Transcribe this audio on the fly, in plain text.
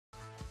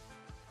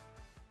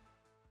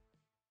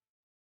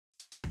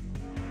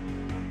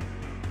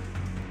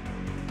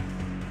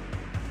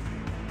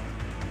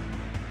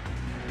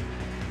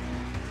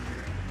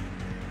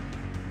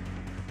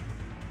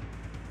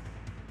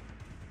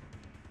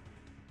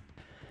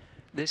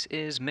This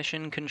is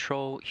Mission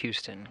Control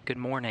Houston. Good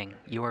morning.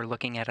 You are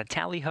looking at a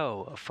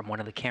tally-ho from one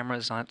of the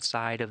cameras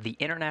outside of the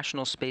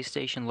International Space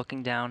Station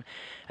looking down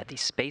at the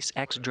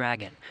SpaceX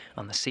Dragon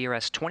on the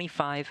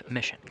CRS-25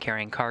 mission,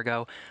 carrying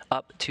cargo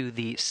up to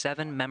the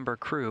 7-member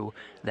crew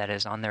that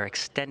is on their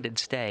extended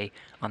stay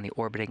on the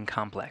orbiting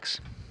complex.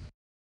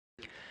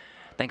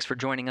 Thanks for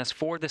joining us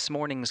for this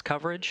morning's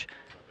coverage.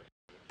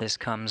 This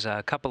comes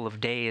a couple of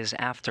days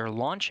after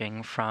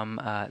launching from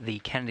the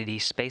Kennedy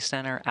Space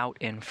Center out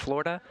in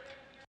Florida.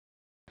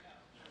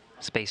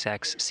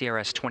 SpaceX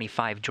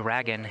CRS-25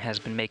 Dragon has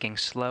been making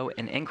slow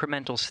and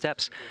incremental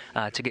steps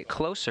to get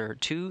closer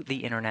to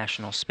the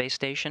International Space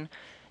Station.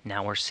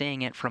 Now we're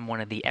seeing it from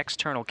one of the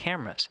external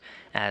cameras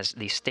as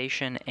the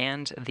station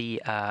and the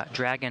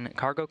Dragon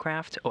cargo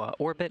craft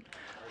orbit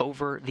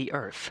over the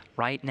Earth,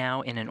 right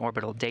now in an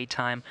orbital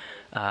daytime,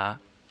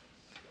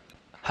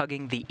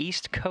 hugging the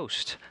east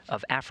coast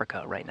of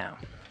Africa right now.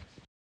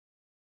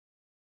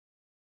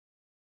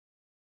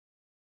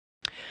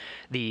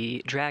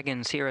 The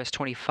Dragon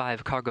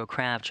CRS-25 cargo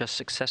craft just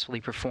successfully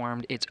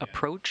performed its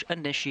approach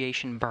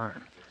initiation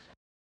burn.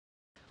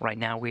 Right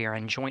now we are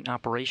in joint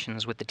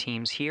operations with the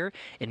teams here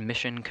in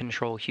Mission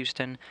Control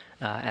Houston,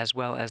 as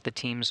well as the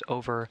teams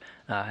over,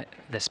 the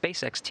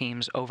SpaceX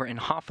teams over in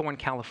Hawthorne,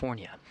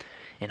 California.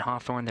 In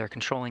Hawthorne, they're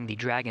controlling the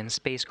Dragon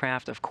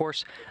spacecraft, of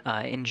course,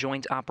 in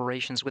joint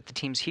operations with the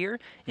teams here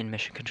in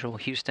Mission Control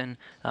Houston,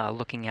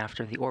 looking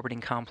after the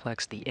orbiting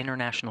complex, the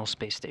International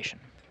Space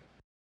Station.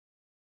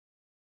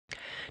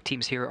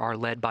 Teams here are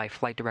led by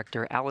Flight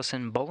Director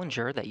Allison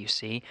Bollinger, that you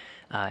see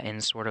in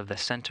sort of the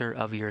center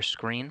of your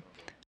screen.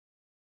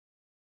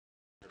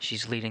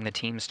 She's leading the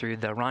teams through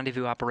the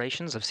rendezvous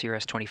operations of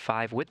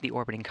CRS-25 with the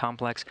orbiting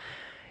complex.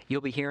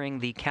 You'll be hearing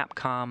the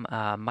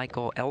Capcom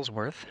Michael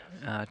Ellsworth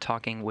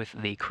talking with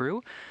the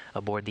crew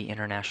aboard the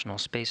International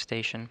Space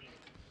Station.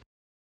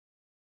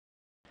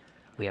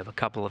 We have a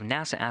couple of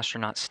NASA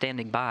astronauts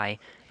standing by,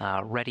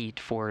 ready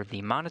for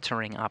the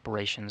monitoring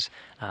operations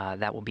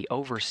that will be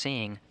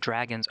overseeing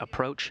Dragon's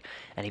approach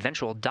and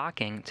eventual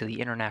docking to the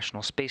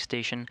International Space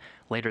Station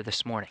later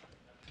this morning.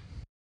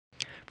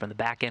 From the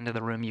back end of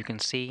the room, you can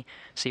see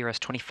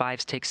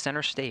CRS-25s take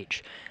center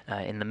stage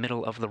in the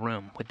middle of the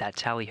room with that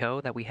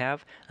tally-ho that we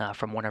have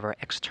from one of our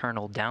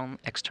external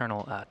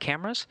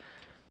cameras,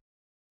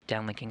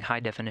 downlinking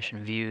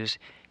high-definition views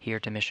here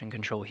to Mission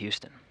Control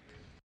Houston.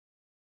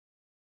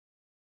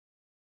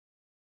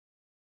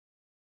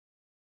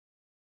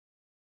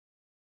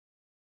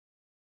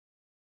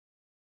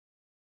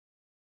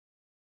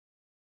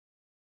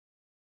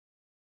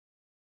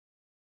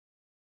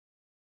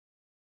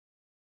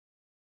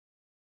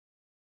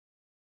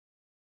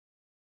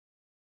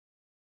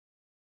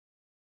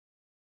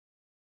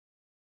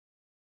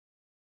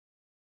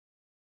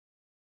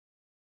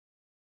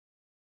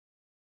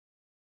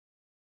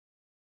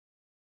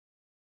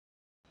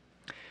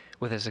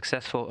 With a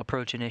successful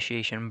approach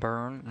initiation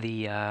burn,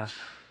 the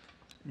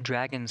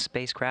Dragon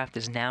spacecraft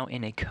is now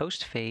in a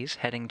coast phase,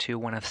 heading to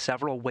one of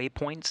several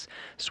waypoints,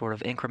 sort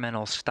of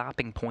incremental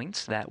stopping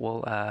points that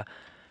will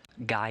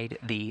guide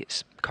the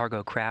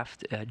cargo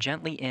craft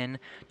gently in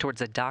towards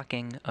the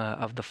docking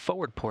of the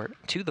forward port,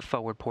 to the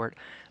forward port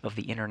of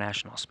the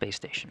International Space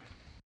Station.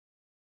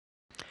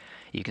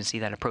 You can see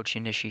that approach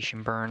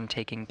initiation burn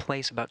taking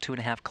place about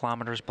 2.5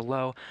 kilometers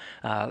below,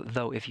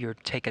 though if you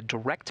take a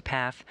direct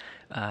path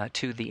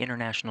to the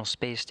International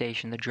Space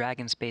Station, the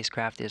Dragon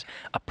spacecraft is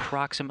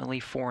approximately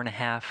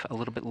 4.5, a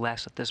little bit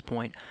less at this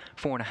point,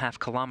 4.5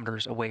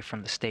 kilometers away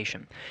from the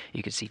station.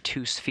 You can see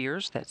two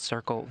spheres that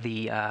circle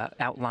the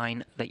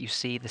outline that you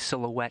see, the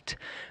silhouette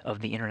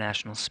of the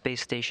International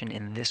Space Station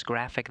in this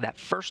graphic. That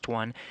first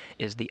one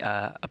is the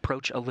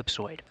approach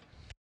ellipsoid.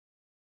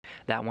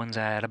 That one's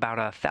at about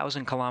a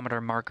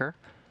 1,000-kilometer marker,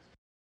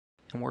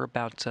 and we're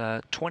about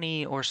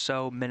 20 or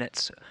so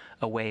minutes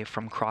away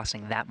from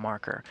crossing that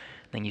marker.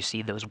 Then you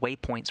see those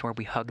waypoints where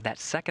we hug that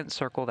second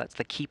circle, that's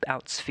the keep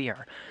out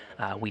sphere.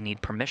 We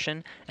need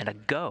permission and a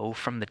go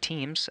from the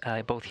teams,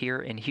 both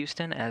here in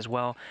Houston as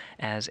well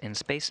as in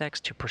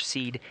SpaceX, to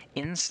proceed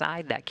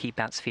inside that keep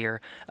out sphere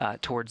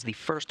towards the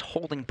first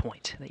holding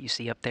point that you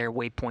see up there,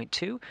 waypoint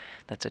 2,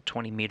 that's at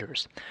 20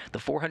 meters. The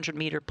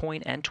 400-meter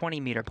point and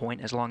 20-meter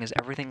point, as long as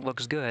everything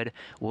looks good,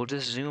 we'll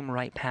just zoom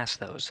right past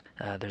those.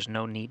 There's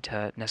no need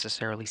to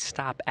necessarily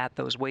stop at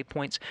those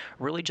waypoints,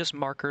 really just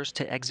markers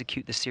to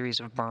execute the series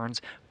of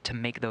burns to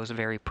make those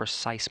very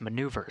precise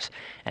maneuvers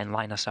and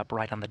line us up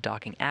right on the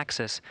docking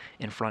axis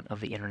in front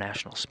of the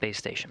International Space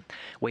Station.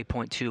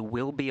 Waypoint 2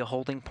 will be a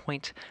holding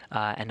point,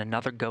 and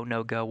another go,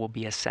 no-go will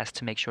be assessed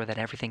to make sure that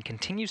everything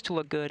continues to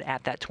look good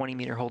at that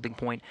 20-meter holding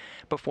point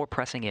before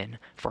pressing in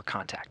for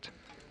contact.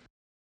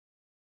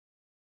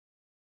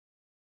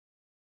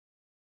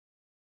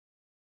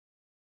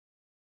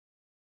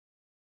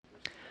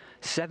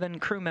 Seven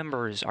crew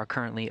members are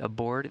currently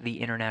aboard the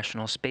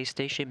International Space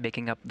Station,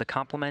 making up the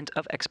complement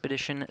of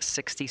Expedition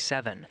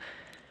 67.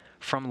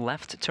 From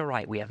left to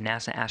right, we have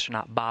NASA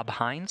astronaut Bob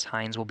Hines.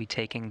 Hines will be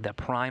taking the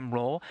prime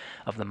role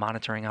of the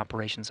monitoring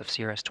operations of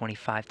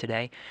CRS-25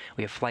 today.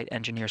 We have flight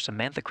engineer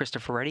Samantha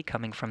Cristoforetti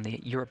coming from the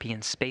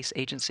European Space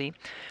Agency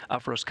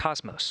of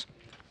Roscosmos.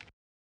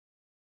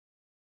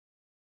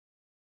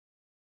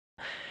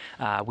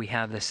 We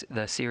have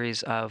the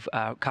series of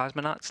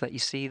cosmonauts that you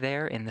see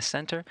there in the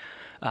center.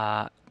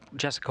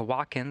 Jessica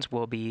Watkins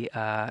will be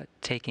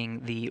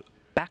taking the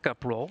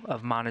backup role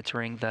of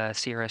monitoring the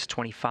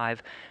CRS-25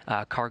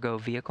 cargo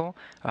vehicle,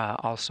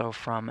 also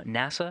from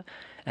NASA.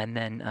 And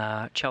then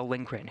Kjell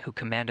Lindgren, who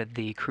commanded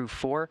the Crew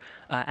 4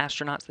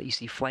 astronauts that you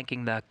see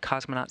flanking the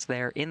cosmonauts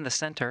there in the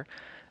center,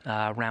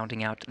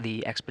 rounding out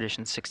the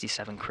Expedition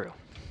 67 crew.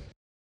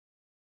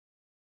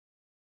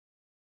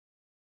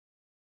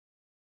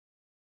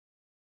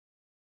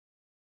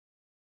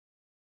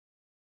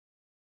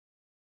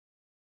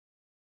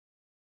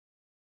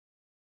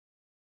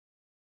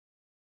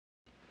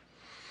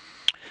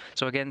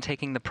 So again,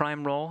 taking the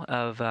prime role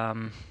of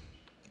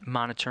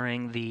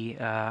monitoring the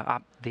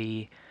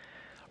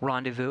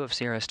rendezvous of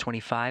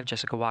CRS-25,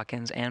 Jessica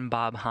Watkins and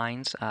Bob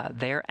Hines.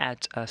 They're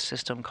at a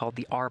system called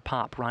the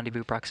RPOP,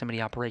 Rendezvous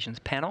Proximity Operations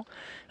Panel.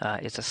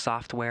 It's a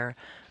software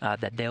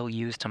that they'll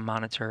use to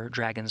monitor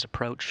Dragon's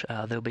approach.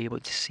 They'll be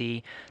able to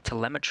see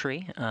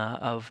telemetry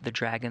of the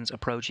Dragon's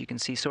approach. You can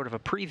see sort of a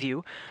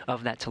preview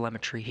of that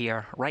telemetry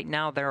here. Right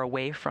now, they're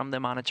away from the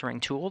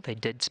monitoring tool. They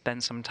did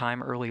spend some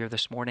time earlier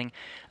this morning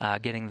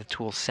getting the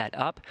tool set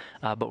up,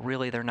 but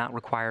really they're not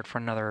required for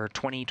another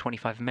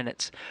 20-25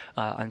 minutes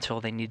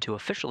until they need to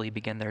officially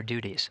begin their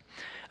duties.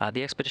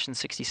 The Expedition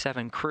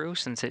 67 crew,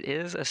 since it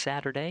is a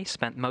Saturday,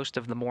 spent most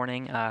of the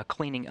morning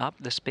cleaning up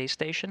the space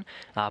station,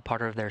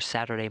 part of their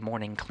Saturday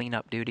morning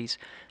cleanup duties.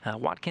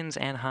 Watkins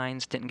and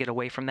Hines didn't get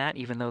away from that,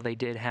 even though they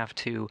do have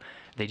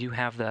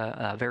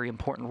the very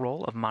important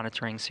role of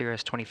monitoring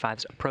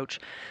CRS-25's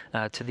approach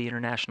to the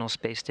International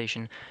Space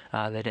Station.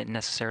 They didn't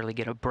necessarily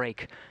get a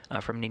break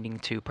from needing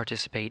to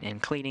participate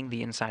in cleaning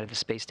the inside of the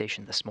space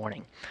station this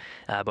morning.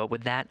 But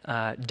with that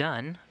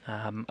done,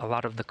 a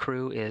lot of the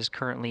crew is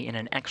currently in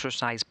an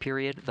exercise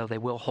period, though they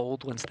will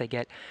hold once they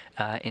get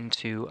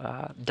into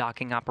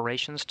docking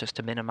operations, just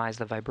to minimize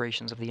the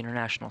vibrations of the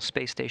International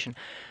Space Station.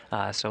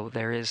 So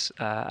there is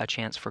a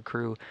chance for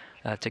crew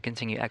to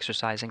continue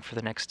exercising for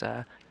the next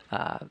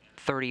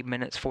 30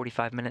 minutes,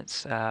 45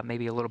 minutes,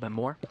 maybe a little bit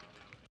more.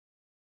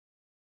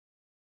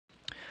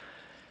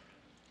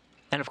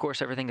 And of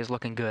course, everything is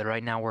looking good.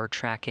 Right now, we're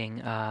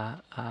tracking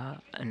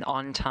an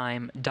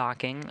on-time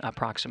docking,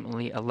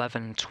 approximately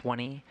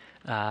 11:20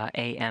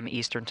 a.m.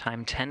 Eastern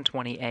Time,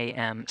 10:20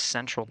 a.m.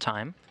 Central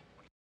Time.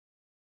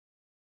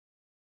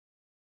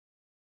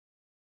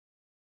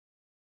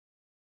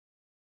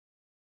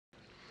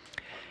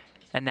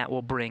 And that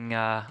will bring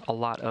a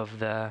lot of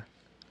the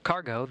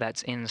cargo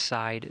that's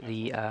inside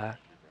the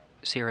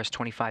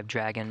CRS-25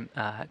 Dragon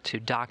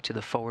to dock to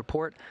the forward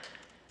port.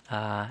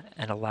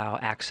 And allow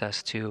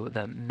access to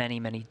the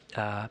many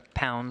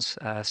pounds,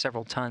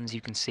 several tons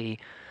you can see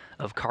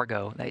of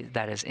cargo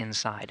that is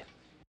inside.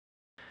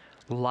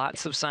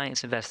 Lots of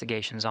science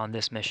investigations on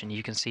this mission.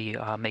 You can see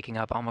making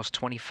up almost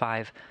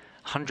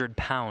 2,500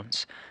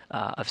 pounds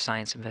of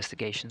science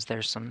investigations.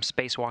 There's some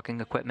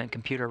spacewalking equipment,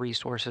 computer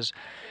resources.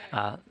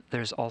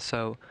 There's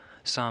also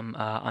some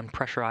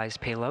unpressurized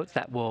payloads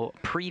that we'll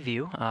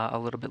preview a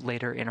little bit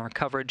later in our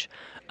coverage,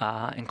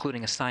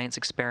 including a science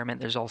experiment.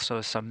 There's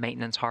also some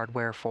maintenance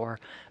hardware for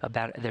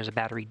there's a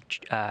battery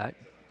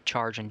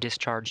charge and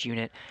discharge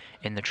unit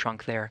in the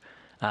trunk there.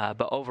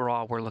 But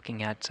overall, we're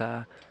looking at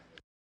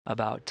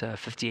about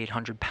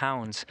 5,800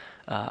 pounds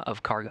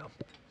of cargo.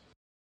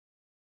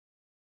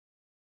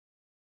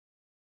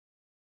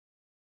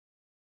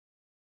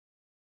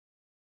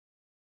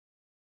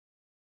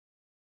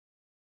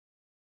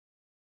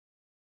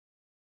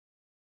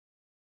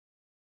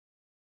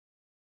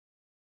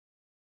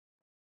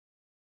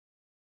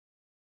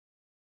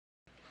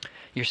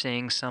 You're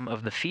seeing some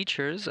of the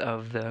features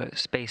of the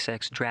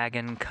SpaceX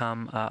Dragon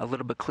come a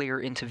little bit clearer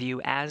into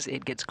view as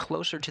it gets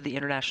closer to the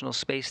International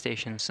Space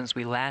Station. Since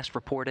we last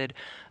reported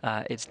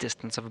its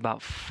distance of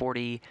about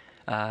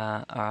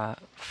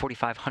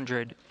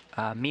 4,500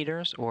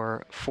 meters,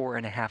 or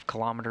 4.5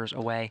 kilometers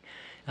away,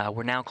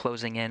 we're now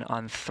closing in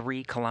on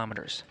 3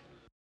 kilometers.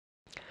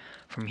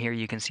 From here,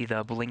 you can see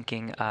the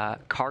blinking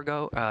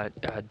cargo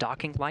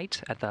docking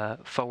light at the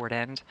forward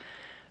end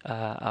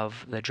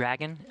of the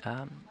Dragon.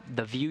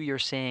 The view you're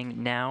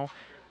seeing now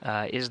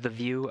is the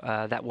view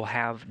that we'll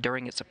have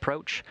during its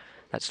approach.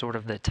 That's sort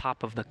of the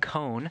top of the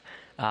cone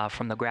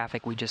from the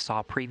graphic we just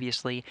saw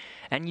previously.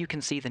 And you can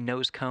see the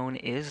nose cone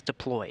is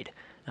deployed.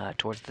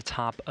 Towards the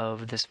top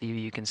of this view,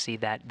 you can see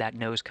that that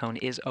nose cone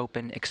is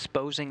open,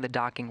 exposing the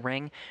docking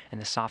ring and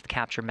the soft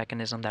capture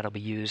mechanism that'll be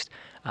used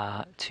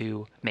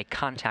to make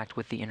contact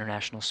with the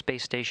International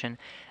Space Station,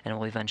 and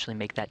will eventually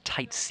make that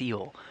tight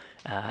seal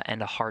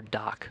and a hard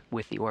dock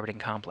with the orbiting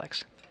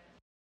complex.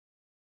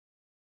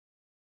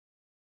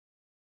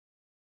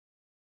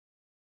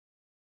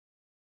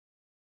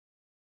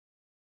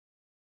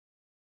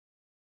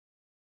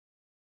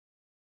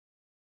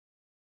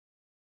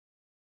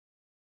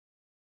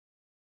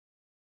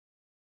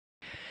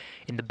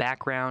 In the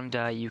background,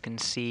 you can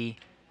see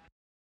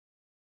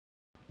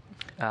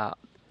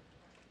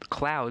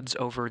clouds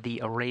over the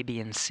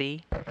Arabian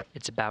Sea.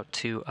 It's about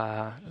to,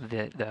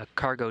 the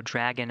cargo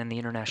Dragon and the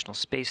International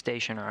Space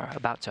Station are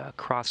about to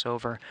cross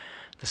over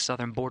the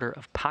southern border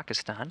of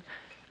Pakistan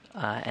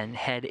and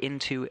head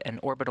into an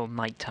orbital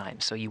nighttime.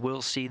 So you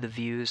will see the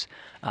views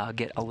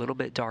get a little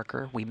bit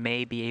darker. We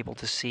may be able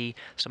to see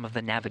some of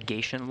the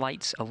navigation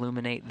lights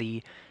illuminate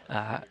the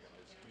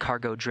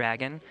cargo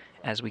Dragon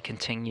as we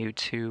continue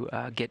to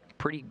get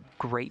pretty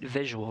great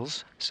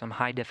visuals, some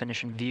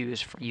high-definition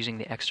views using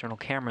the external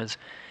cameras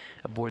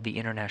aboard the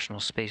International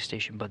Space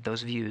Station, but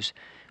those views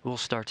will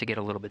start to get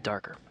a little bit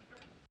darker.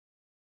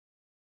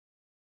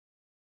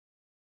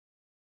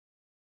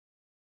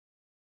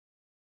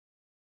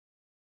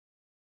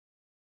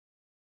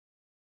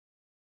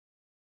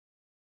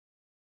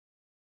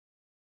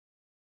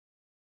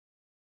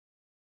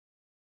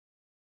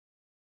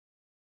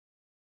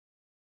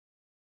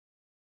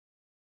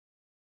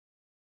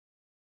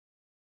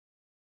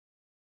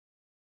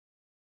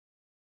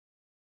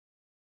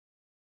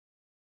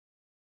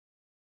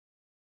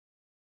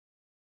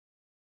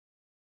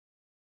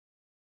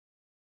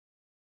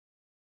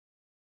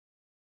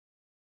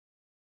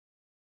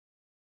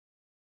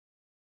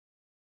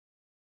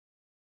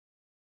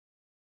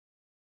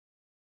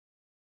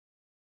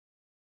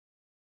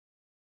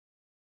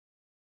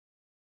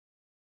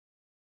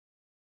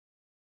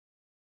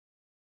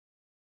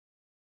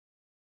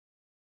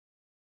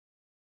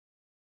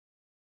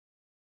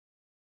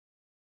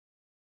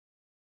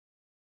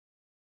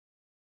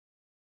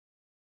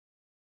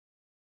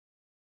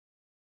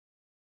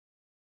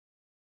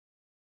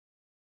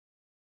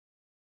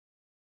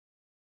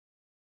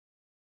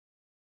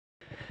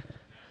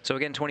 So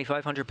again,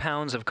 2,500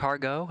 pounds of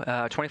cargo,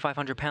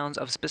 2,500 pounds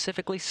of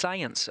specifically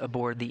science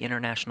aboard the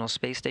International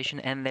Space Station,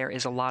 and there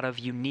is a lot of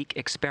unique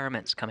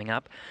experiments coming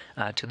up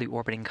to the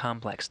orbiting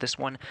complex. This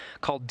one,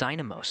 called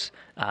Dynamos,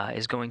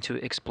 is going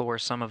to explore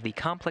some of the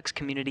complex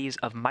communities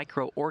of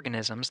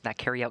microorganisms that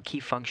carry out key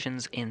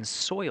functions in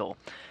soil.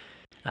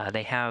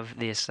 They have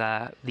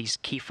these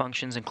key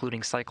functions,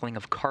 including cycling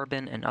of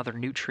carbon and other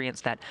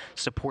nutrients that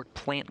support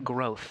plant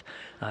growth.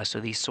 So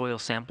these soil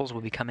samples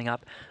will be coming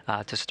up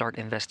to start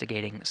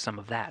investigating some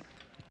of that.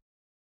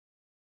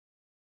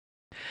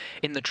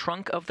 In the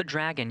trunk of the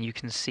Dragon, you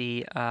can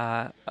see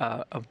a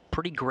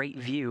pretty great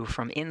view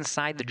from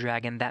inside the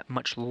Dragon. That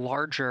much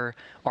larger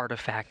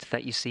artifact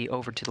that you see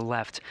over to the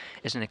left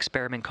is an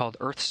experiment called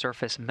Earth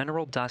Surface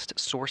Mineral Dust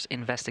Source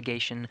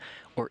Investigation,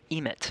 or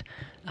EMIT.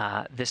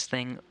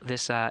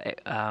 This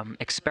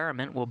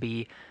experiment will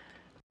be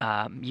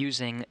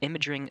using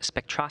imaging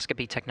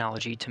spectroscopy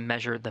technology to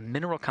measure the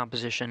mineral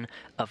composition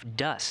of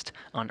dust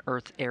on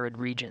Earth arid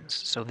regions.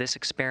 So this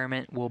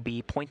experiment will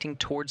be pointing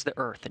towards the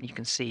Earth, and you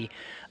can see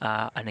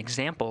an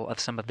example of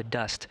some of the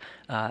dust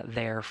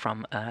there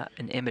from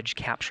an image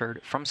captured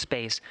from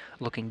space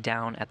looking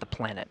down at the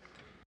planet.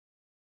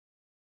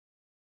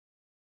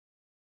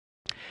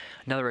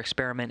 Another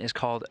experiment is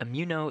called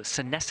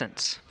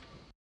immunosenescence.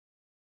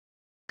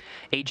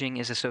 Aging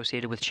is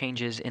associated with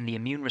changes in the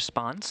immune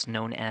response,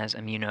 known as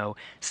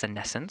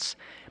immunosenescence.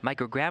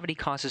 Microgravity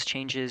causes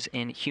changes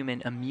in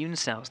human immune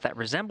cells that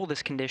resemble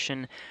this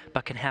condition,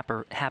 but can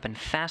happen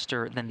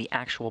faster than the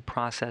actual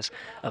process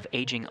of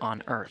aging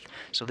on Earth.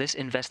 So this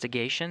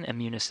investigation,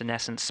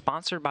 immunosenescence,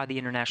 sponsored by the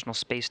International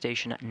Space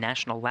Station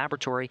National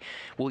Laboratory,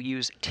 will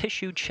use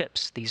tissue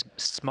chips, these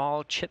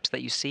small chips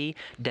that you see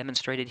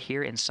demonstrated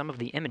here in some of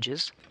the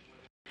images.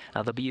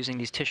 They'll be using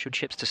these tissue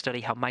chips to study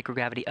how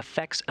microgravity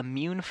affects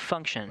immune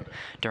function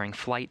during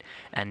flight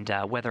and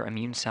whether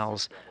immune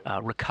cells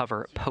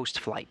recover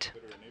post-flight.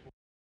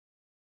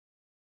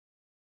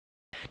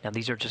 Now,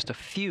 these are just a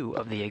few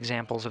of the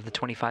examples of the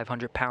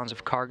 2,500 pounds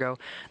of cargo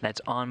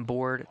that's on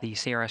board the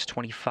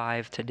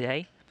CRS-25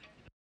 today.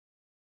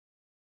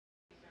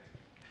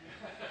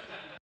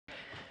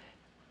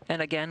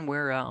 And again,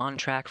 we're on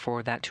track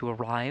for that to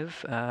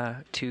arrive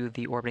to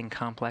the orbiting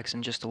complex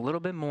in just a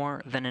little bit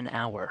more than an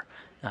hour.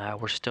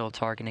 We're still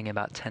targeting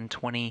about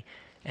 10:20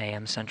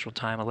 a.m. Central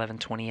Time,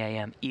 11:20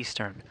 a.m.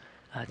 Eastern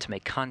to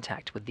make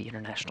contact with the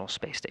International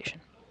Space Station.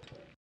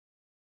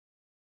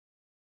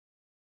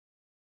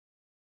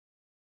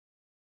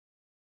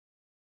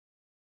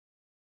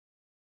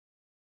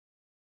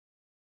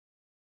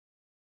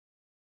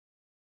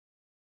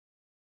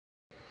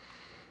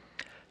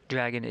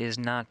 Dragon is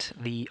not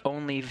the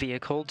only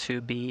vehicle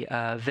to be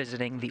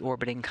visiting the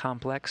orbiting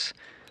complex.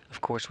 Of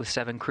course, with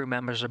 7 crew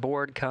members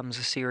aboard comes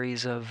a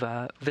series of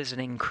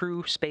visiting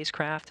crew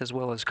spacecraft as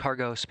well as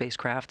cargo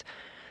spacecraft.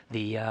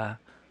 The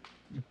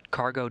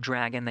cargo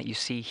Dragon that you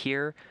see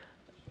here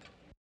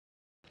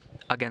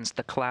against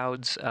the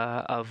clouds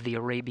of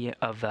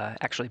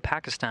actually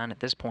Pakistan at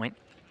this point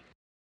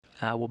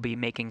will be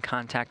making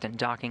contact and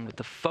docking with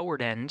the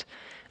forward end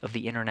of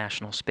the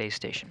International Space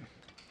Station.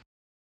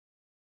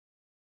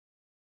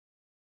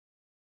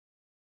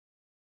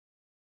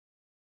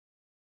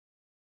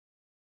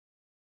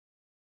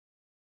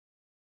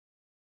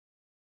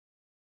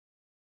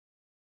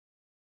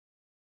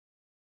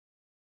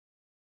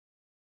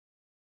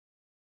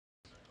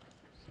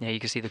 Now you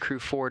can see the Crew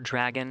 4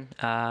 Dragon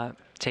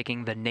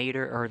taking the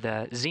nadir or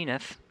the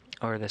zenith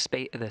or the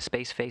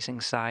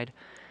space-facing side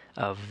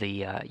of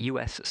the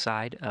U.S.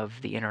 side of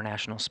the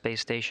International Space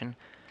Station,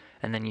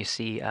 and then you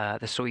see the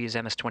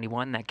Soyuz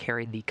MS-21 that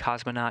carried the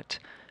cosmonaut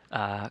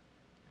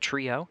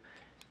trio,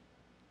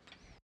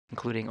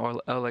 including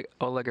Oleg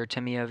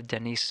Artemyev,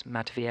 Denis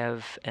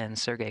Matveyev, and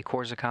Sergei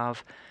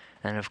Korsakov,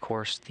 and of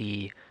course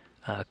the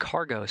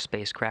cargo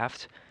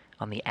spacecraft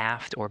on the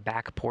aft or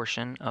back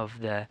portion of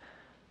the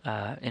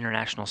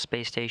International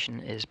Space Station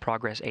is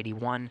Progress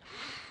 81,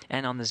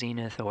 and on the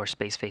zenith or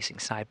space-facing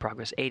side,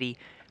 Progress 80,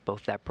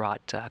 both that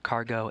brought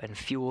cargo and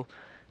fuel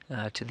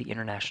to the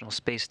International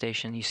Space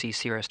Station. You see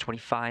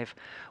CRS-25,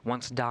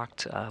 once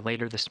docked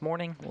later this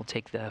morning, will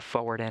take the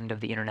forward end of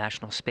the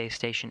International Space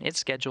Station. It's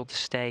scheduled to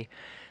stay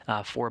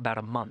for about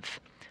a month.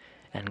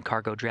 And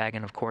Cargo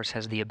Dragon, of course,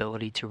 has the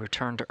ability to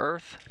return to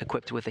Earth,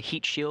 equipped with a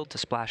heat shield to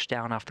splash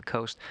down off the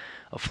coast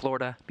of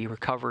Florida, be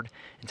recovered,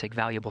 and take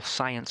valuable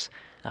science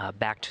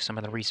back to some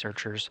of the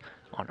researchers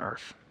on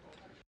Earth.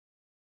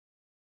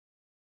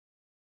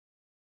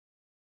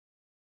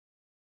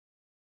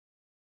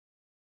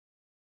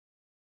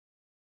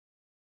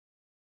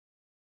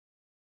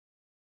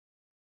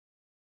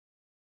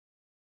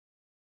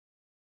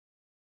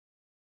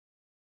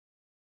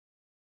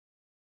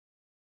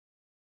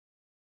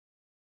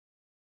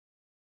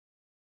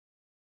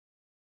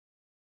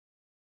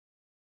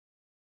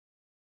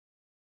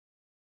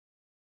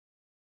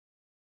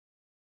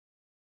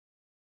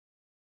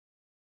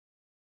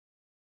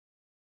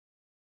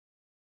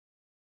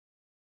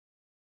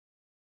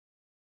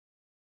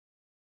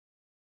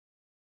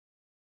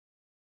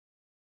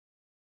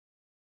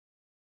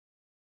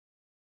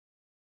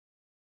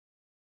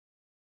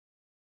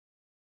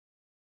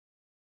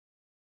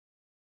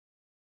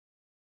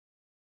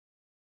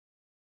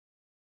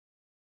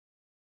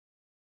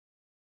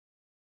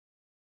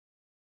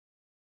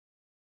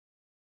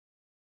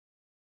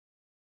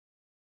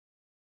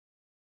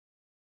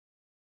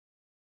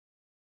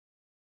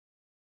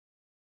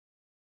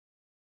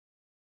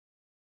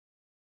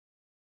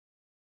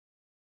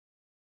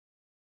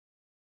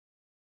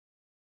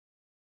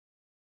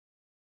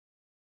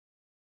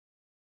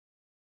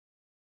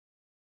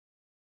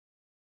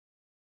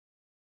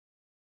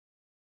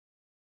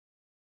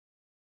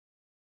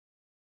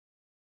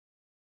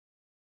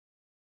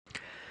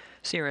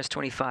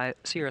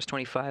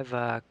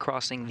 CRS-25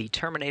 crossing the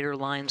terminator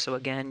line, so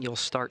again you'll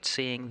start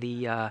seeing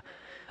the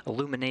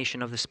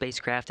illumination of the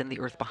spacecraft and the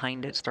Earth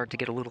behind it start to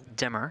get a little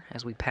dimmer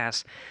as we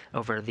pass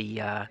over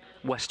the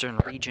western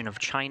region of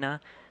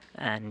China,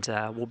 and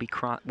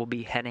we'll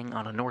be heading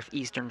on a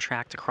northeastern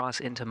track to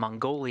cross into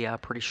Mongolia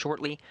pretty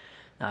shortly.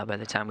 By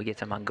the time we get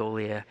to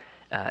Mongolia,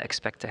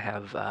 expect to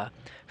have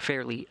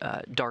fairly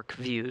dark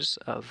views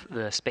of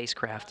the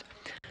spacecraft.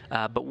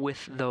 But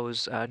with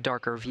those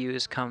darker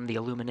views come the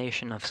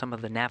illumination of some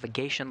of the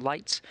navigation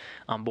lights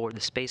on board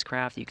the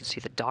spacecraft. You can see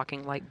the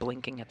docking light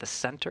blinking at the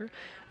center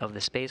of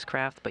the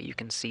spacecraft, but you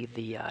can see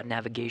the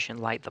navigation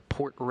light, the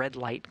port red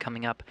light,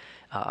 coming up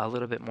a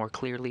little bit more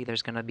clearly.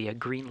 There's going to be a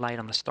green light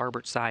on the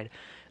starboard side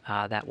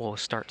that will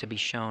start to be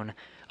shown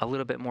a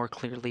little bit more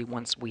clearly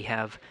once we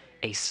have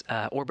a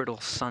orbital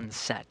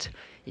sunset.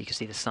 You can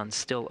see the sun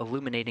still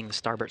illuminating the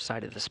starboard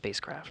side of the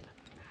spacecraft.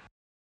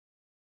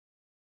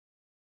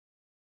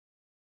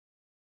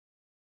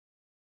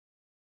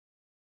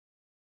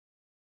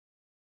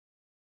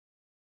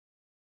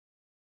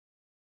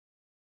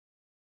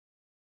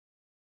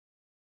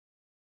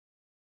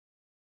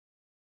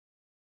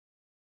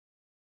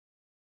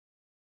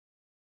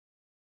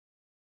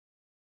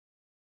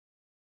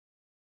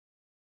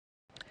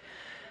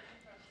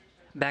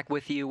 Back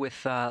with you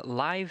with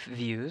live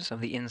views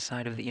of the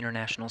inside of the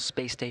International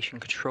Space Station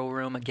control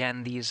room.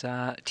 Again, these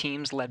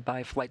teams led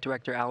by Flight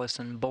Director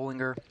Allison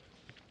Bollinger.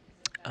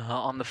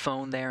 On the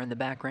phone there in the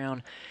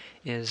background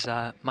is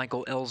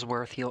Michael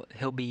Ellsworth.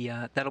 He'll be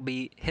that'll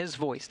be his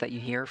voice that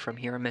you hear from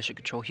here in Mission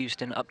Control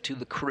Houston up to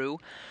the crew.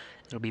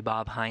 It'll be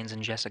Bob Hines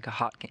and Jessica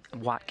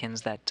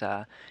Watkins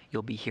that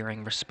you'll be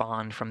hearing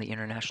respond from the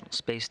International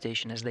Space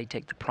Station as they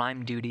take the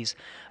prime duties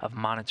of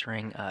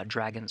monitoring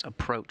Dragon's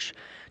approach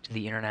to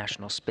the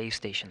International Space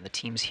Station. The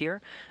teams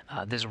here,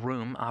 this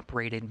room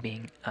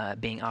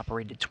being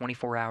operated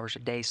 24 hours a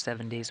day,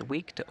 7 days a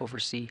week to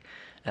oversee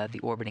the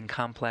orbiting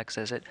complex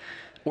as it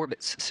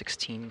orbits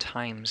 16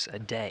 times a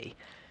day.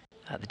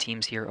 The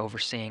teams here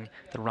overseeing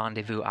the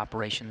rendezvous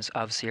operations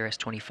of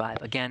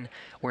CRS-25. Again,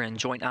 we're in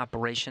joint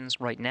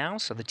operations right now,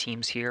 so the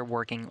teams here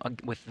working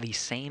with the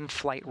same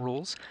flight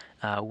rules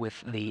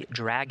with the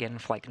Dragon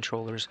flight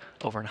controllers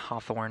over in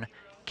Hawthorne,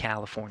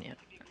 California.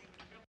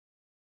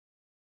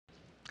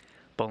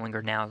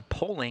 Bollinger now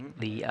polling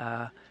the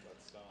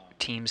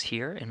teams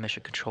here in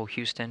Mission Control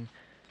Houston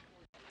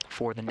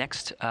for the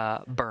next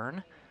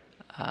burn.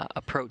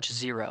 Approach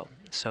 0.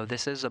 So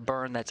this is a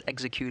burn that's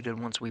executed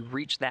once we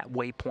reach that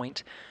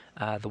waypoint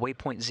The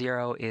waypoint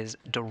 0 is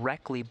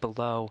directly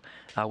below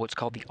what's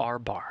called the R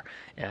bar.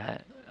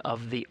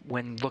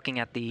 When looking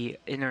at the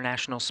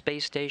International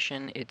Space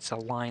Station, it's a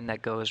line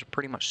that goes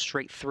pretty much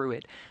straight through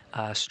it,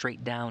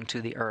 straight down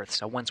to the Earth.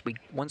 So once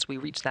we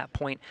reach that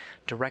point,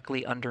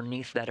 directly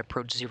underneath that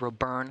approach 0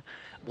 burn,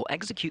 we'll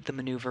execute the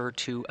maneuver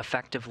to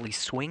effectively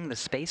swing the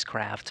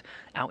spacecraft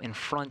out in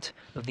front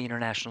of the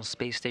International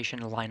Space Station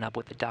to line up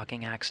with the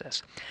docking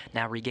axis.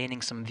 Now,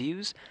 regaining some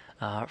views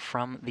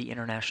from the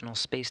International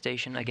Space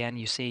Station. Again,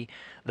 you see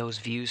those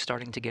views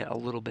starting to get a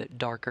little bit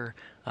darker,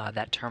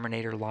 that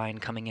Terminator line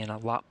coming in a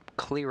lot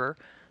clearer,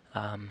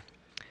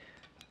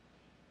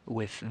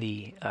 with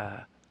the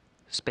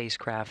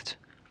spacecraft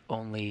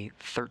only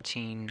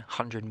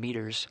 1,300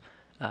 meters.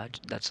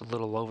 That's a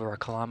little over a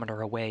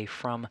kilometer away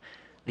from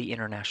the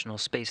International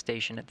Space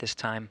Station at this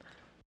time.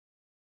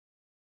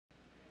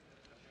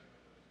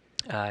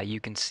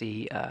 You can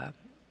see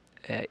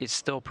it's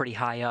still pretty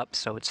high up,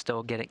 so it's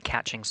still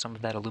catching some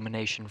of that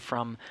illumination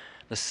from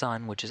the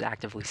sun, which is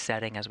actively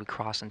setting as we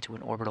cross into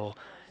an orbital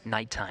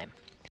nighttime.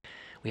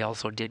 We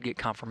also did get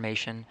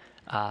confirmation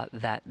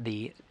that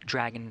the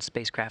Dragon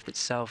spacecraft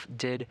itself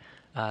did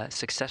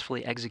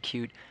successfully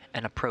execute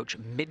an approach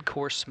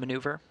mid-course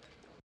maneuver.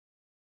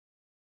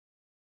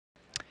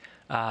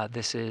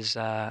 This is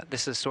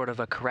sort of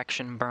a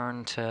correction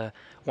burn to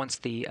once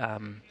the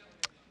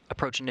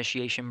approach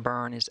initiation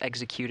burn is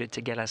executed to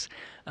get us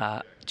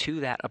to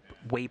that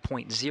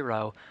waypoint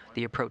 0.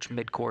 The approach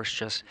mid-course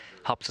just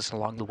helps us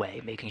along the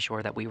way, making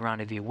sure that we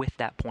rendezvous with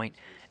that point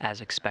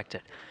as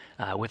expected.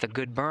 With a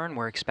good burn,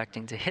 we're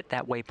expecting to hit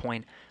that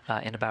waypoint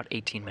in about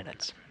 18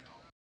 minutes.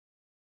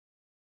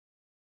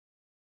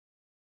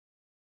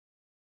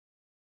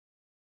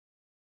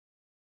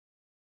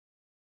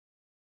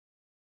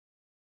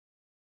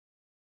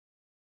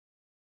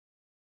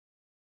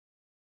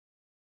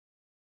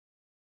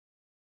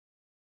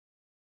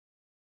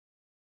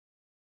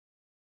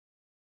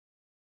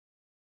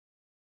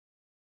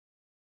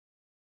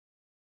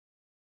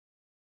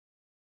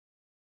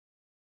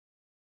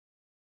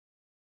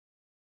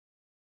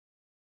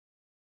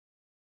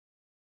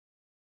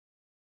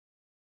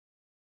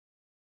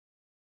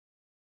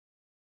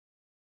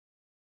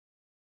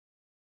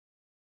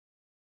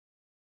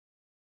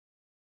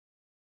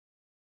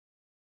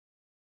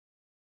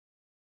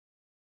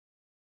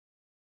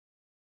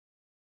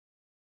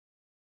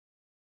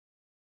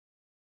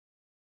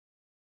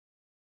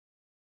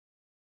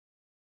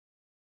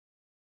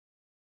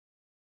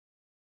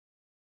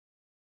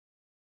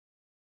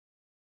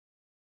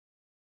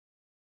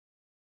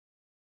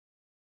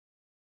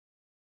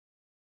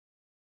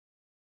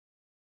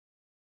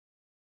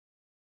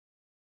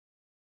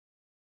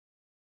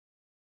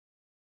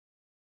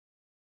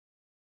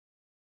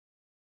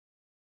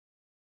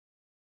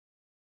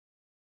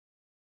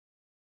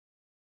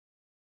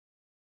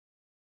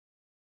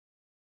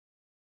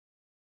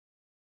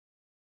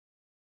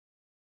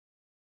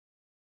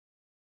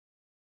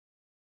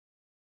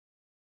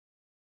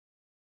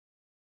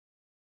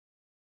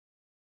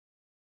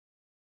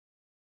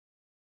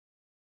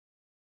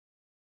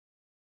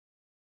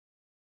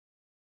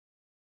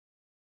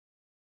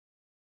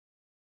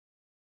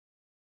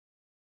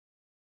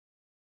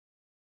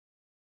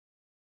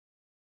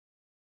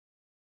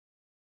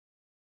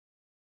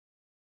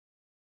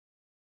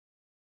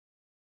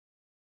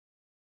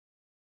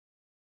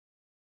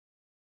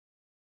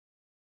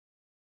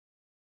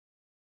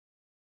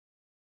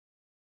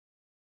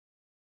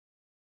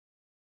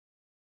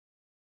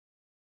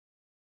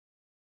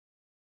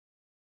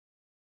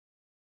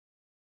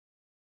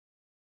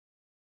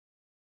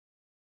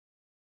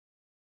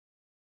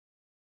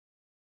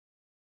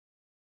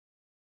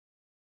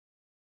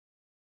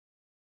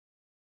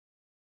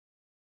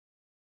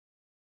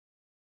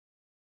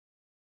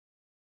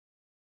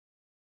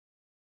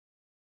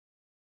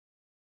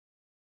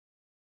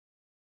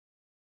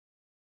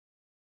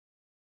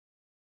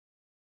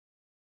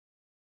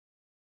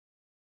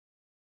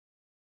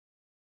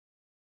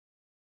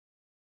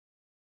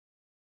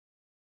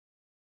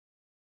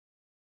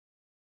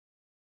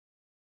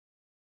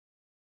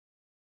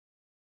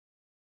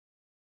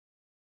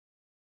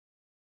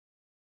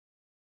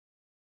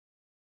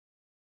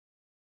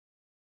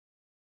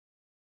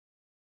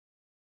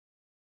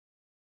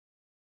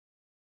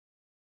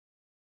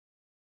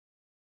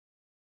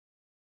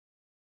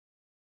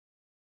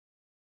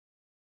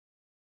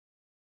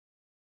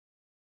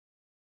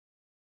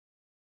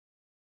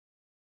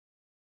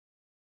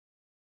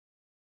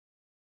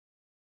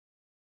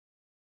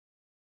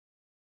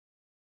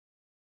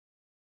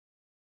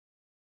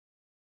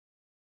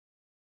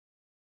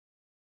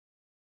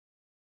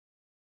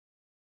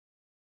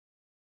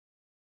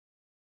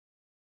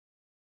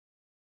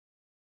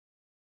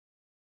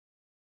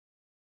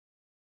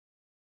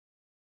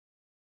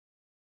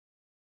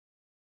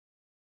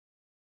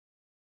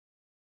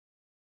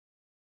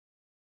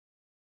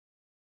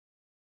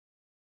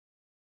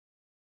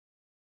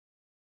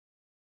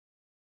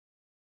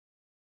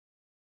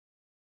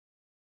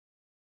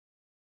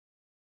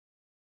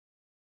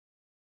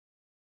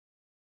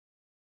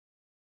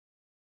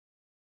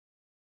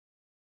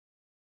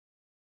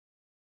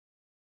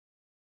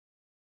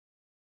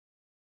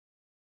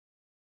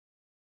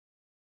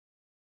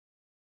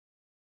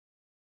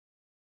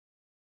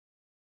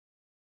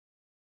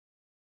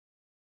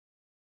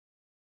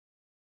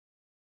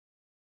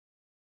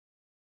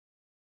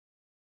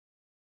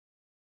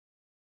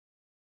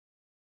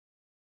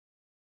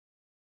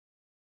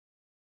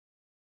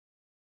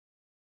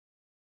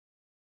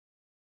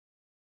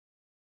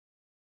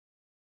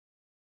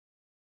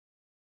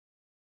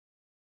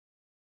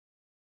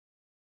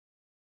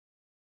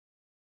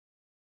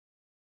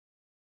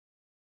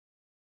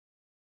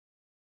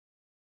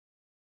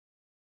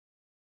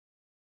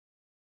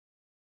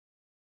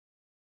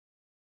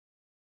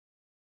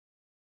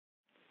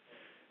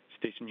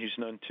 Station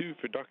Houston on 2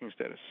 for docking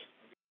status.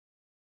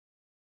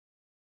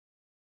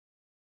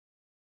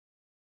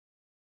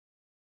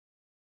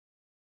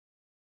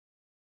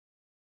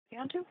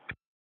 On 2.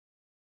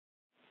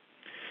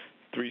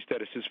 3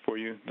 statuses for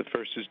you. The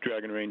first is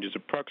Dragon range is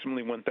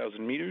approximately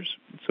 1,000 meters,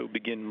 so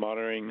begin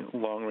monitoring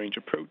long-range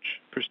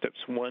approach for steps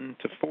 1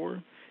 to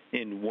 4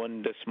 in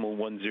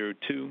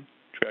 1.102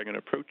 Dragon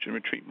approach and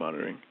retreat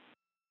monitoring.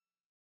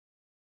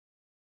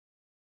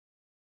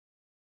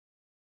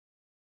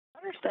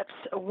 Steps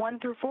 1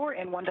 through 4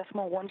 in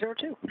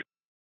 1.102.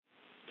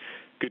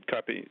 Good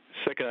copy.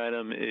 Second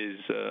item is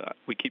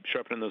we keep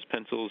sharpening those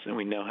pencils, and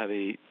we now have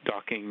a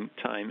docking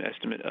time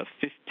estimate of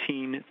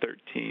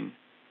 15:13.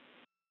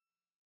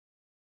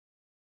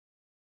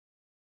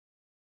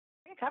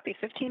 Copy,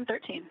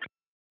 15:13.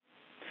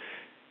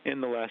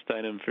 And the last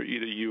item for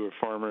either you or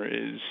Farmer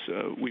is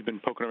we've been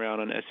poking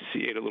around on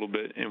SSC-8 a little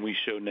bit, and we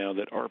show now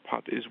that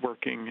RPOP is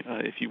working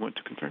if you want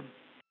to confirm.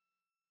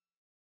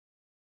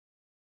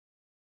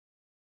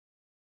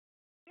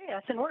 Yeah,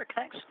 it's in work,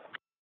 thanks.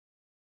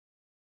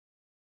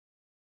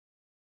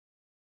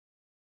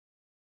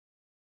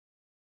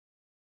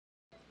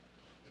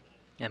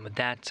 And with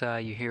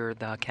that, you hear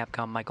the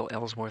Capcom Michael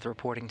Ellsworth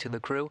reporting to the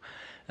crew.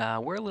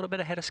 We're a little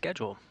bit ahead of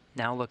schedule.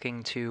 Now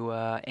looking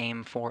to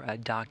aim for a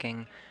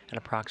docking at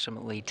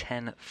approximately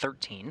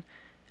 10:13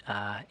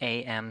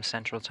 a.m.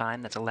 Central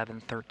Time. That's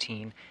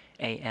 11:13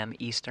 a.m.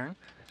 Eastern.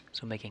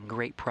 So making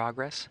great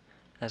progress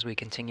as we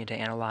continue to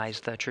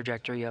analyze the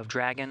trajectory of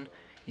Dragon.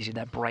 You see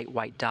that bright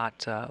white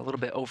dot a little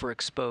bit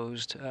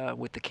overexposed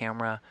with the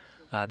camera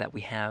that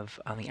we have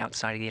on the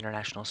outside of the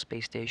International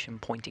Space Station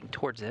pointing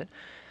towards it,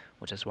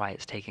 which is why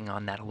it's taking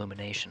on that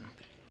illumination.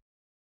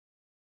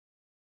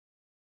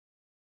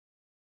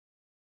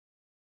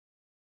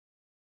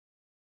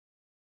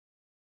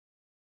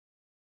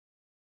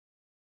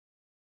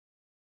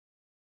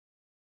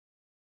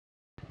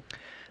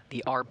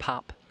 The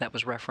RPOP that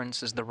was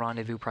referenced is the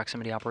Rendezvous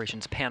Proximity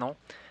Operations Panel.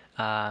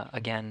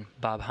 Again,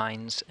 Bob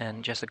Hines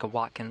and Jessica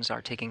Watkins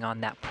are taking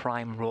on that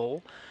prime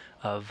role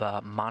of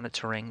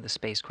monitoring the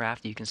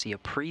spacecraft. You can see a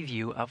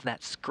preview of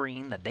that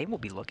screen that they will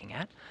be looking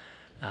at.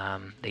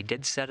 They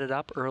did set it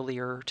up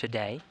earlier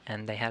today,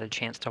 and they had a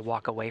chance to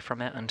walk away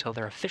from it until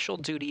their official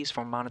duties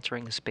for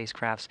monitoring the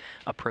spacecraft's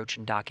approach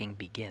and docking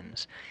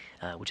begins,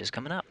 which is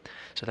coming up.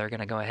 So they're going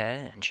to go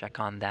ahead and check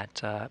on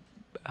that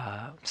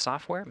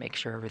software, make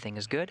sure everything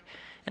is good,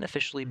 and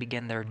officially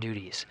begin their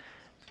duties.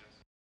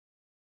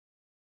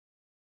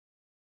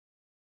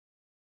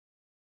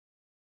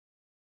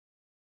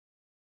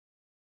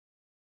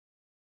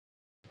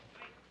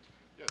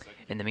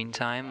 In the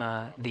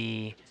meantime,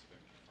 the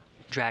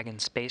Dragon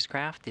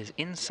spacecraft is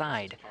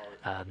inside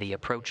the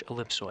approach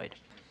ellipsoid.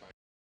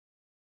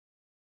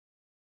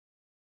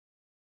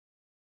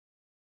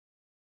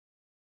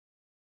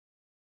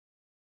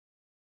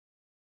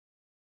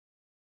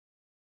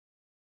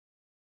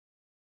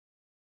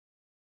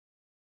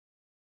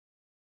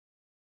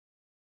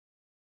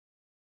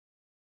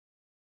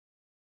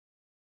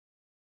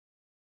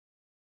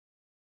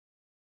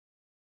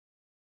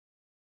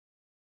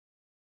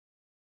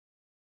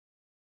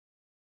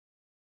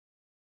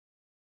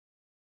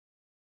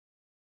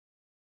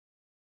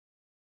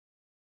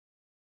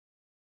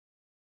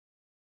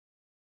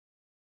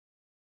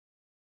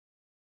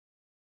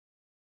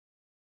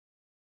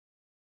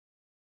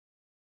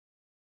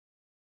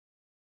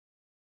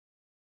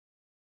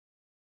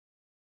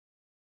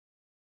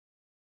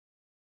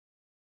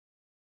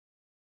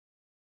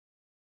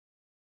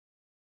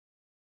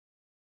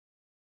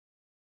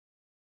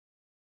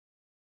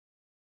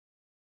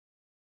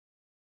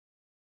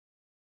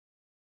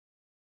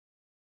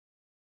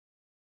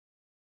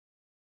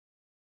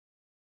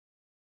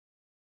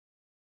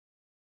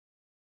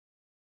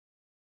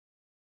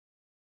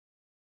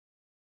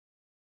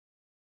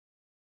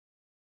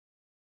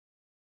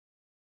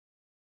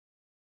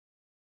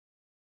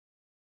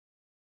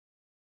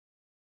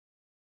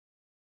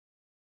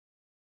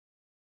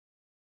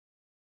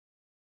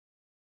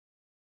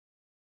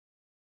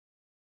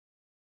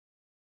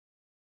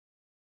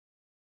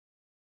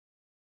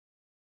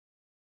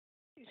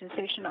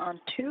 Station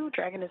on 2,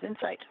 Dragon is in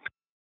sight.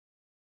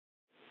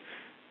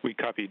 We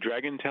copy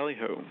Dragon,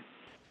 tally-ho.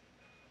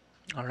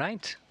 All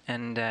right,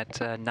 and at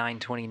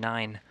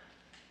 9:29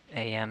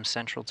 a.m.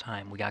 Central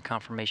Time, we got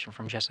confirmation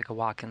from Jessica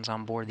Watkins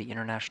on board the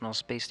International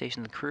Space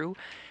Station. The crew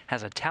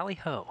has a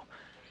tally-ho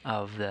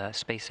of the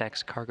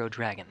SpaceX Cargo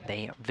Dragon.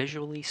 They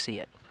visually see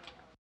it.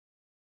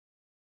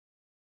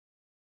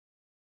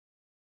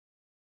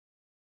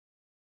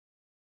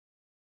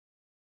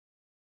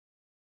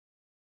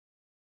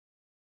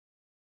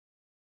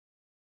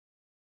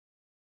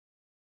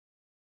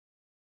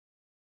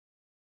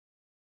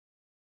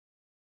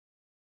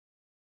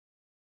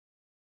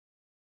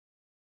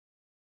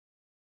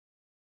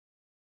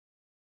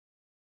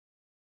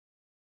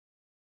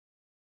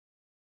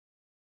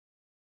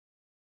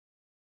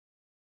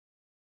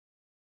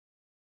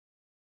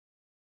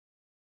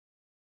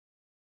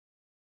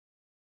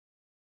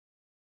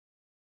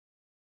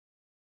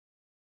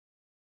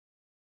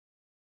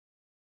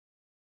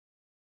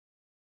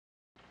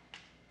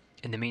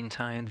 In the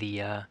meantime,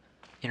 the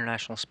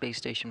International Space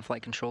Station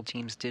flight control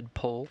teams did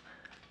poll,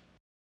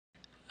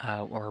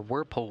 or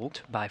were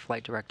polled by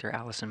Flight Director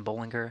Alison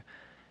Bollinger,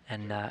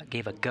 and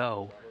gave a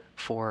go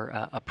for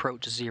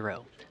approach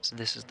 0. So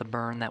this is the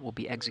burn that will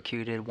be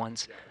executed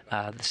once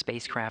the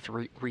spacecraft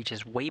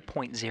reaches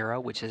waypoint 0,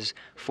 which is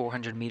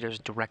 400 meters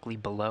directly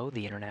below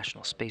the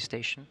International Space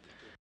Station.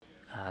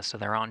 So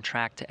they're on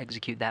track to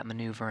execute that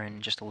maneuver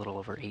in just a little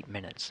over 8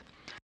 minutes.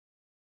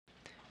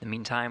 In the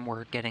meantime,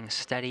 we're getting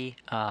steady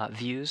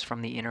views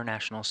from the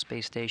International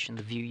Space Station.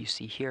 The view you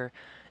see here,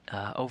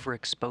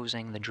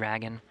 overexposing the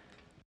Dragon.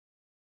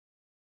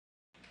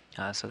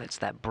 So that's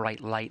that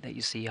bright light that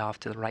you see off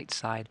to the right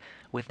side.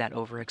 With that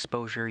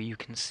overexposure, you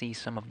can see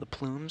some of the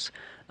plumes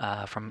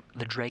from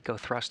the Draco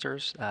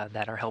thrusters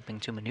that are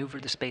helping to maneuver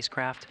the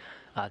spacecraft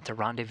to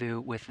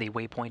rendezvous with the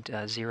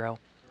waypoint 0.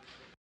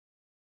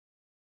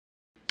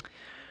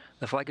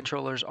 The flight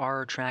controllers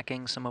are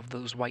tracking some of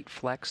those white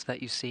flecks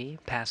that you see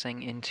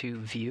passing into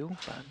view.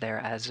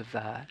 As of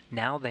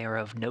now, they are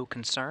of no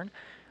concern,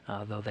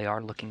 though they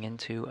are looking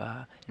into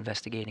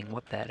investigating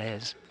what that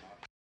is.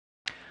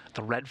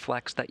 The red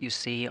flecks that you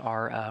see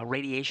are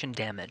radiation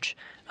damage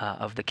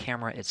of the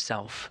camera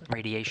itself,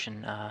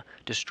 radiation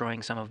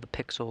destroying some of the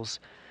pixels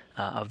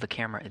of the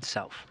camera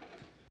itself.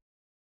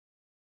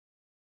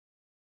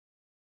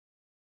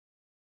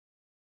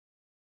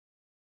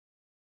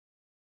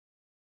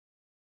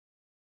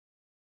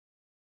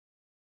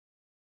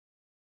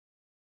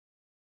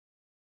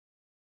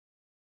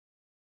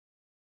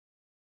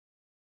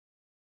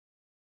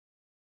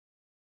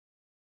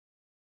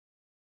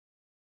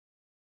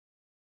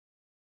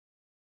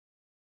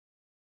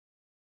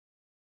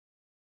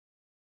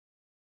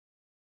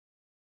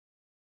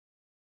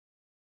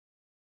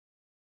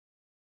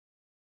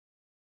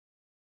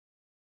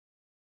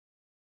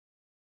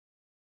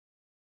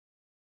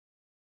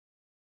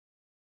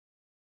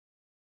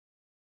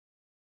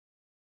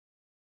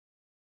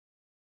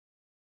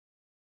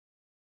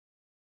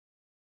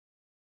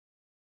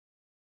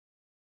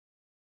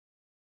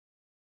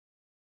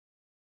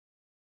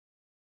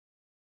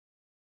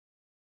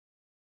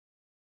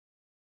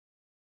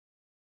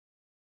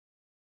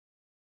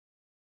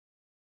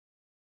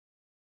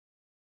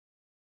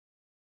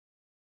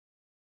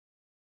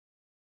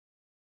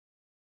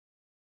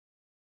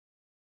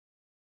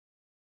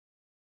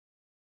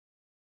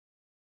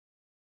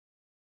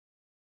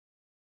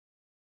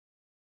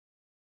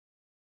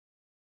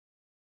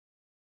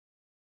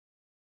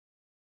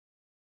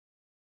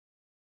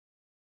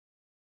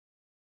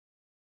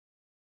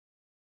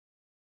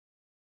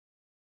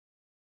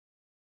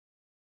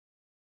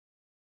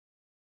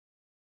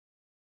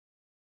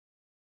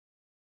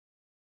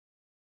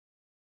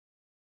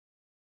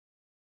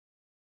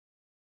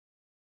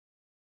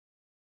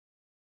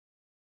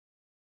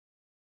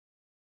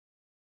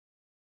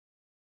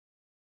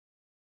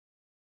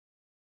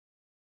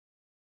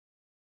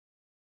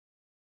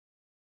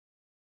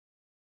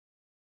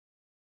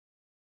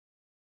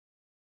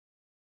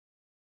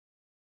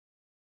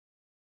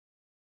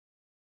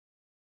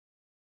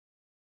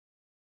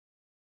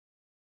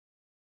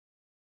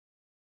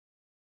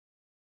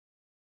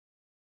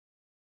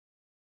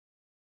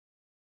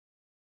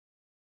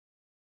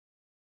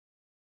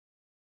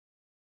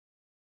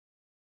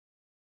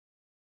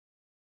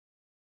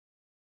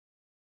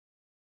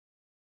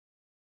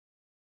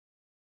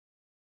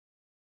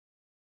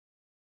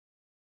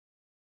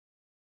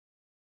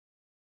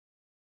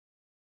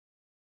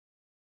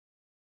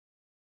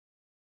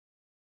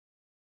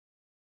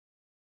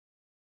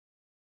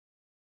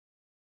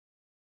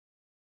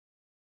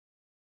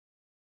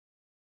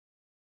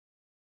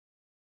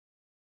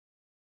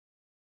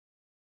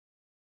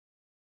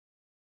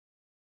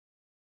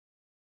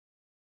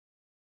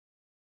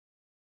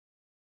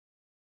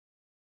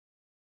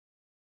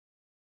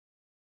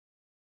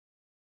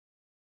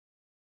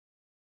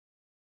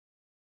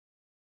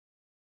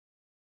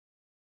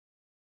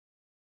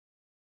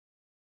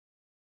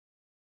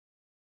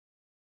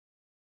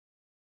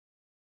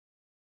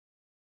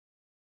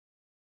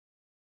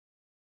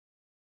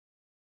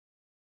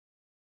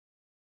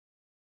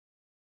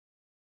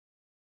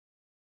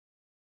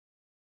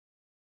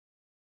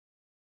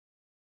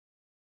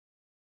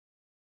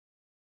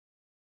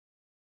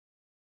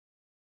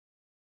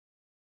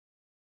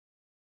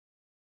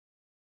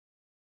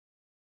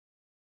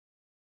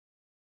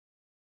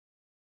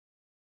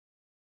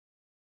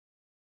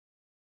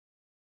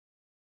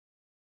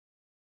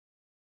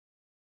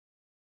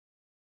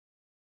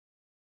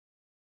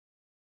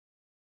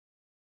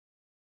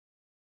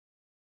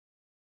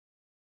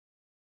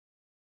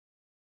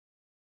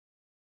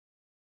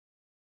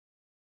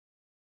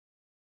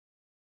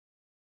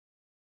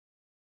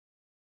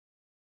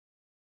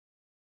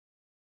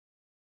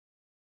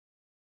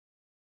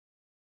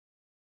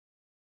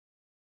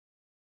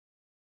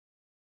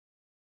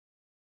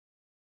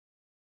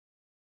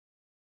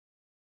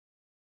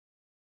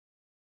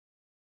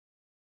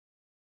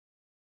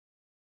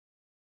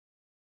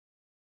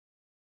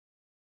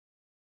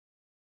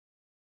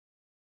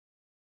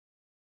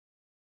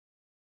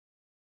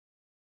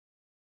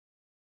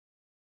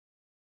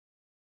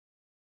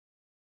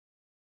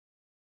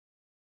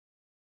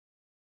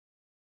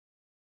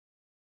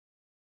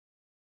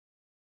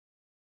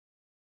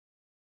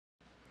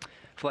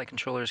 Flight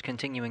controllers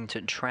continuing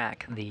to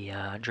track the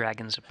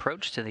Dragon's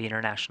approach to the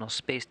International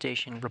Space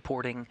Station,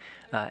 reporting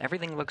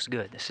everything looks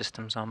good. The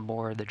systems on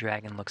board, the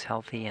Dragon looks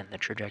healthy, and the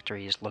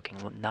trajectory is looking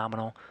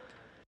nominal.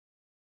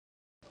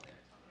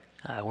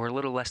 We're a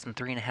little less than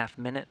 3.5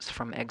 minutes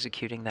from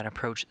executing that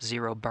approach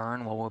zero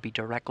burn, while we'll be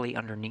directly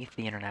underneath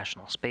the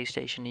International Space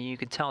Station, and you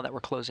can tell that we're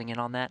closing in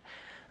on that.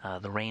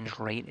 The range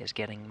rate is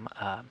getting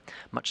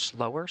much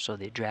slower, so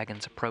the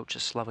Dragon's approach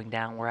is slowing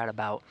down. We're at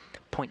about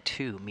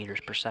 0.2 meters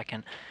per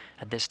second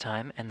at this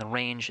time, and the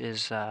range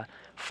is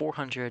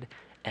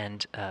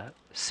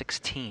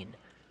 416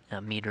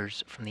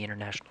 meters from the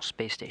International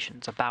Space Station.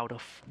 It's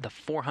about the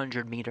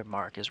 400-meter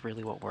mark is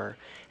really what we're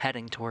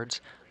heading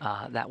towards.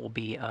 That will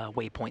be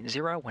waypoint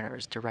 0 when it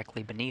is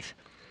directly beneath.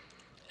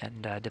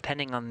 And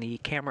depending on the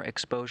camera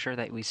exposure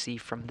that we see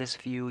from this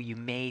view, you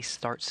may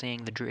start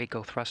seeing the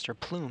Draco thruster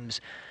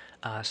plumes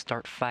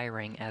start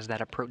firing as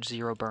that approach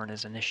zero burn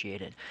is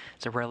initiated.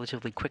 It's a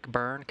relatively quick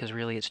burn because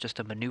really it's just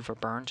a maneuver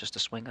burn just to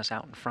swing us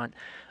out in front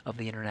of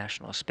the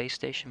International Space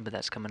Station, but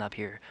that's coming up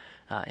here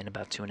in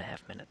about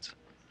 2.5 minutes.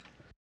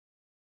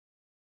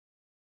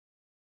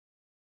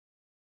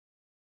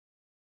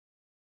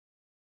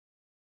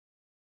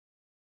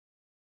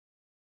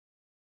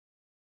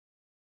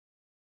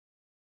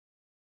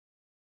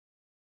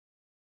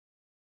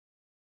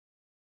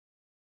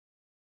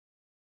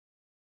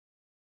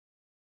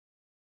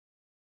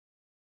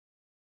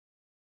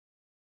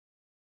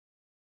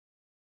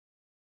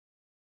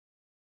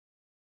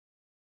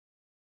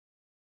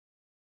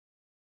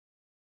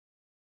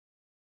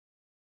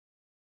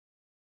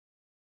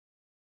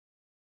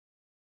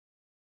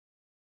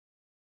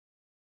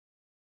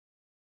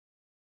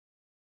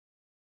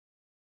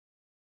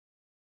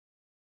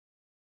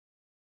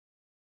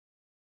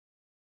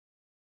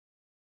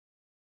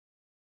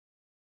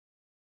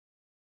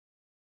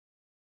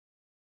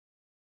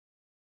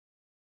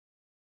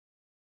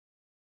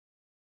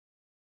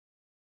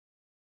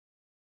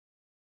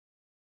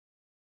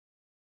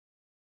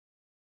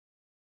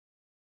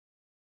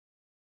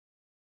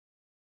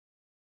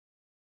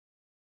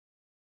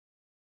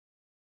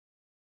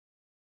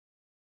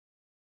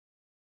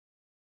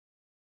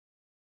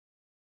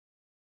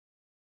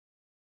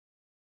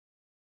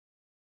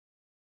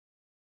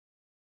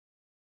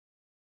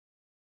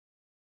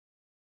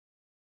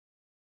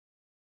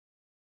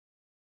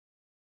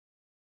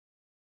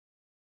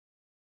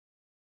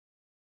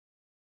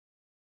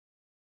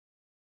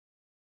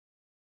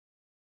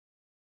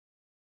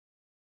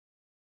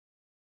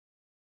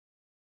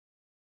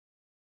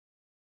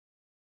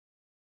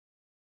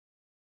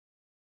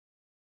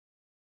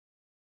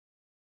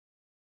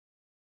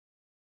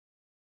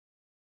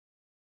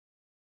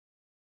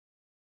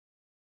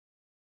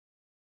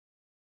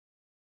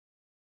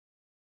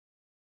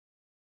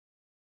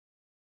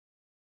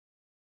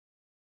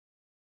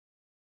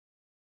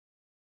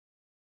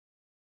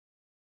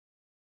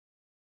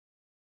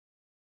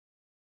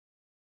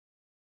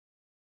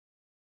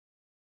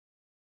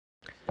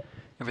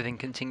 Everything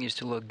continues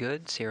to look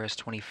good.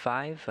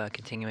 CRS-25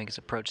 continuing its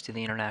approach to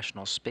the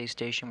International Space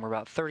Station. We're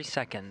about 30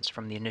 seconds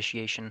from the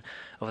initiation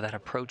of that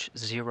approach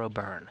zero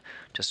burn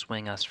to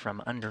swing us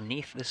from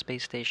underneath the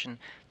space station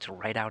to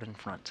right out in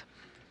front.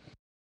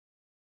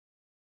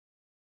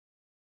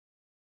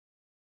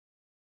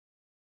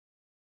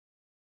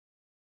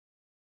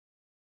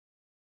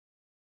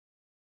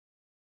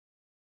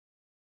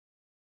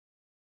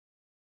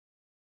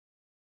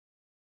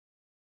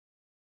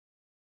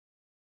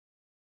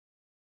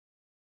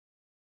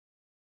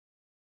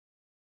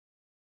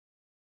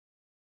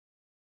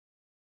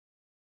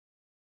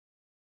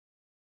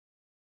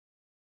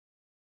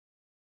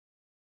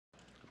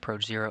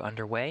 Approach zero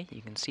underway.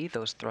 You can see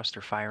those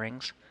thruster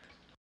firings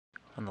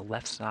on the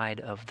left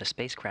side of the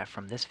spacecraft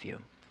from this view.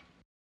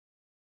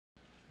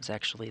 It's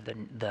actually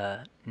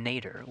the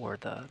nadir, or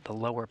the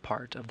lower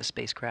part of the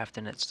spacecraft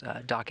in its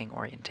docking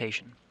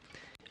orientation.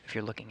 If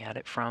you're looking at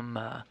it from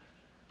the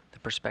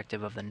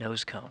perspective of the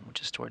nose cone,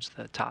 which is towards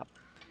the top.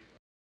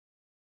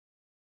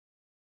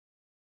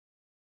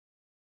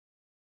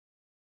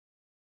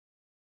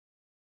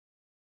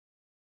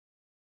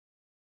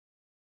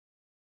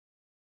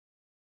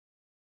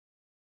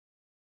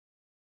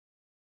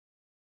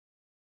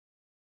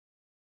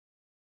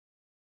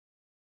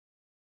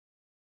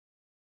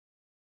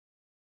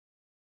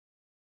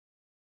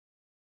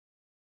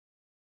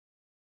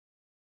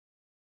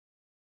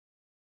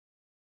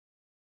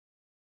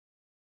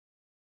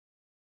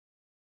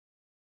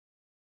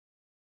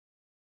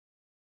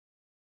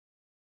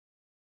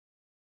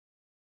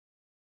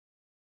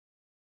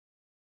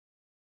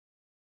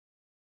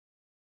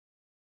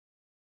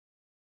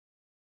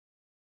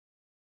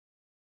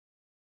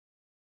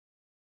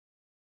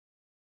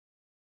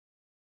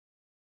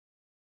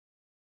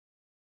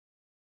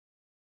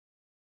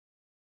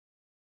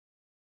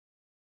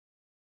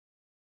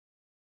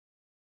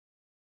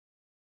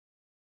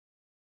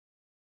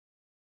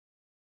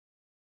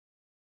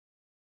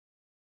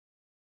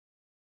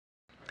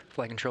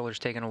 Flight controllers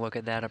taking a look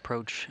at that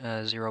approach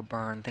zero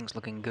burn. Things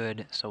looking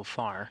good so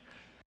far.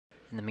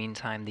 In the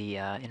meantime, the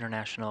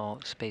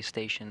International Space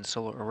Station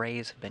solar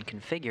arrays have been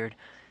configured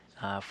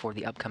for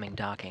the upcoming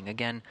docking.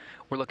 Again,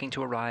 we're looking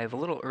to arrive a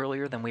little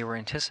earlier than we were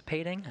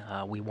anticipating.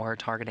 We were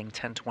targeting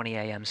 10:20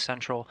 a.m.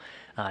 Central.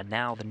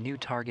 Now the new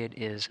target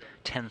is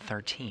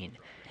 10:13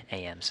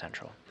 a.m.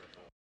 Central.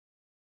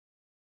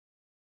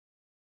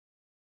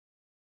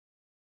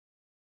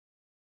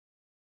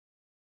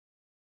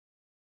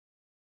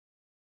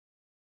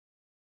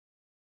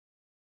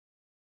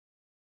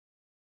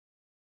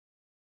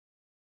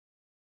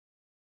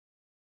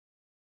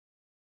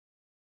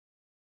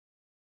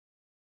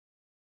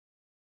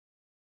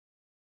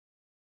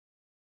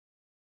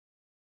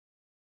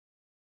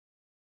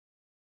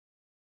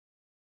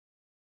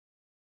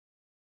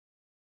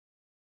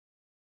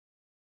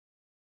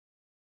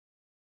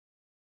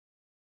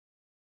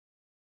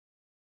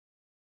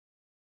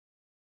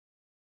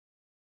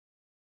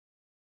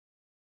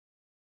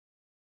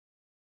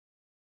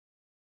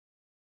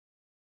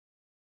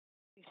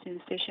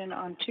 Houston Station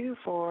on 2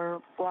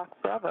 for Block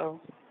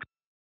Bravo.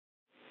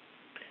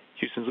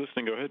 Houston's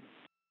listening. Go ahead.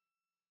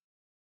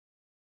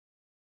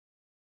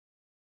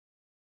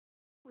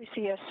 We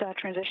see us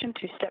transition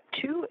to step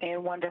 2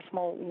 and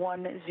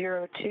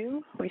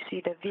 1.102. We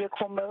see the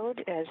vehicle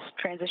mode as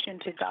transition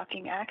to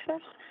docking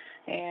access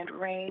and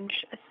range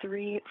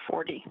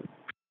 340.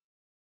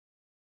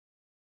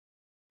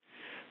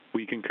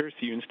 We concur.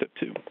 See you in step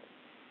 2.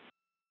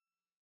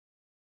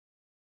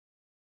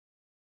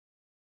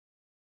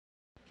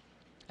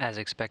 As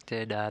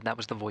expected, that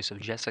was the voice of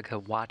Jessica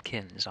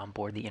Watkins on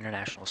board the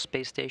International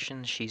Space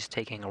Station. She's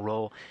taking a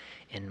role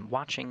in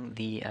watching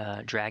the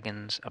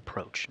Dragon's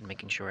approach and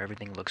making sure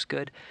everything looks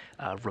good,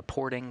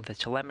 reporting the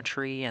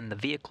telemetry and the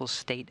vehicle's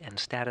state and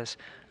status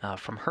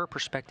from her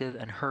perspective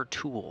and her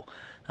tool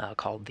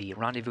called the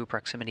Rendezvous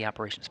Proximity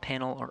Operations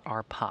Panel, or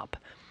RPOP.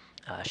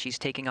 She's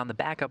taking on the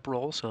backup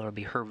role, so it'll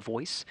be her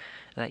voice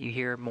that you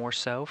hear more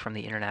so from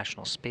the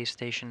International Space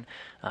Station,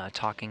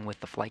 talking with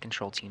the flight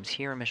control teams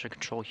here in Mission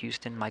Control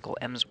Houston. Michael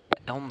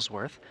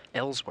Ellsworth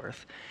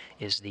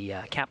is the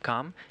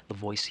Capcom, the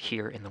voice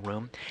here in the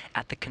room,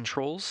 at the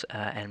controls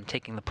and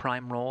taking the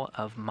prime role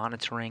of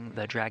monitoring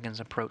the Dragon's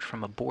approach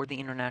from aboard the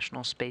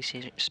International Space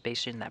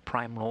Station, that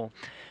prime role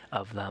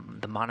of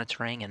the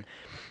monitoring, and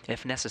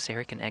if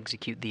necessary can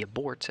execute the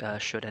abort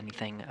should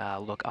anything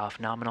look off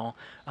nominal.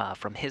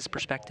 From his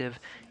perspective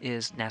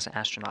is NASA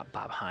astronaut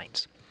Bob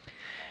Hines.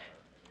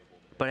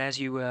 But as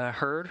you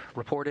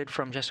reported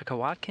from Jessica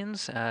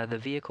Watkins, the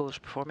vehicle is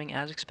performing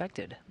as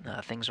expected.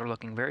 Things are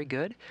looking very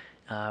good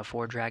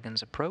for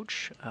Dragon's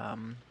approach,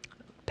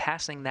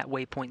 passing that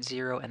waypoint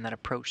 0 and that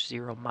approach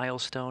 0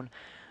 milestone,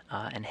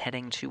 and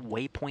heading to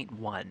waypoint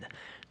 1.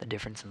 The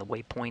difference in the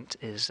waypoint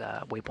is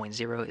waypoint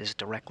 0 is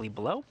directly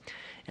below,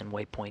 and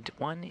waypoint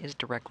 1 is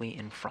directly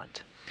in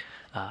front.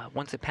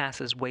 Once it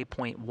passes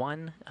waypoint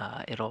 1,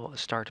 it'll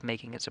start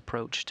making its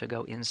approach to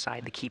go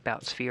inside the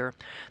keep-out sphere.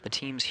 The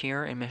teams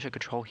here in Mission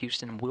Control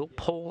Houston will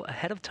poll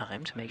ahead of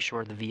time to make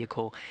sure the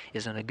vehicle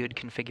is in a good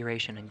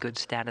configuration and good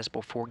status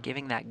before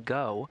giving that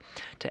go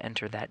to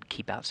enter that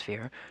keep-out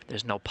sphere.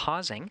 There's no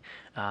pausing.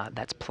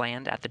 That's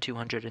planned at the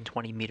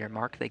 220-meter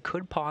mark. They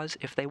could pause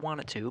if they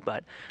wanted to,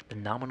 but the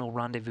nominal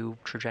rendezvous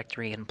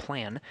trajectory and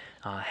plan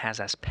has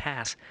us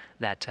pass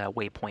that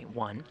waypoint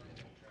 1,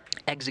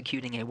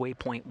 executing a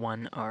waypoint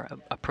 1 or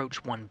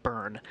approach 1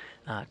 burn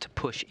to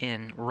push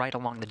in right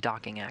along the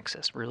docking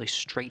axis, really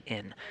straight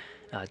in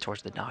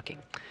towards the docking.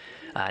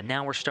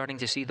 Now we're starting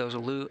to see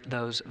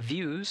those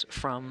views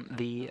from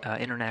the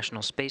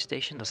International Space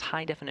Station, those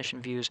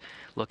high-definition views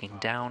looking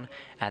down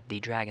at the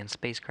Dragon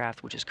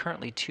spacecraft, which is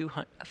currently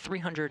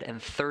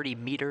 330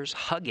 meters,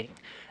 hugging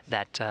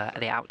that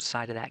the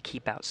outside of that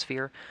keep-out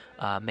sphere,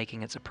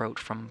 making its approach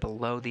from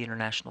below the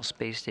International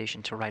Space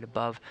Station to right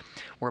above.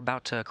 We're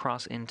about to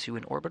cross into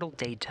an orbital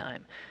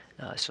daytime.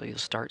 So you'll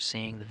start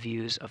seeing the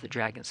views of the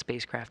Dragon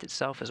spacecraft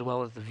itself, as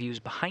well as the views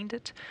behind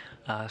it,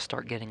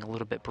 start getting a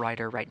little bit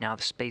brighter. Right now,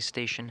 the space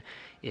station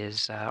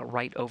is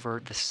right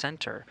over the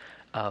center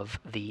of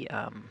the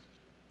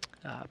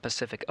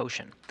Pacific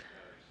Ocean.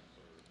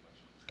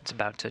 It's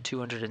about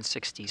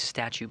 260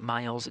 statute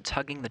miles. It's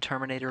hugging the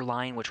Terminator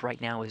line, which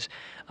right now is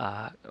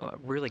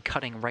really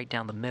cutting right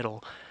down the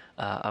middle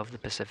of the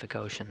Pacific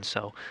Ocean.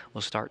 So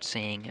we'll start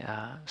seeing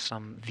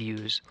some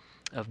views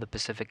of the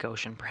Pacific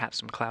Ocean, perhaps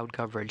some cloud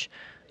coverage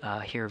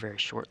here very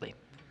shortly.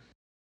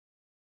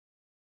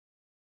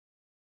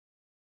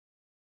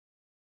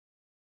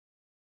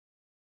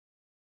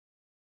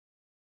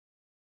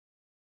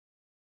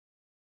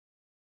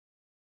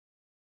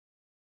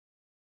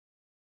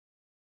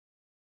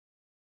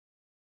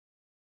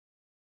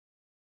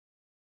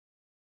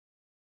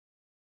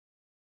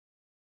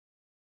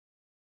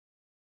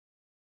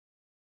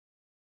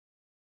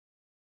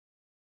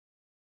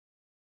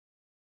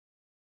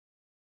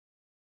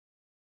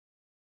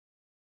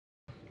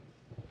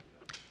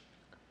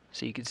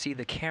 So you can see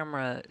the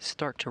camera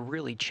start to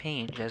really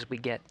change as we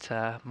get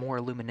more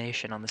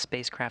illumination on the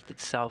spacecraft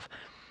itself.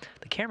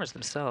 The cameras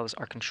themselves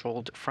are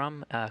controlled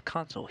from a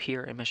console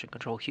here in Mission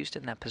Control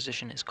Houston. That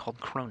position is called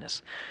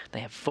Cronus. They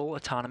have full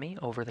autonomy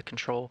over the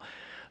control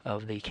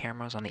of the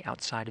cameras on the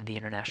outside of the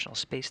International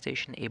Space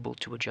Station, able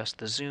to adjust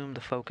the zoom,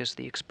 the focus,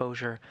 the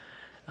exposure.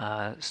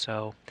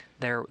 So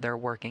they're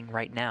working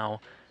right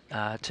now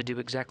to do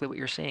exactly what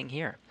you're seeing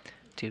here,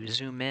 to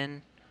zoom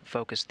in,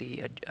 focus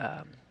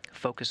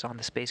focus on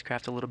the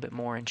spacecraft a little bit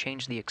more, and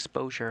change the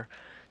exposure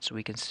so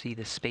we can see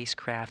the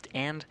spacecraft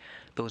and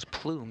those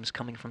plumes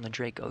coming from the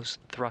Draco's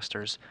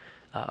thrusters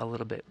a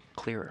little bit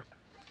clearer.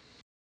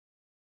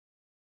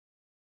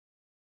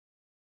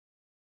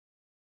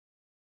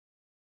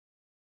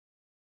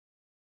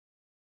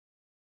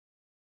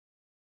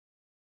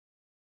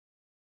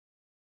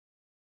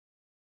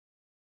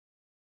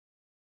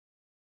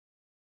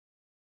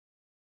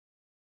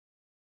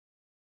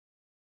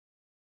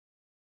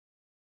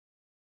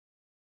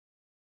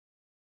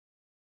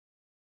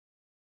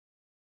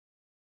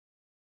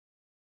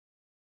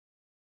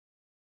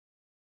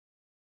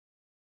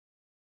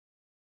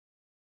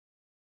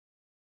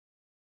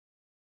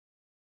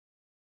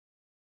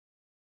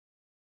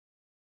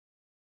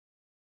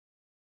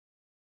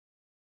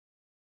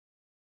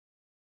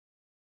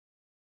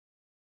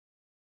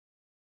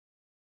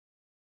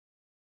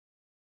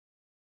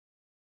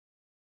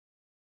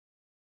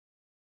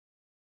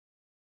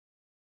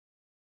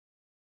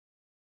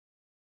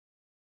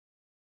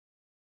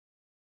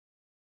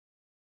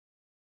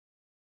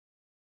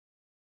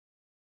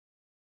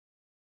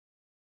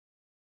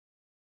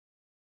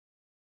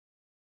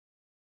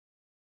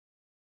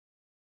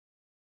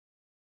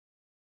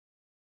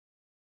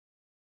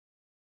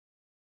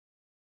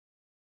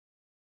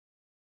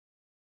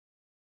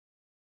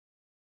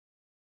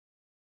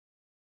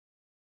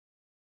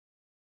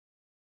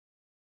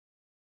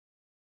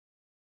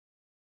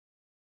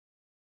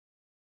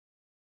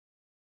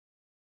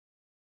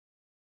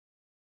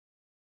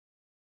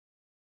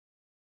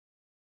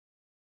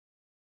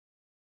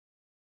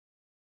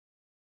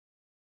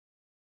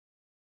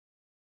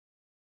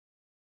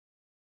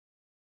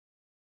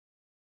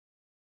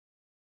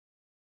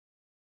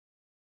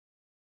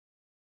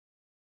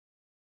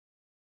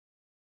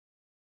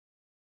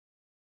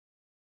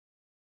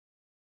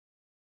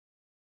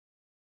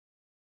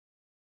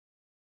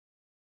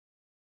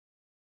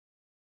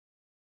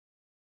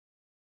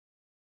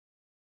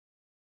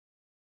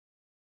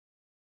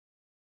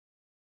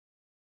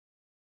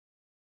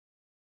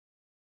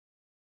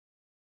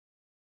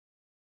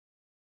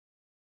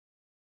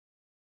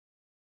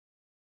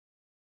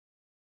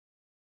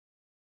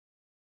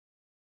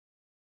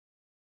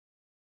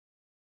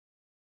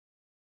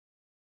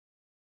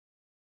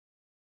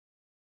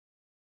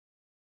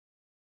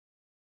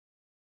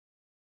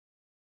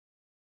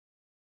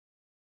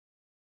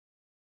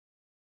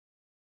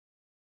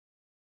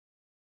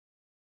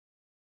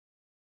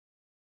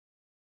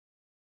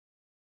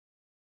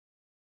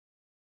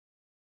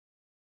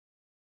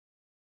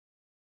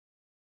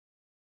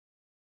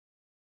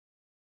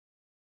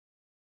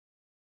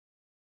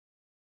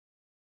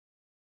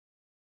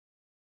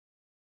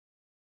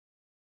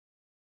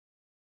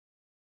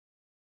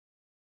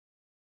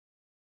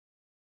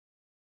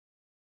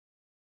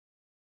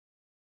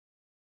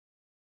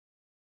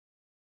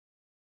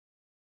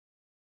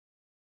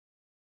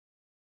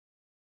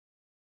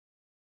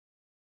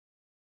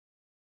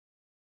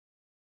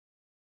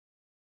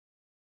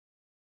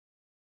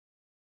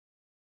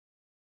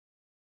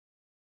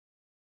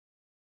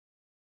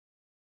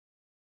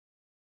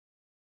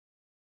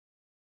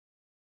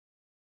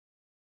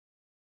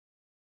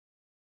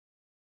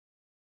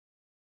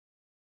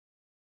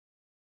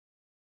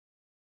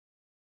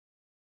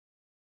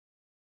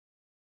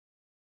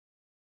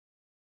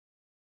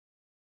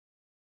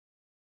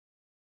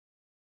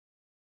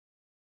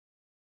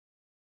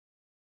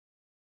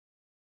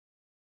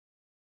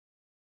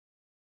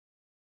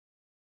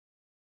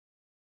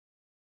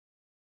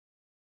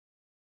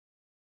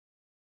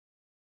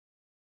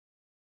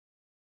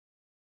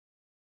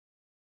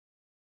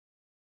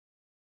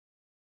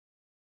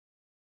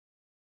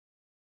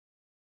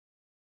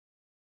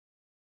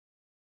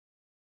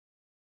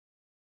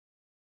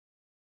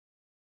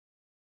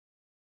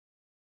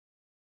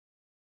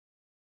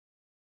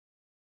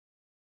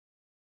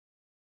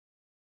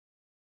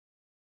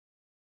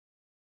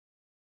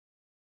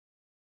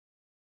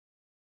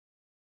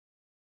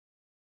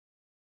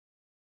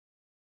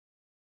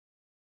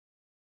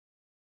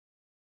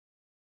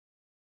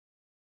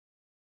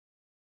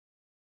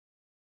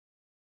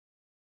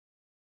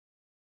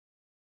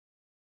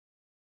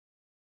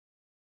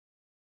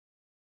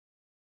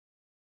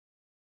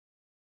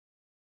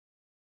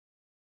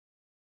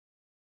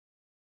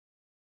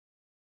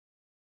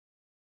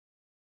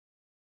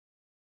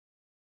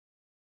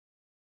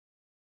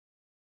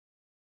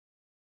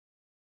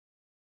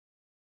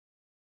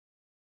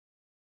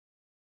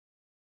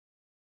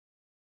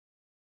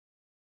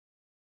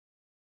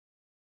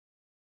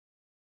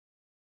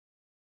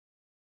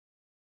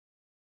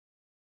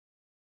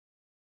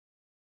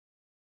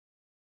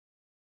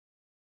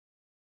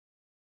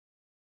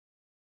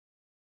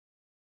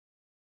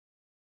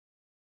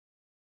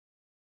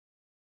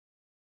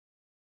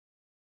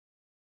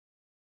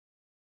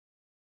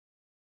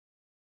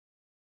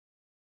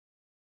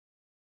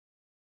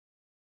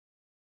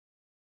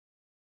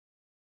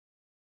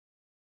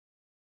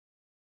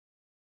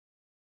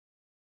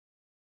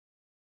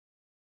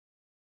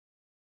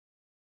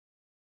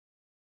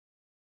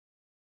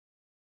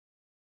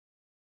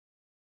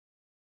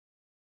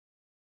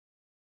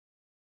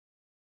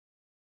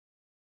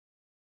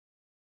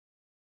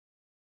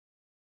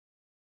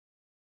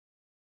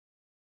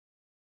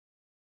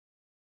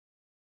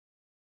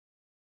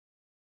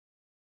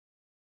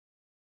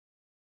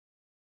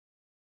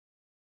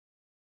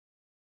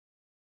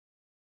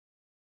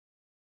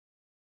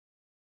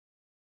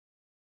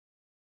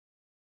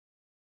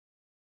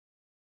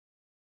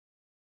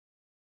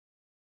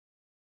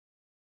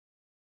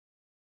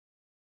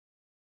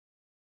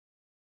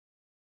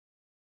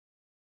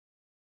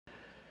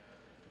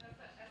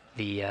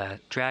 The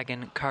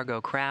Dragon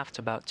cargo craft,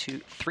 about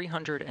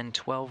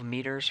 312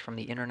 meters from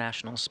the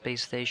International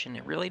Space Station.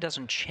 It really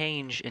doesn't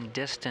change in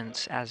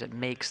distance as it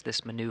makes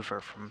this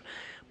maneuver from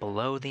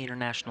below the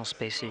International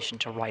Space Station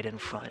to right in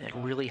front. It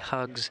really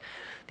hugs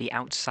the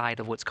outside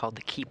of what's called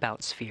the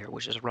keep-out sphere,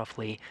 which is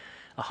roughly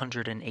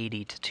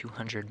 180 to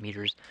 200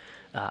 meters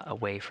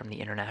away from the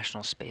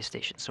International Space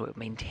Station. So it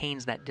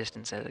maintains that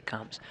distance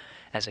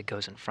as it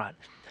goes in front.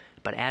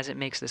 But as it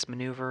makes this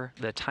maneuver,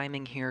 the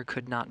timing here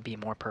could not be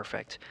more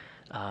perfect.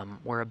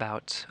 We're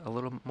about a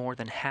little more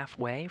than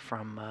halfway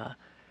from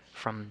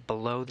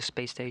below the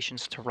space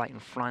stations to right in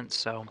front.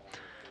 So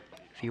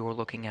if you were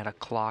looking at a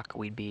clock,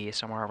 we'd be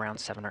somewhere around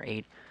 7 or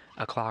 8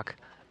 o'clock.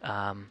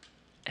 And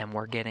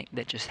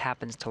that just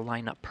happens to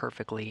line up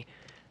perfectly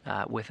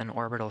with an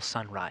orbital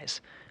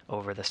sunrise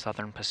over the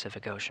southern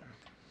Pacific Ocean.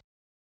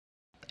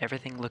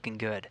 Everything looking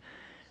good.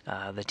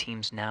 The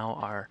teams now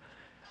are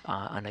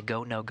on a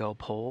go, no-go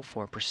poll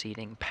for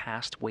proceeding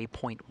past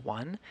waypoint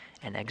 1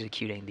 and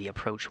executing the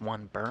approach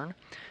 1 burn.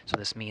 So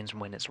this means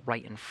when it's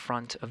right in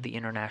front of the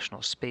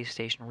International Space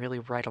Station, really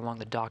right along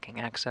the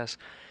docking axis,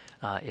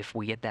 if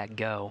we get that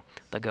go,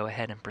 they'll go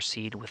ahead and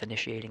proceed with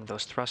initiating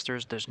those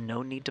thrusters. There's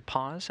no need to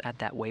pause at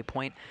that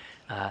waypoint.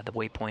 The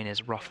waypoint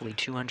is roughly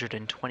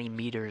 220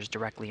 meters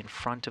directly in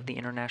front of the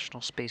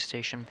International Space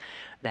Station.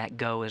 That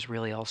go is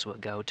really also a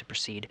go to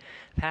proceed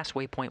past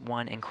waypoint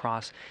 1 and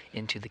cross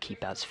into the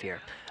keep-out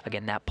sphere.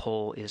 Again, that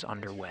poll is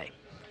underway.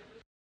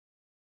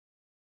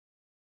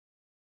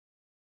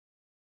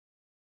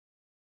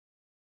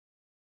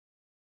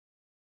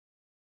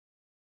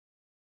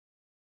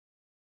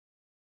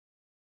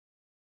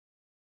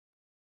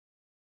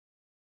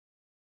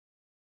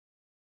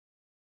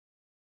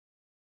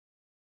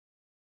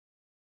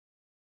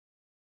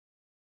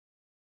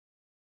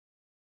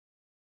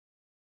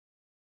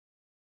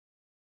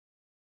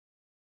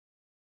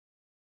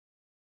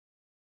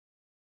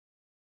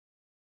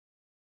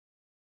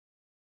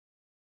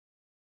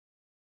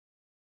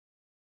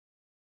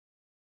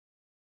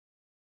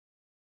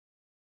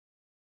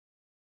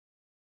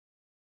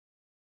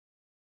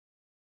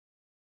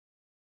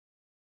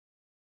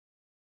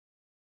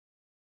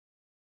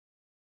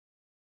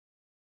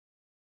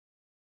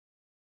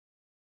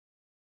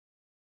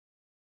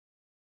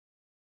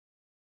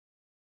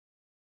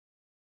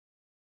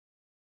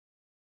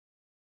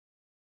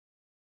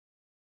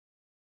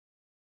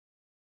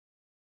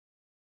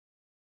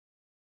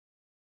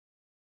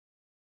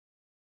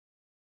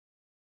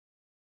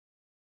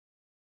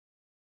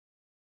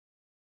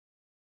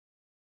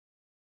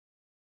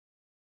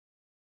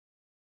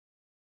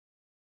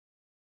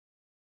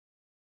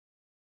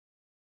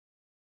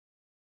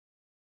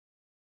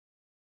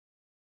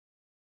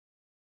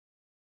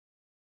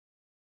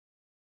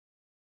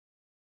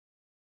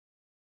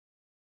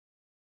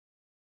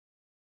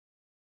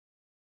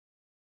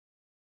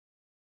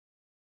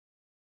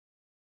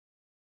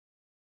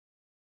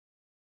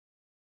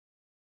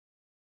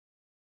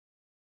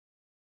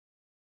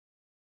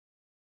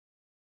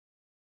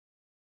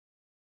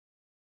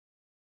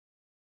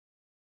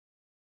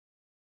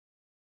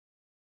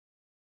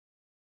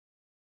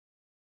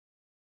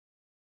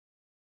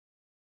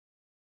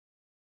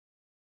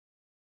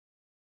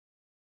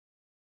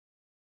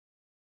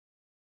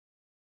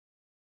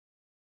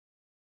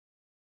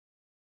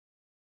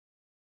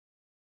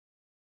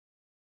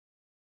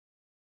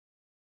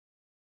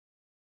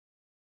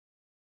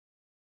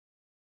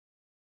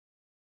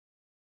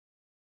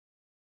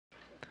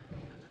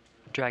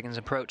 Dragon's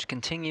approach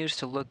continues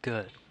to look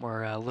good.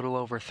 We're a little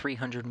over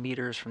 300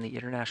 meters from the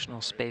International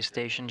Space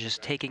Station,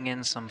 just taking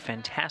in some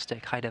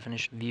fantastic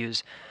high-definition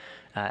views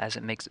as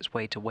it makes its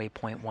way to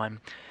waypoint 1.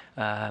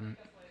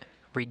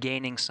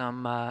 Regaining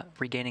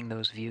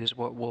those views,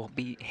 we'll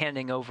be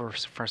handing over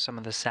for some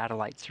of the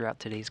satellites throughout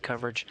today's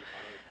coverage.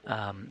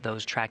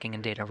 Those tracking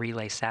and data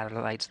relay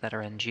satellites that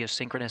are in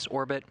geosynchronous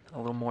orbit, a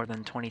little more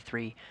than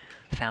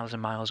 23,000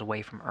 miles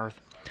away from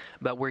Earth.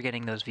 But we're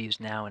getting those views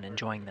now and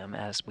enjoying them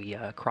as we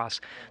cross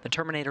the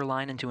terminator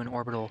line into an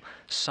orbital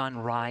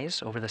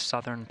sunrise over the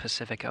southern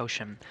Pacific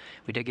Ocean.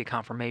 We did get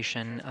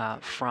confirmation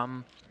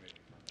from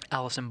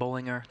Allison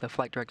Bollinger, the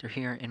flight director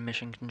here in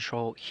Mission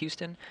Control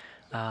Houston.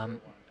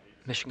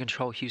 Mission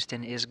Control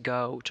Houston is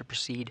go to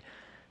proceed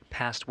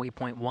past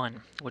waypoint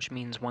 1, which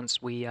means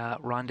once we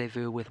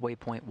rendezvous with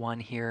waypoint 1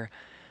 here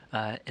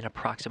in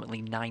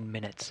approximately 9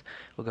 minutes,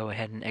 we'll go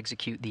ahead and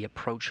execute the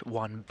approach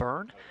 1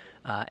 burn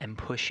and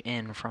push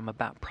in from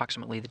about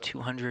approximately the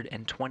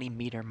 220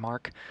 meter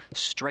mark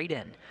straight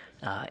in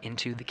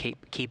into the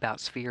keep-out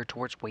sphere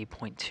towards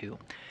waypoint 2.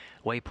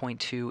 Waypoint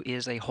 2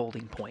 is a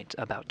holding point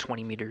about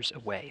 20 meters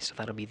away, so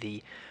that'll be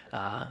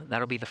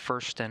the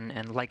first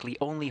and likely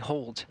only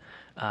hold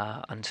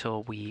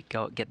until we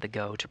get the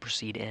go to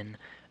proceed in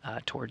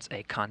towards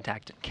a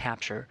contact and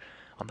capture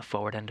on the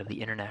forward end of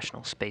the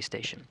International Space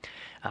Station.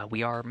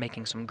 We are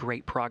making some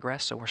great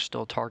progress, so we're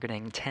still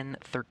targeting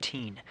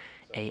 10:13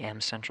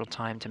 a.m. Central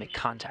Time to make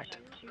contact.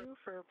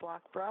 For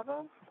Block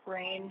Bravo,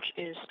 range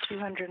is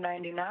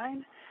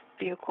 299.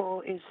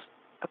 Vehicle is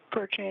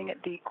approaching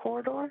the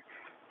corridor.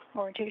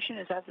 Orientation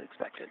is as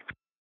expected.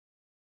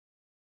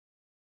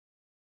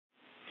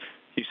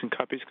 Houston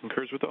copies,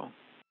 concurs with all.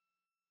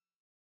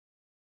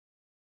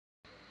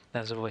 That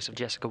was the voice of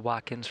Jessica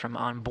Watkins from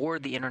on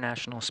board the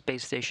International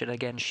Space Station.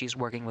 Again, she's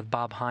working with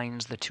Bob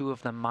Hines, the two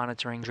of them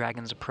monitoring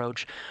Dragon's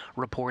approach,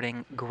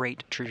 reporting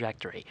great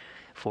trajectory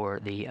for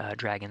the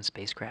Dragon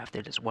spacecraft.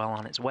 It is well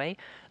on its way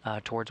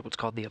towards what's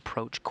called the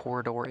approach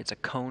corridor. It's a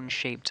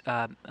cone-shaped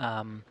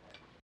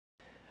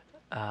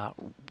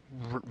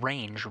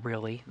range,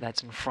 really,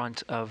 that's in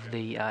front of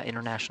the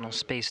International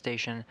Space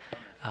Station,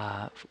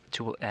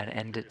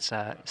 and it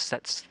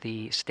sets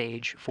the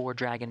stage for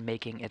Dragon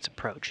making its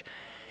approach.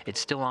 It's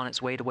still on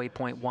its way to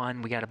waypoint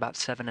 1. We got about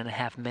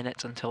 7.5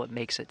 minutes until it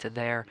makes it to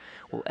there.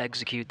 We'll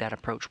execute that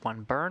approach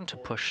 1 burn to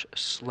push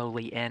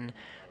slowly in.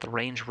 The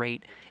range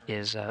rate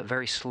is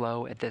very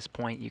slow at this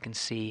point. You can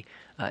see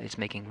it's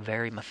making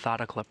very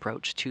methodical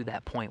approach to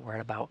that point. We're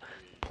at about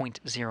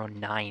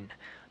 0.09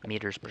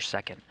 meters per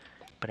second,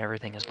 but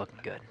everything is looking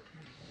good.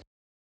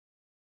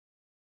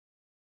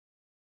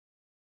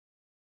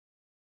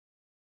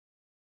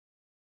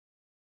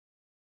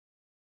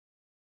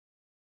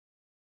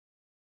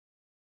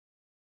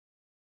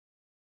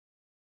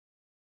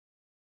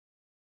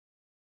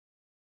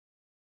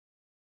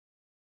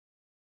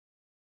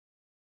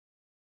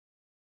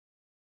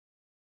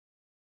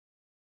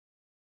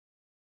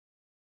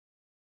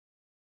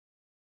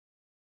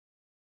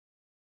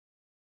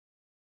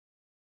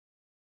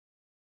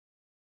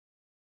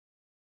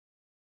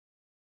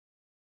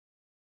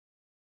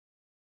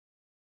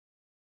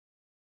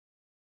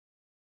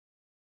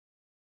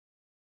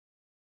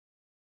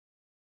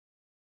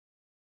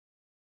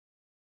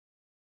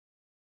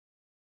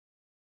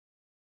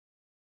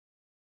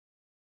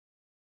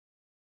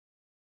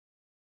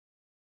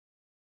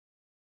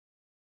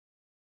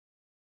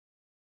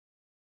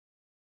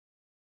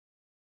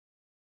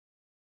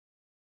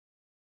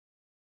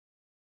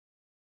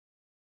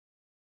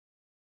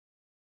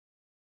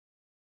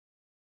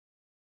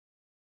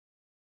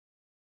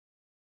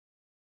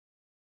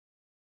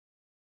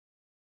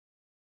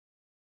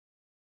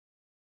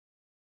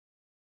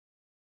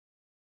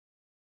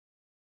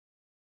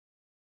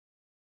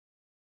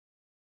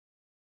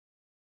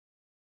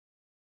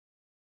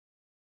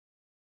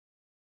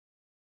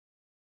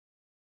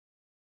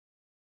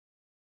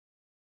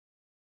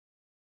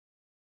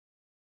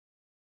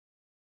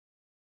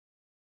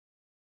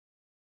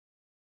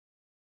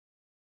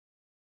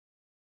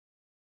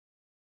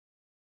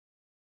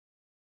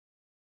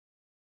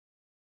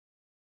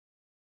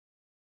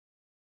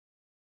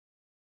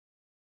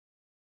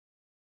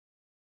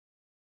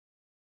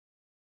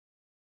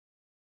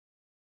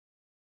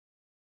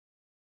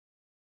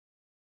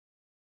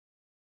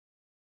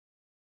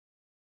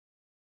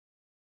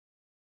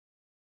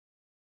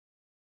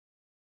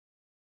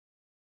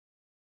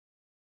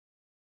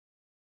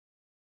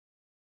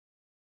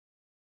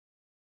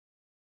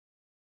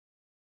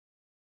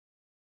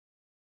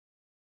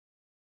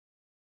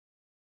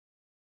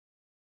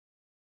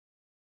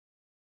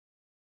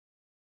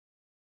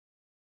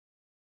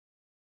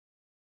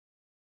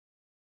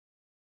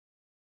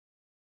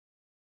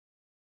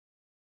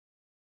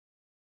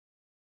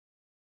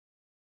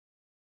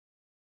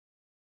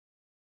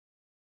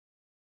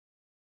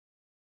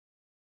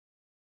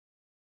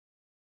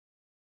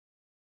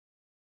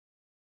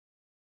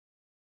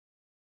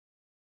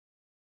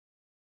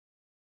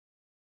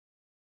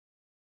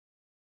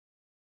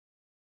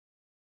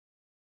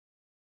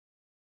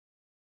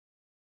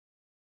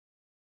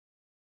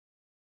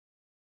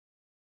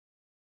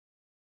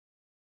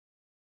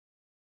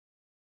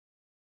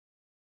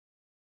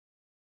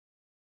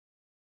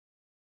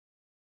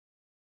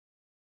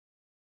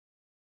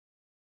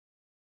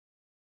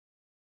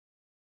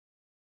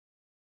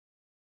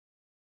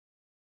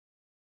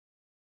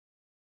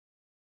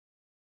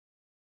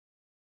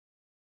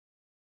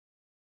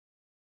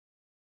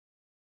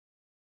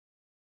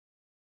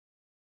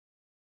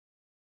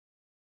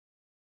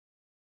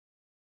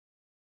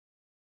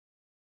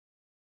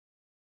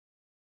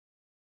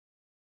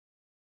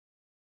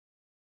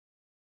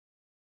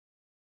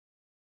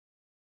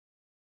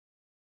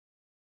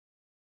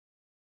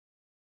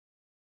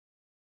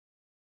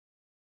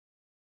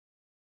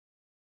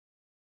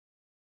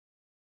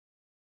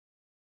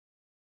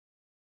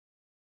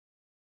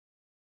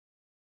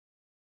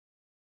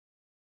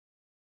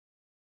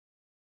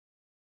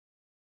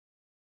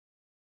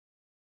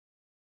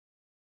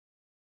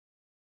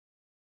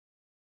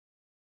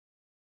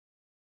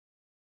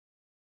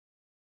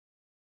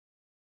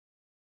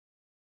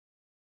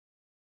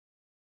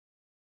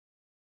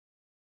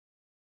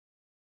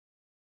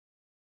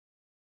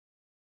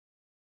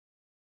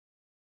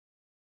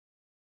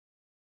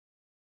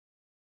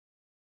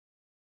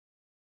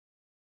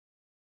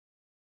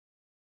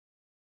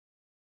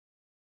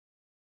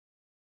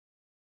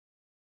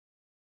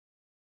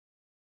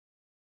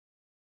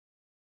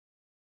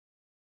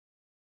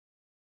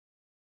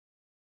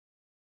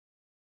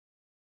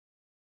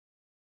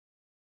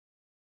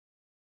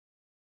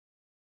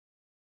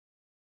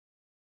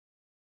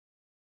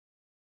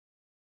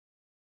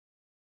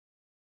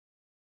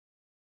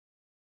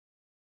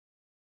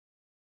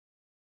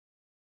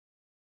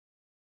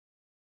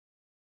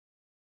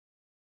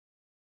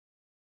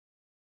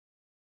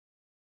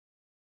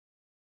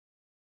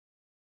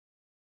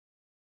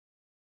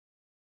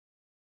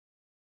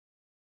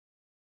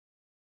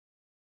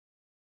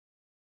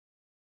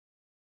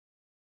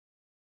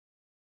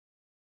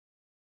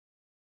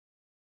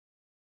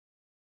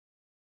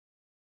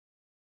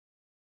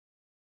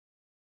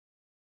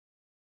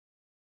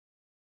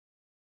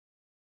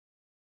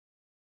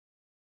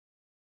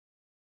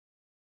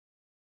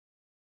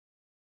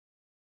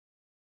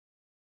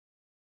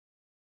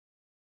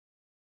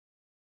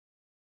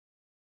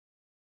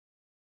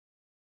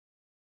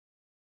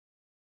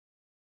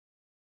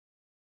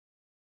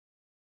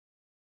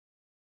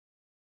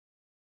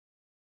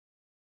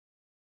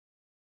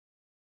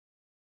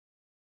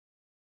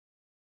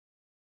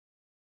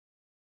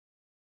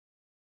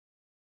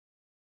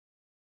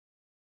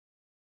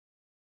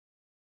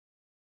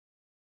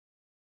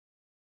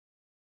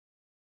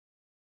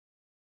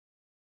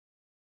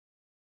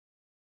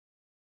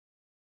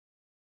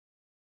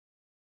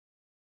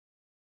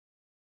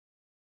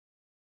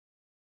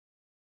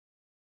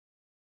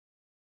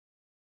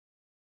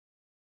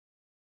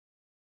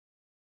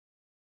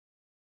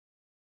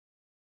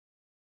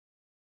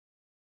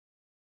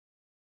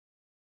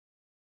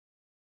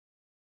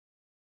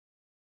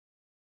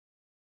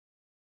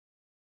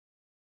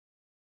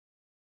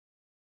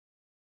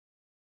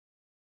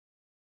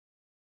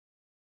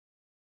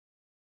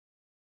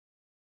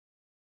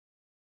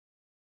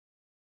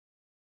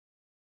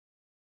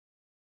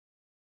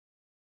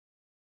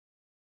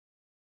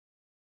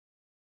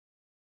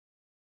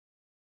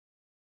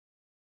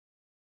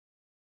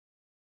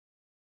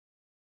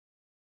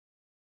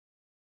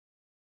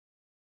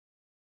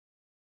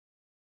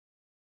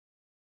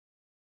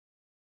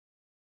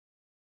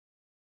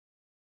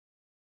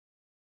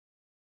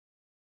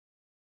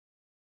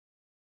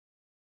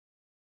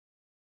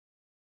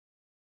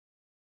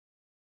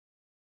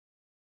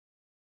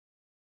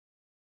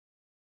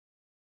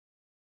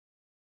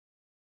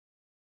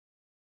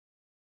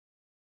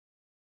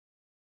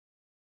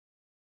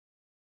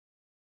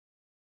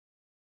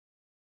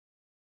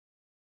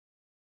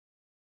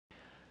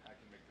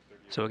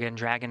 So again,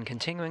 Dragon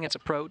continuing its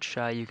approach.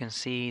 You can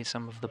see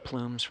some of the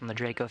plumes from the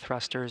Draco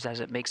thrusters as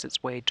it makes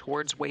its way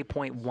towards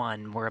waypoint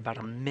 1. We're about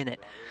a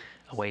minute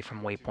away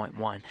from waypoint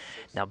 1.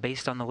 Now,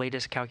 based on the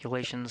latest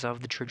calculations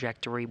of the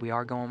trajectory, we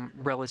are going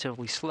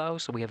relatively slow,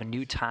 so we have a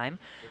new time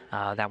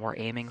that we're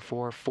aiming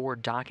for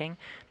docking.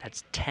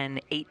 That's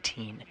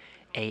 10:18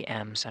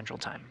 a.m. Central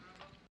Time.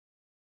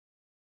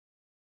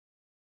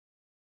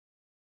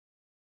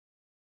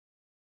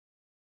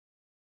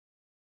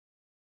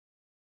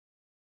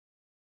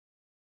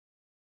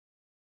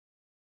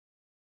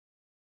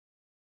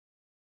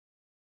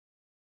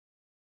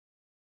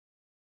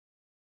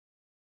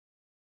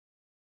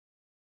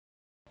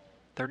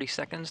 "30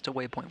 seconds to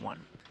waypoint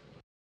 1.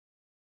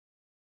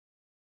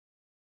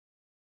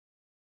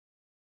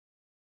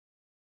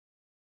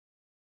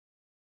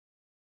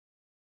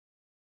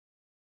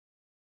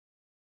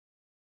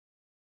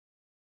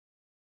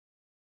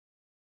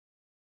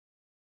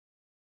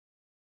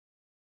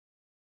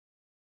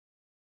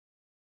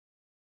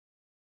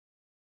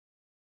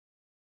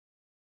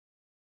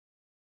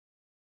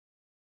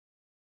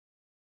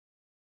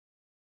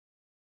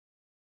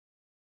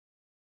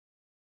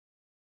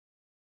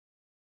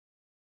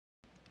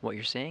 What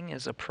you're seeing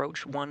is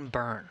approach 1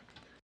 burn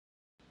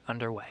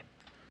underway.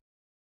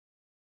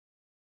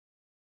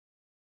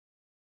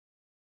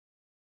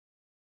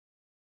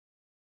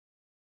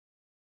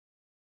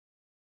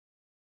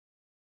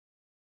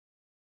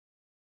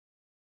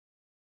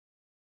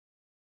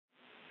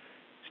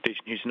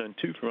 Station Houston on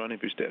 2 for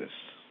rendezvous status.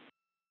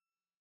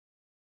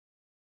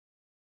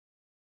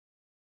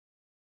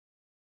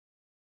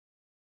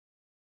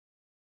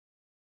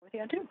 With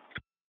you on 2.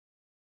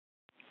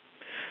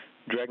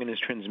 Dragon is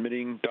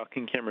transmitting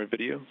docking camera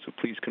video, so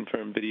please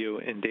confirm video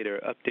and data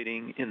are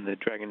updating in the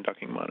Dragon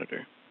docking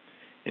monitor.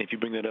 And if you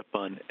bring that up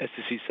on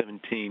SSC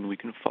 17, we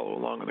can follow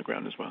along on the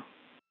ground as well.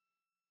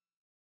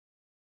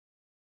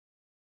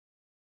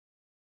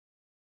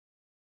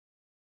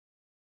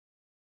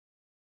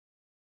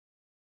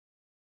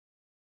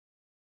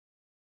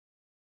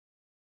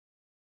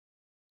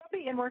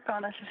 Copy and work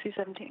on SSC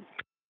 17.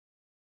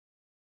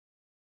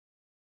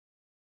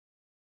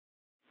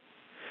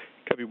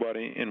 Copy,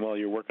 Waddy, and while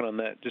you're working on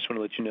that, just want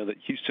to let you know that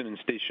Houston and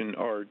station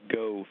are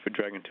go for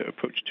Dragon to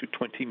approach to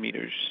 20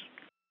 meters.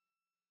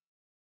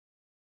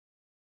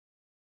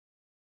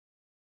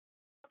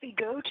 Copy,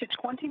 go to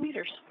 20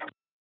 meters.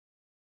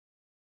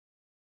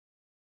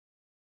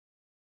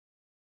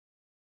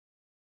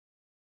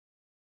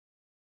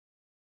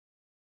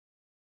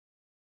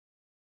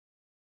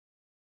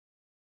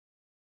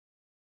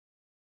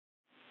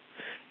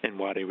 And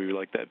Waddy, we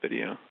like that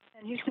video.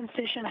 And Houston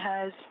station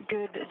has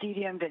good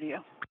DVM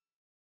video.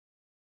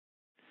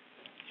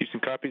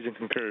 Houston copies and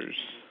concurs.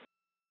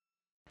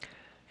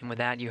 And with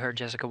that, you heard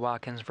Jessica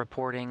Watkins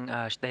reporting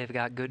they've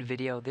got good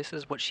video. This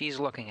is what she's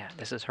looking at.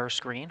 This is her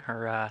screen,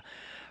 her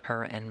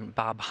and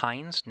Bob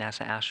Hines,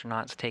 NASA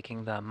astronauts,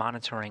 taking the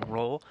monitoring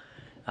role,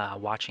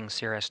 watching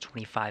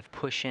CRS-25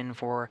 push in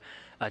for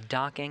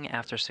docking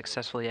after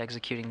successfully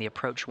executing the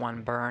approach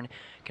 1 burn,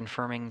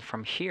 confirming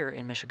from here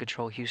in Mission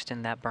Control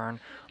Houston that burn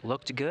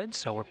looked good,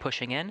 so we're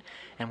pushing in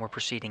and we're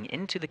proceeding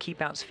into the keep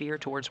out sphere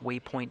towards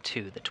waypoint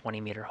 2, the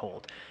 20-meter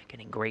hold.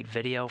 Getting great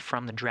video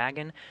from the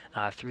Dragon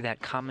through that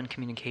common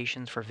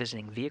communications for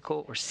visiting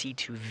vehicle, or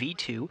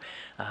C2V2,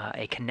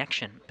 a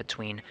connection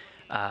between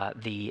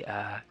the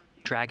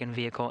Dragon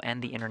vehicle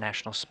and the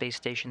International Space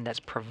Station that's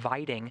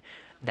providing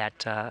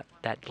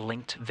that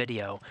linked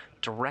video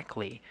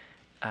directly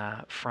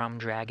from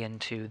Dragon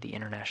to the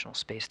International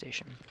Space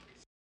Station.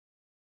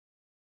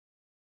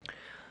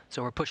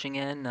 So we're pushing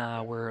in.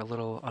 We're a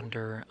little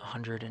under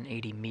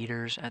 180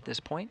 meters at this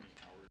point.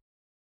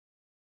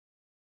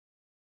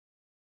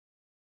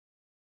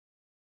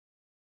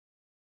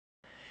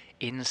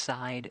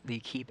 Inside the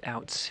keep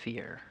out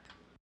sphere,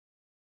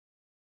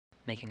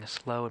 making a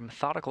slow and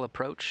methodical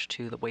approach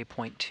to the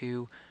waypoint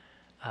 2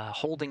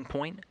 holding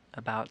point,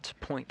 about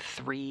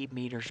 0.3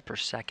 meters per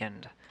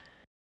second.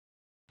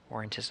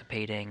 We're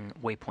anticipating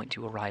waypoint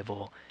 2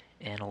 arrival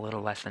in a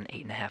little less than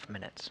 8.5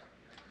 minutes.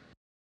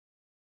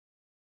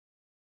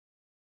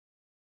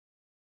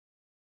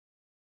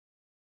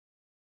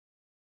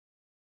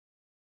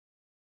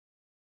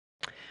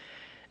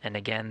 And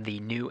again, the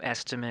new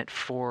estimate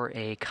for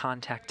a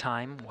contact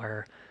time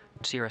where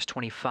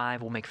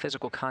CRS-25 will make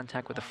physical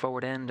contact with the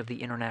forward end of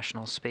the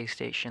International Space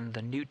Station.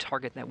 The new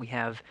target that we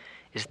have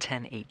is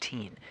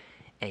 10:18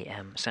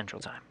 a.m. Central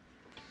Time.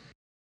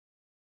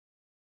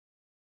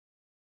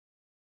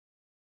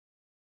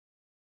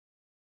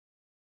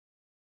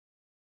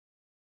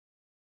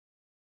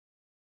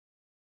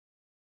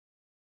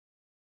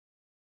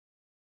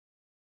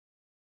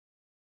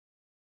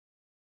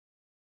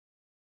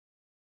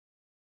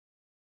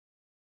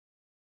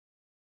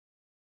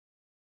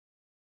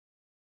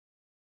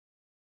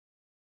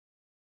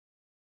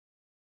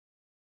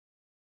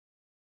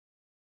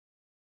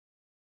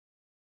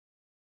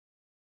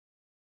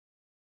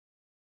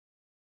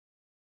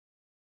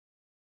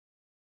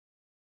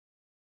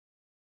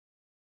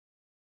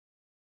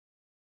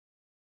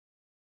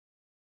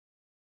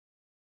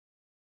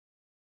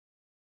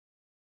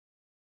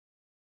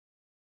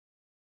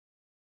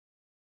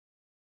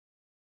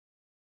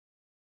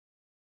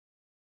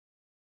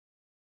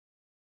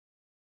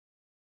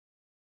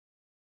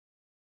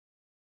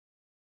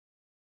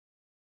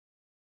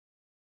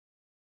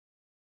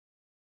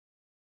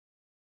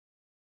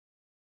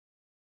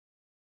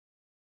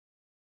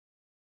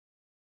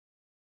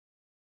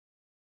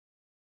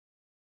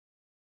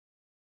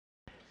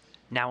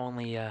 Now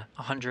only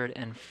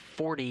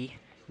 140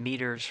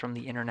 meters from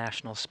the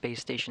International Space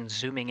Station.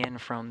 Zooming in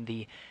from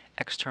the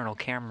external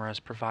cameras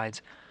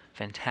provides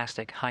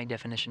fantastic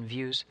high-definition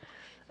views.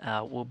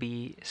 We'll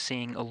be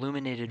seeing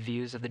illuminated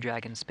views of the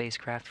Dragon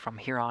spacecraft from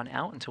here on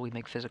out until we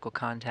make physical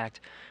contact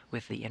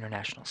with the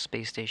International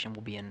Space Station.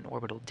 We'll be in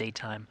orbital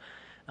daytime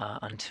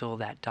until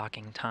that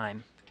docking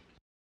time.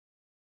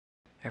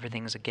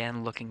 Everything's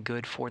again looking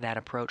good for that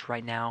approach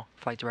right now.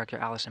 Flight Director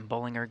Allison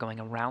Bollinger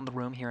going around the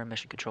room here in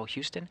Mission Control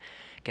Houston,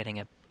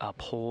 getting a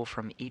poll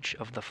from each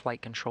of the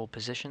flight control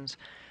positions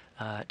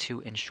to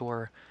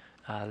ensure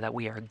that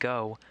we are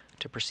go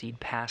to proceed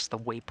past the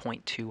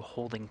waypoint 2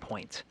 holding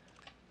point.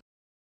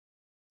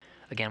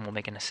 Again, we'll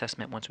make an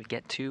assessment once we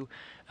get to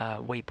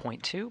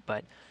waypoint 2,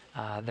 but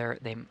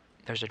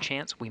there's a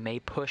chance we may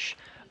push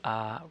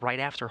right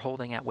after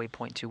holding at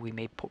waypoint 2. We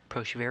may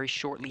push very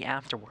shortly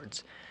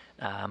afterwards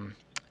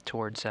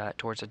towards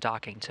a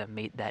docking to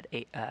meet that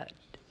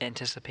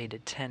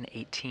anticipated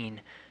 10:18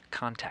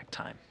 contact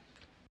time.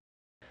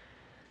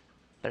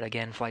 But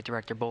again, Flight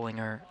Director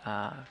Bollinger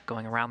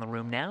going around the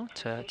room now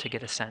to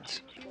get a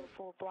sense.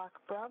 For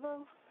Block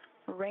Bravo,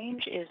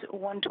 range is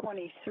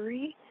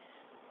 123.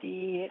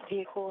 The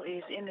vehicle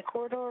is in the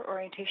corridor.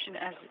 Orientation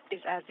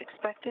is as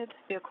expected.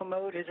 Vehicle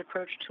mode is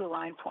approach to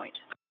align point.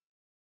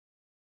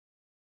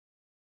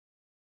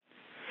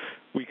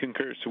 We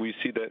concur, so we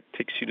see that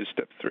takes you to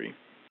step 3.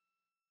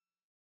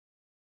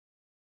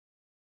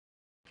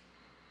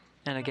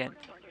 And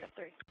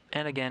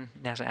again,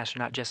 NASA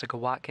astronaut Jessica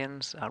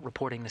Watkins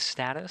reporting the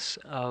status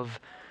of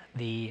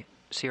the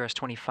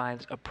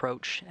CRS-25's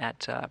approach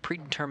at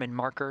predetermined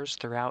markers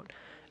throughout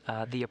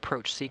the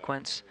approach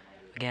sequence.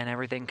 Again,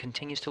 everything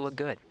continues to look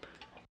good.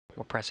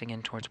 We're pressing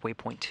in towards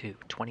waypoint 2,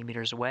 20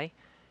 meters away.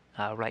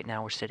 Right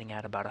now we're sitting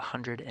at about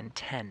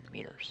 110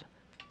 meters.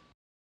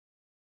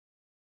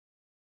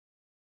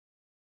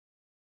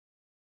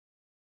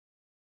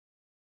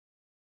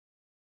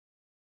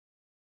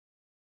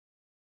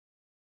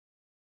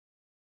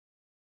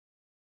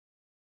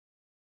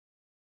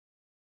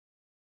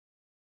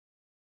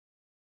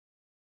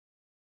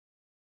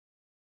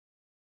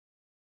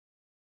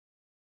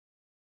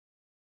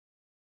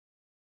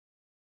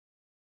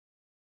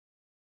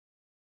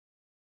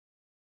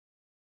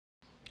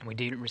 We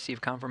did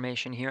receive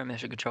confirmation here at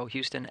Mission Control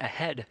Houston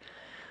ahead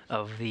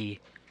of the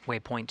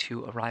waypoint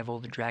 2 arrival.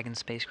 The Dragon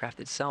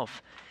spacecraft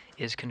itself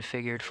is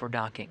configured for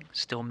docking,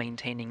 still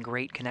maintaining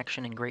great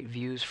connection and great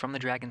views from the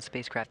Dragon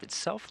spacecraft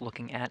itself,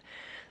 looking at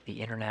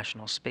the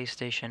International Space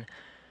Station.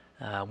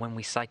 When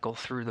we cycle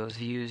through those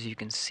views, you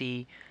can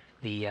see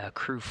the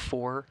Crew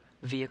 4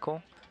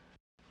 vehicle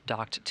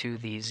docked to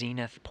the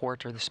Zenith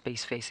port, or the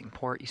space-facing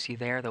port. You see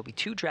there'll be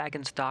 2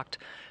 Dragons docked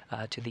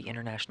to the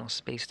International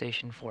Space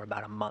Station for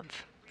about a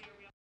month.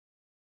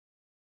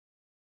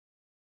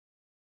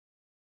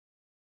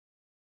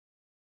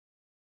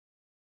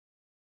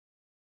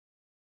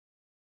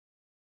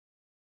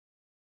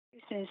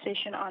 Houston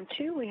Station on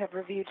 2. We have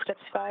reviewed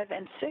steps 5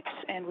 and 6,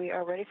 and we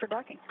are ready for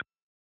docking.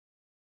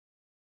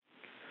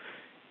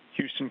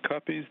 Houston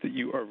copies that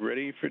you are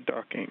ready for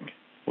docking.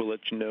 We'll let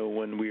you know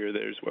when we are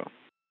there as well.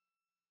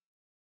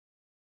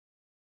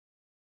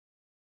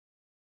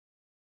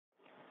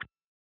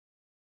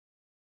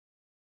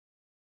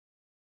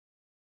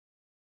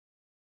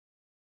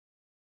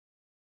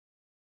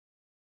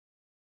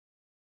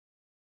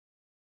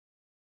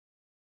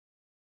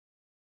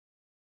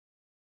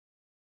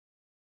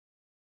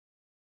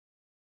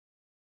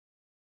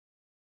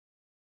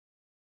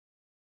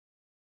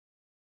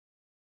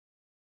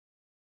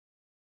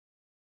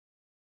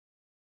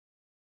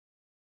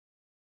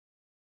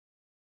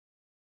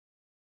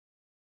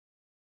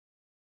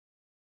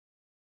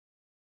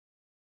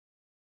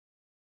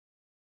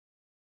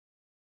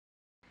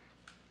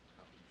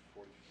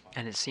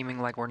 And it's seeming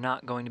like we're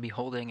not going to be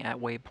holding at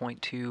waypoint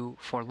 2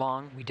 for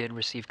long. We did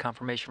receive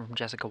confirmation from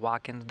Jessica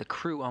Watkins, the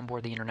crew on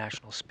board the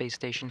International Space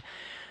Station.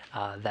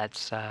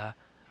 That's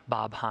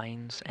Bob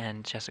Hines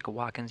and Jessica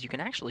Watkins. You can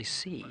actually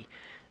see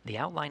the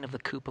outline of the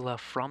cupola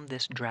from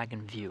this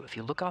Dragon view. If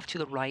you look off to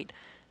the right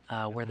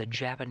where the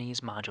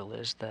Japanese module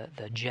is,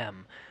 the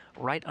gem,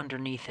 right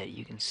underneath it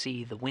you can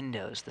see the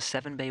windows, the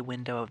 7-bay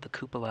window of the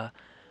cupola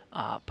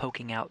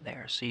poking out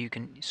there, so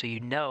you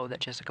know that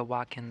Jessica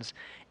Watkins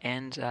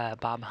and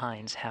Bob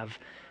Hines have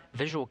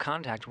visual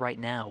contact right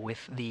now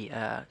with the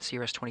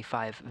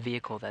CRS-25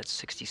 vehicle that's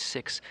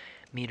 66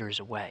 meters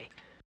away.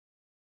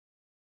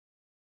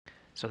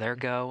 So there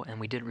go, and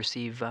we did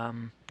receive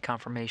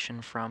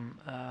confirmation from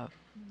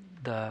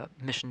the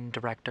mission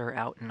director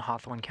out in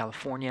Hawthorne,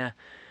 California,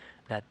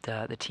 that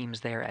the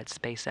teams there at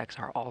SpaceX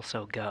are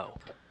also go.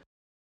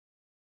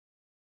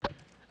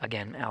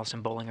 Again,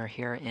 Allison Bollinger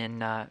here in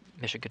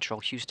Mission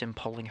Control Houston,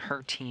 polling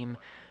her team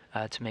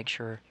to make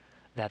sure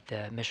that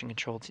the Mission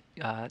Control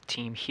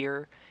team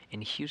here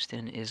in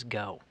Houston is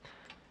go.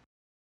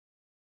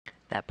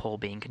 That poll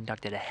being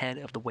conducted ahead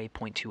of the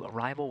waypoint 2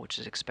 arrival, which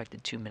is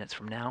expected 2 minutes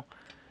from now.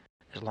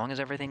 As long as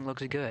everything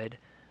looks good,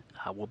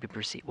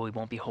 we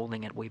won't be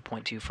holding at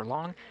waypoint 2 for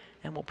long,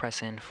 and we'll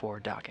press in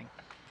for docking.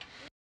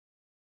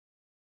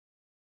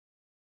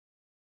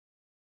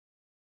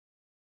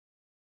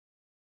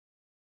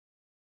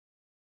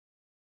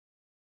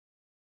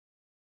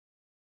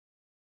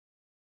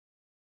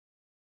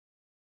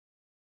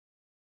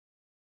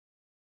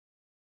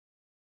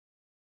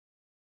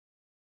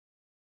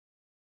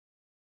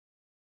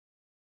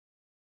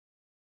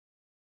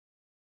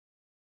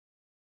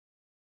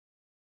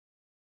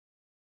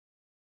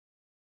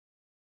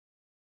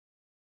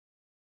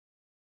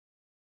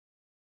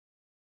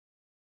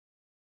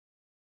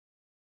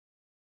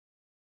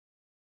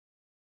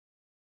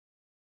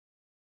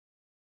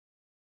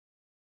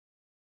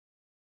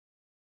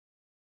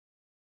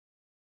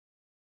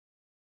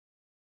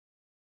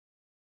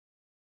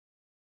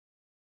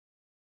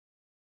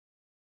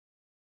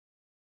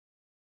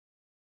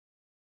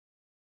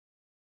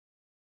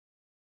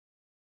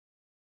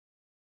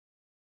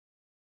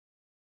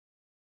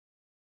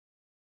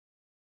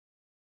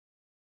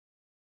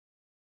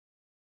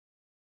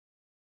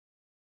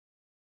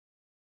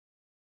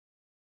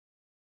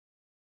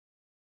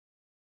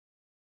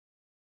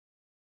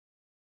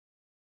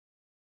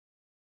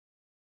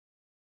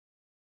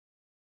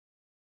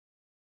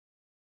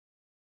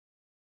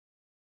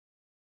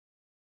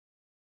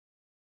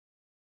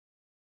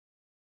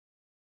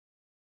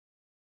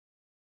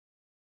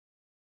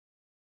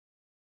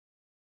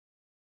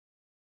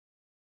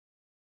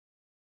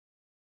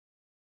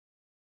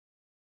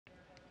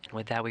 And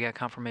with that, we got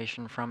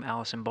confirmation from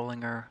Allison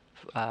Bollinger.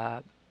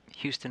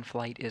 Houston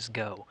flight is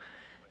go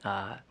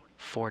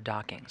for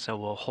docking. So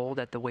we'll hold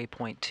at the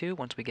waypoint 2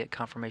 once we get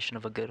confirmation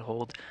of a good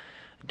hold.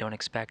 Don't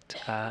expect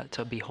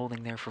to be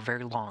holding there for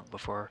very long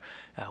before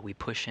we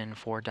push in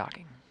for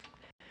docking.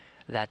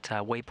 That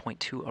waypoint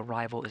 2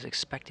 arrival is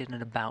expected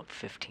in about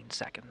 15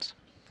 seconds.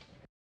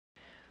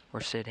 We're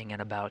sitting at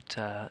about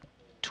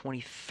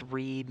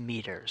 23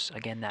 meters.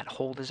 Again, that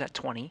hold is at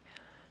 20,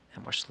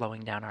 and we're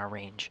slowing down our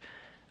range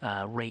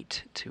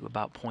rate to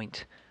about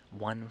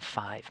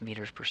 0.15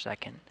 meters per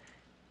second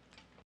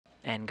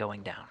and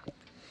going down.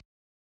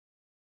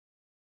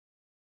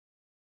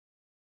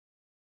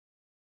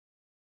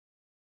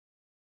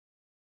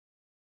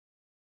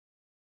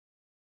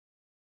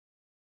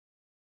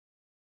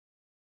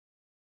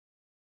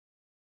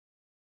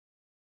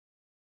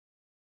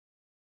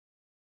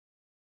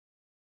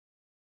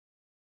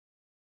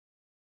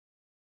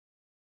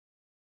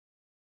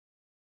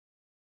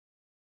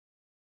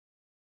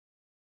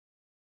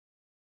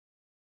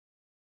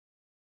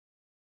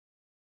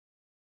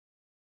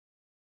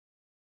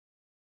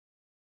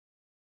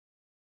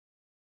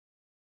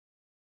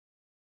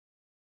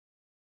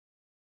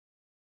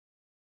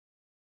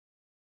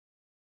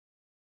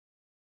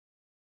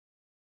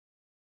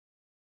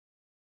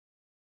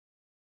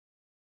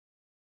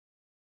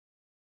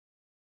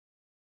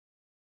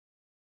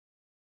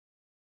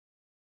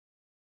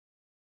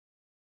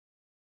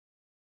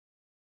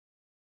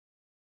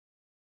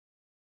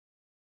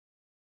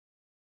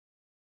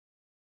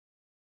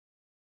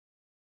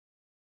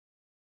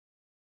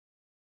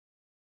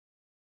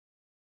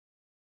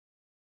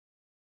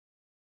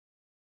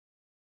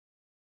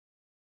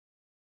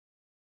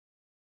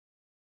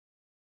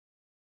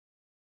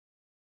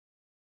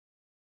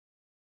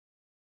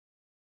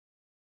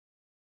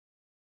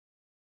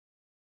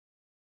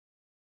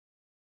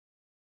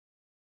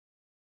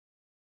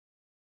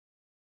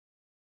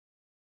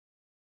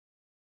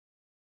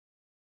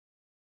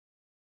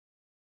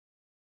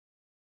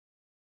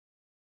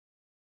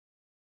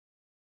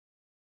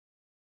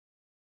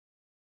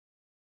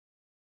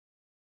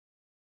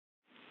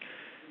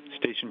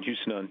 Station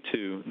Houston on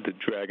 2, the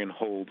Dragon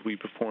hold we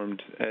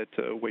performed at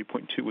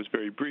waypoint 2 was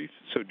very brief,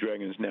 so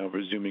Dragon is now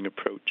resuming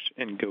approach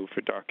and go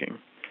for docking.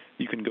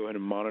 You can go ahead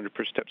and monitor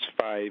per steps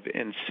 5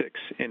 and 6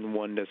 in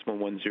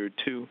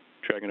 1.102,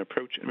 Dragon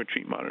approach and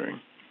retreat monitoring.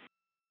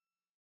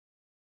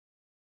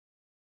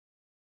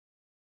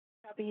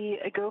 Copy,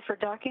 go for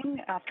docking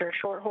after a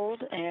short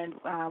hold, and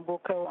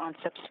we'll go on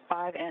steps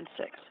 5 and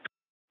 6.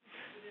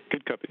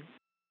 Good copy.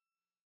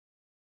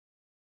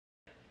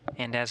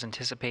 And as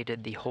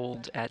anticipated, the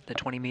hold at the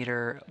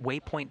 20-meter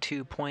waypoint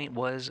 2 point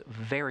was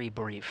very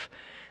brief.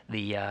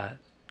 The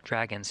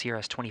Dragon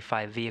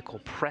CRS-25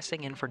 vehicle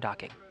pressing in for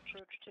docking.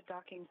 Approach to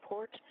docking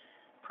port.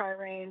 Pry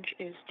range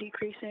is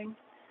decreasing.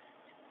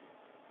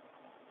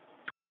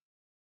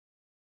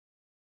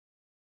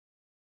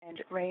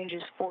 And range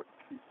is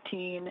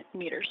 14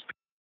 meters.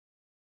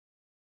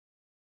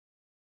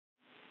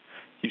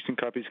 Houston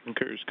copies,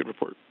 concurs. Good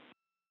report.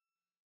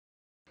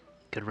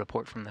 Good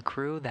report from the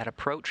crew. That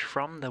approach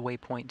from the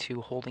waypoint 2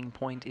 holding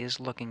point is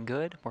looking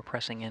good. We're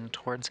pressing in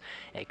towards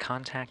a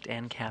contact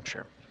and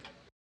capture.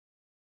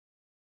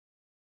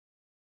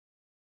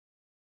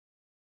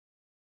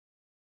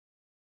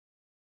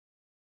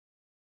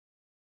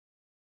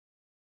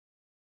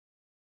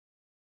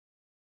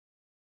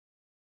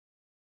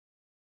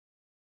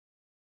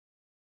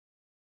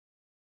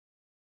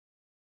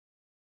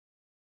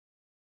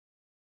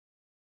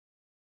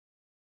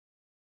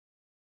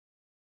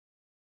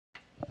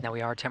 Now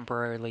we are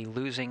temporarily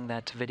losing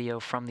that video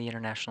from the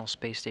International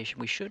Space Station.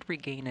 We should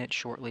regain it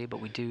shortly,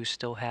 but we do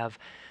still have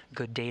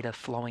good data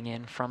flowing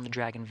in from the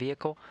Dragon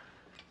vehicle.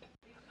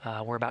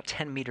 We're about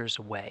 10 meters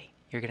away.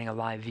 You're getting a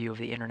live view of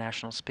the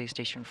International Space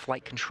Station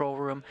Flight Control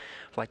Room.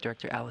 Flight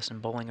Director Allison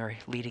Bollinger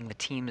leading the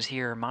teams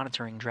here,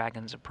 monitoring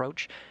Dragon's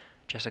approach.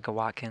 Jessica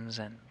Watkins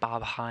and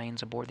Bob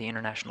Hines aboard the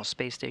International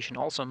Space Station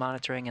also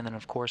monitoring, and then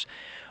of course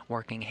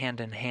working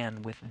hand in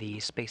hand with the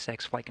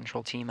SpaceX flight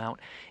control team out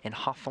in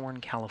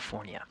Hawthorne,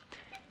 California.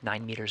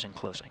 9 meters in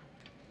closing.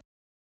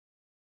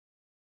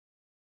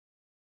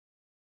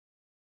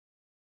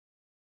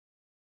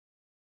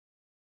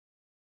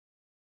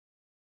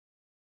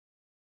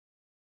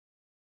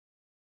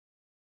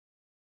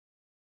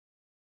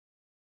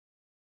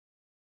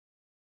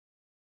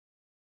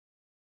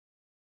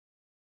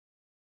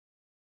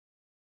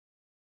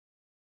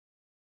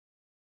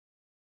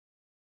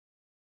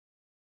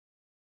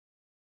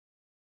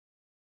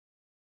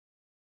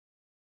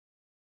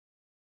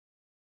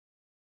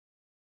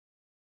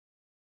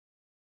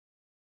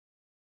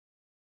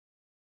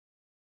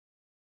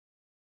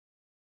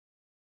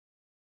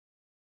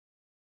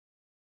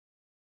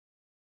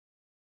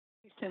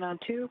 Houston on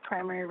 2,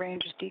 primary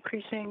range is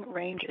decreasing.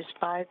 Range is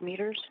 5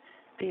 meters.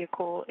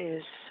 Vehicle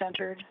is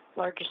centered.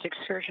 Largest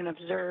excursion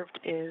observed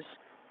is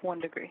 1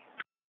 degree.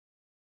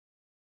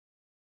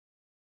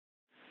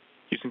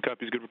 Houston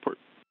copies. Good report.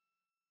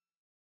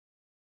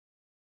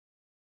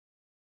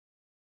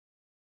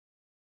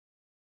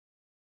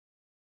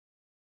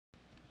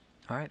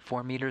 All right,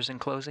 4 meters in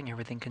closing.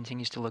 Everything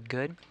continues to look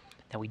good.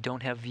 Now, we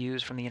don't have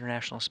views from the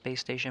International Space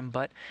Station,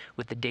 but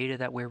with the data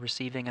that we're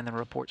receiving and the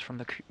reports from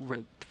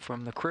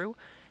the crew,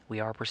 we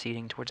are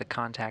proceeding towards a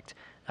contact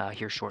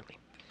here shortly.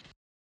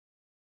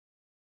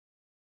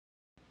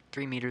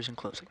 3 meters in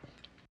closing.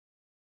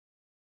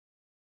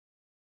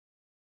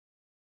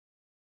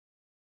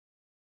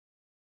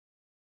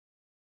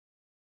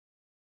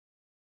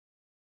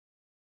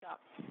 Stop.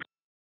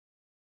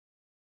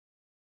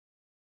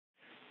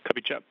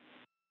 Copy, chop.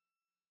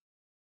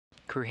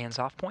 Crew hands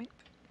off point.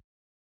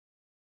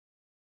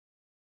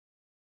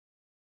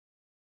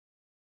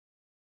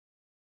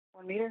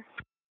 One meter.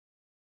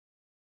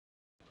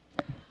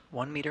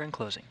 1 meter in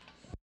closing.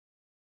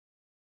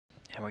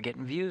 And we're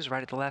getting views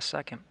right at the last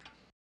second.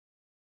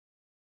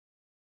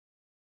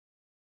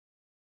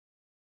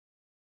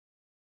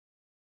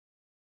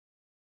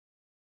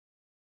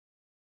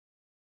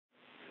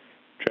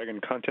 Dragon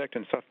contact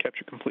and soft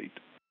capture complete.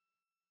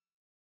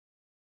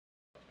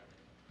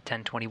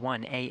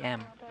 10:21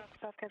 a.m.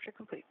 Soft capture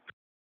complete.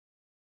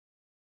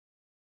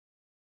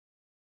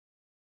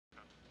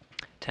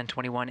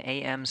 10:21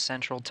 a.m.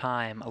 Central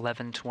Time,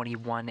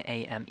 11:21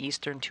 a.m.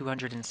 Eastern,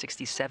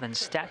 267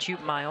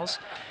 statute miles.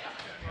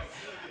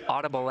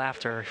 Audible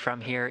laughter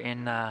from here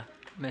in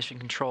Mission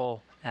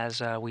Control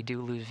as we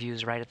do lose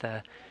views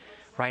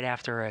right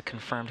after a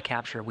confirmed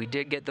capture. We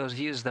did get those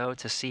views though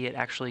to see it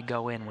actually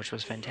go in, which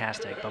was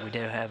fantastic. But we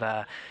did have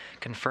a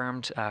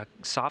confirmed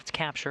soft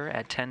capture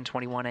at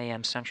 10:21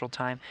 a.m. Central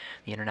Time.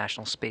 The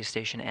International Space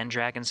Station and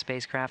Dragon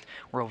spacecraft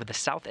were over the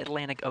South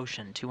Atlantic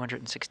Ocean,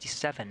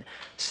 267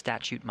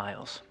 statute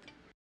miles.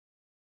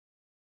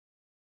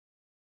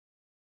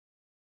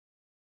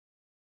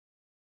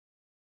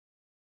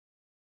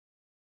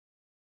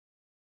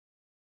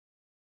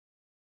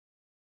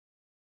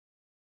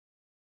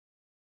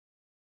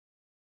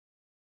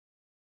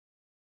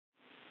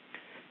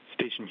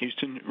 Station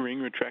Houston, ring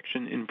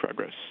retraction in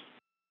progress.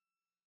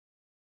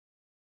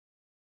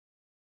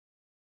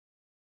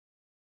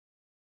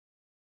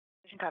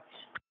 Station copies.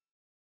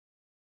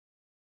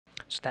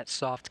 So that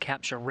soft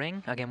capture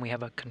ring, again, we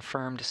have a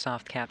confirmed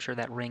soft capture.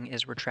 That ring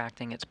is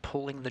retracting. It's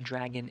pulling the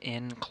Dragon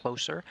in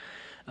closer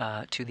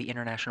to the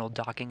International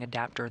Docking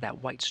Adapter.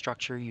 That white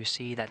structure you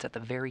see, that's at the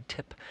very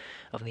tip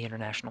of the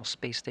International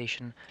Space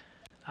Station.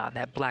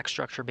 That black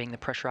structure being the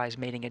pressurized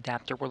mating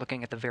adapter. We're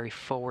looking at the very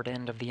forward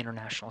end of the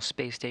International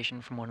Space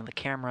Station from one of the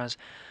cameras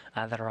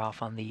that are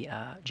off on the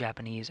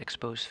Japanese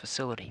exposed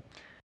facility.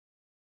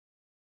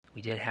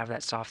 We did have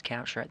that soft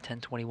capture at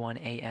 10:21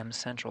 a.m.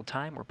 Central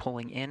Time. We're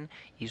pulling in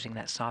using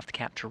that soft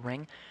capture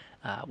ring.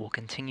 We'll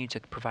continue to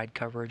provide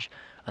coverage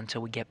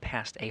until we get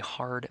past a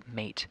hard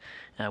mate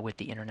with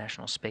the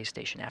International Space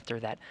Station. After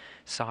that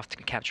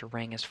soft capture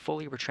ring is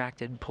fully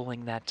retracted,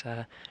 pulling that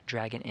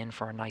Dragon in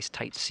for a nice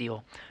tight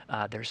seal,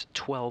 there's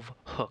 12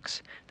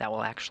 hooks that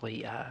will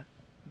actually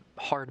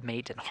hard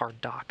mate and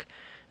hard dock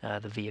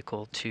the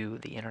vehicle to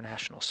the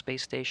International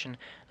Space Station.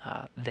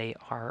 They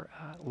are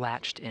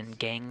latched in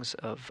gangs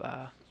of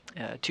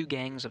 2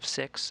 gangs of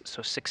 6,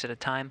 so 6 at a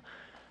time.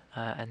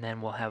 And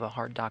then we'll have a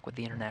hard dock with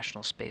the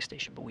International Space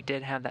Station. But we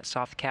did have that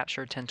soft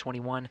capture,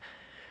 10:21,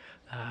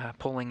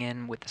 pulling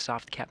in with the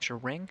soft capture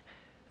ring.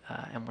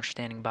 And we're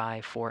standing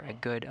by for a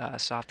good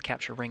soft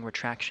capture ring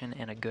retraction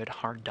and a good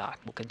hard dock.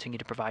 We'll continue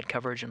to provide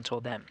coverage until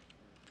then.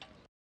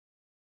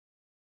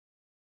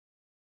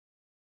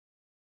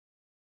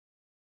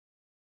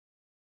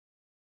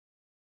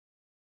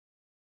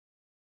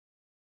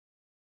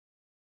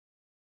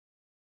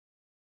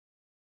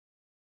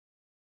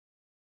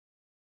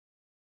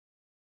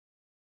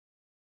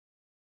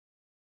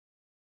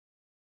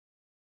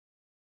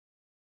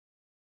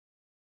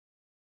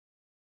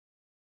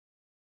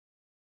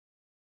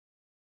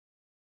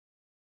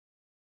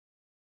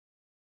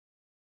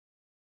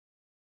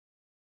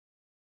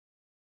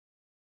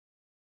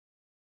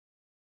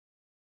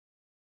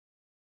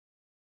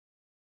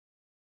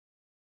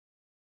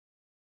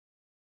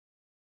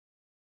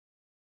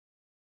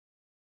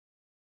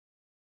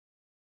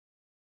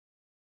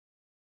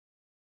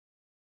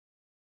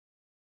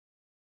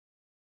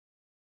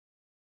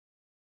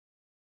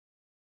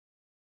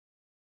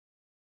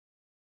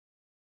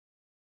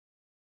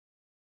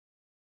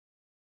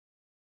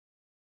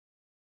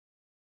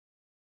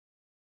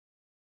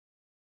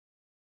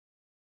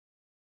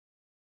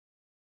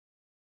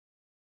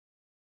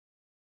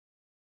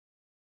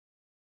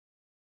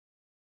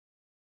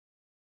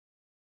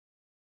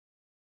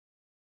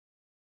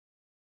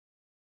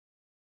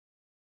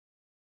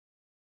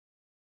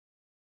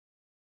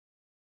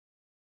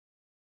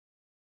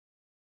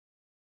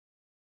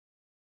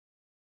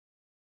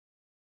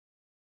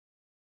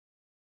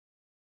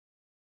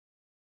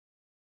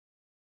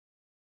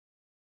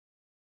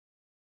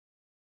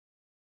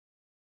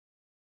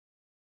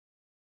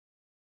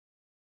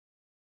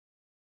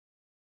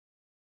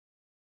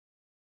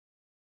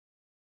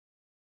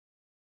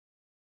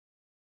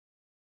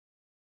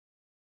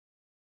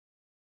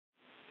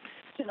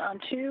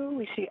 On 2,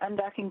 we see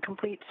undocking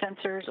complete,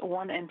 sensors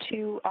 1 and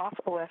 2 off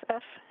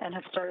OFF and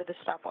have started the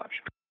stopwatch.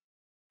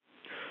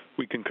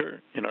 We concur,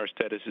 and our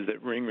status is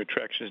that ring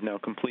retraction is now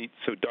complete,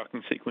 so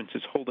docking sequence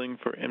is holding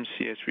for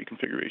MCS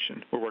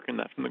reconfiguration. We're working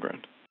that from the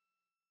ground.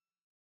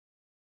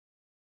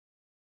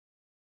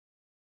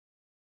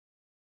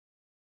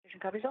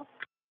 Copies all.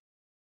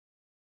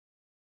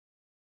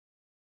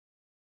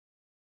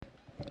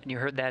 You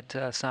heard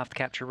that soft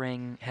capture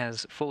ring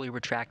has fully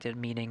retracted,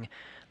 meaning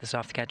the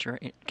soft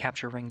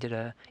capture ring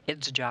did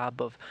its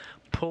job of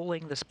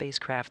pulling the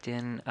spacecraft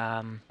in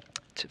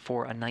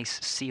for a nice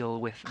seal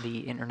with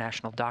the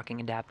international docking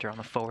adapter on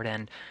the forward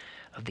end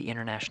of the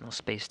International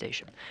Space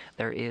Station.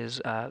 There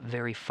is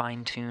very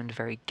fine-tuned,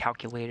 very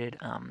calculated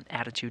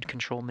attitude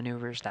control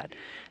maneuvers that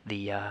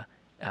the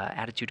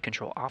attitude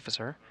control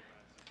officer.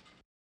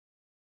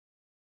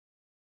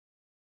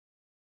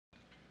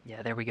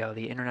 Yeah, there we go.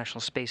 The International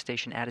Space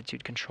Station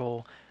attitude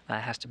control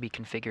has to be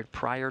configured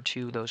prior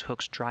to those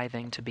hooks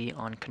driving to be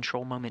on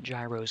control moment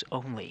gyros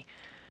only.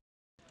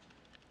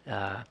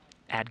 The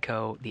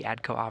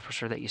ADCO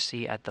officer that you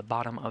see at the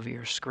bottom of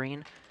your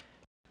screen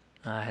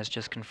has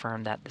just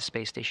confirmed that the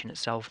space station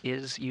itself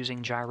is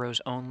using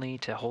gyros only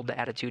to hold the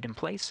attitude in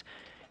place,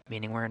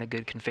 meaning we're in a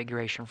good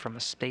configuration from a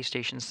space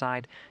station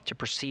side to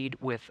proceed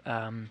with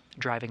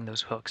driving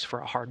those hooks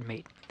for a hard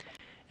mate.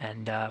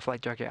 And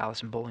Flight Director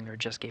Allison Bollinger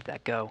just gave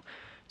that go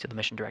to the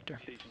mission director.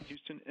 Station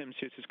Houston,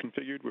 MCS is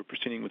configured. We're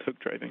proceeding with hook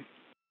driving.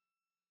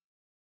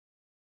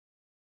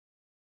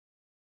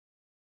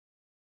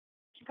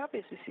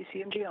 Copies. We see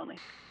CMG only.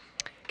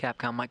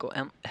 Capcom Michael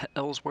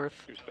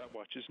Ellsworth. Your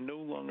stopwatch is no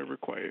longer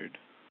required.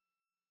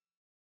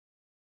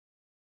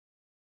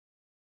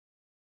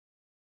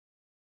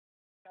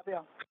 Copy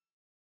all.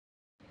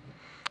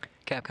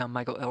 Capcom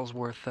Michael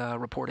Ellsworth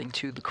reporting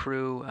to the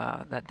crew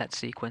that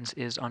sequence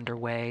is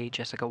underway.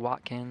 Jessica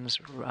Watkins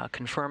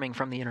confirming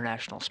from the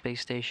International Space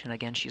Station.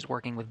 Again, she's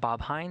working with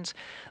Bob Hines,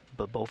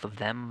 but both of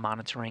them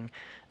monitoring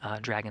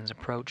Dragon's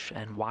approach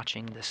and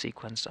watching the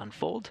sequence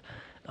unfold.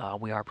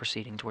 We are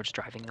proceeding towards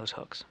driving those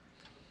hooks.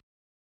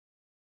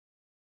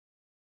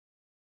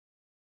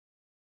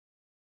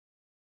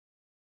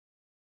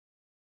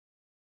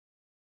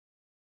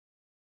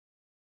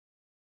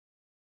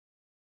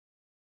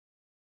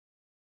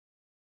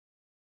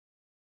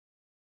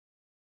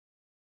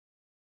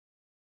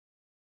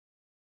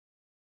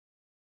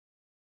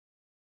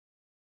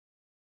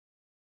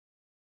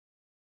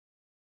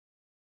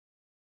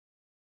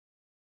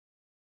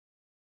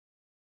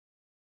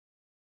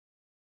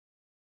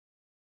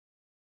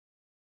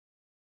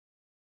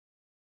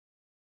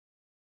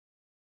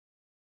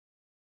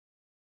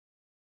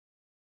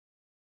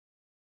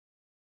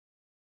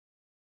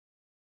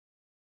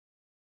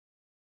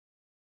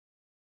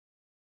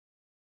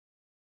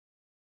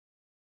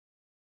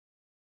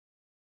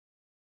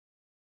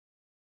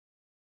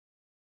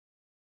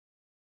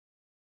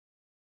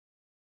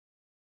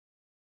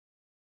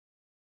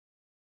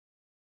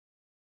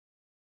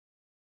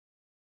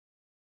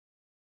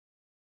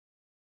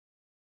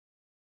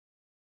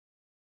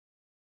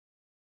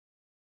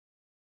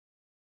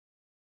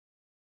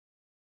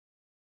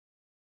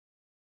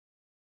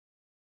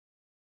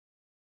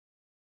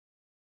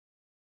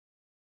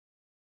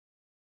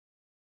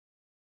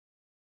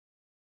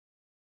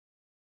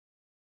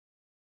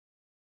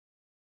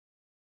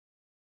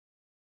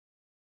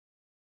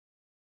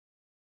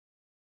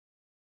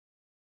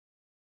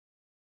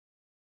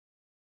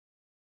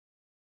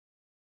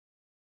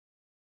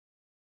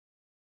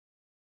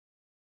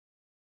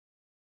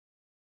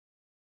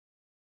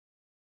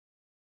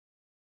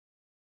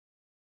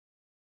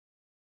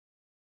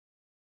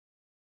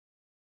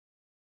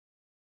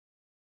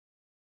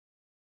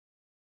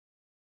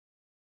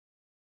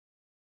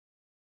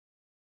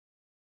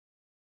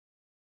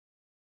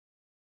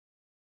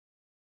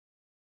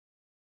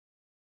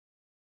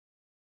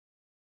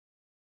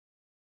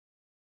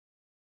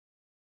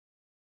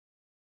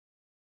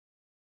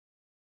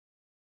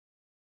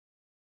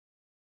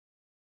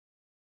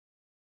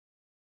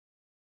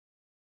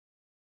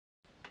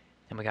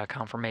 And we got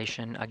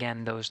confirmation.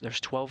 Again, there's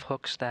 12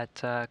 hooks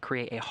that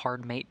create a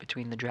hard mate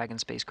between the Dragon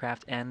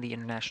spacecraft and the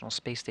International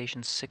Space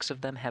Station. 6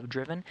 of them have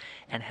driven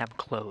and have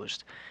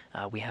closed.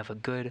 We have a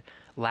good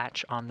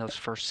latch on those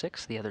first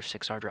 6. The other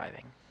 6 are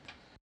driving.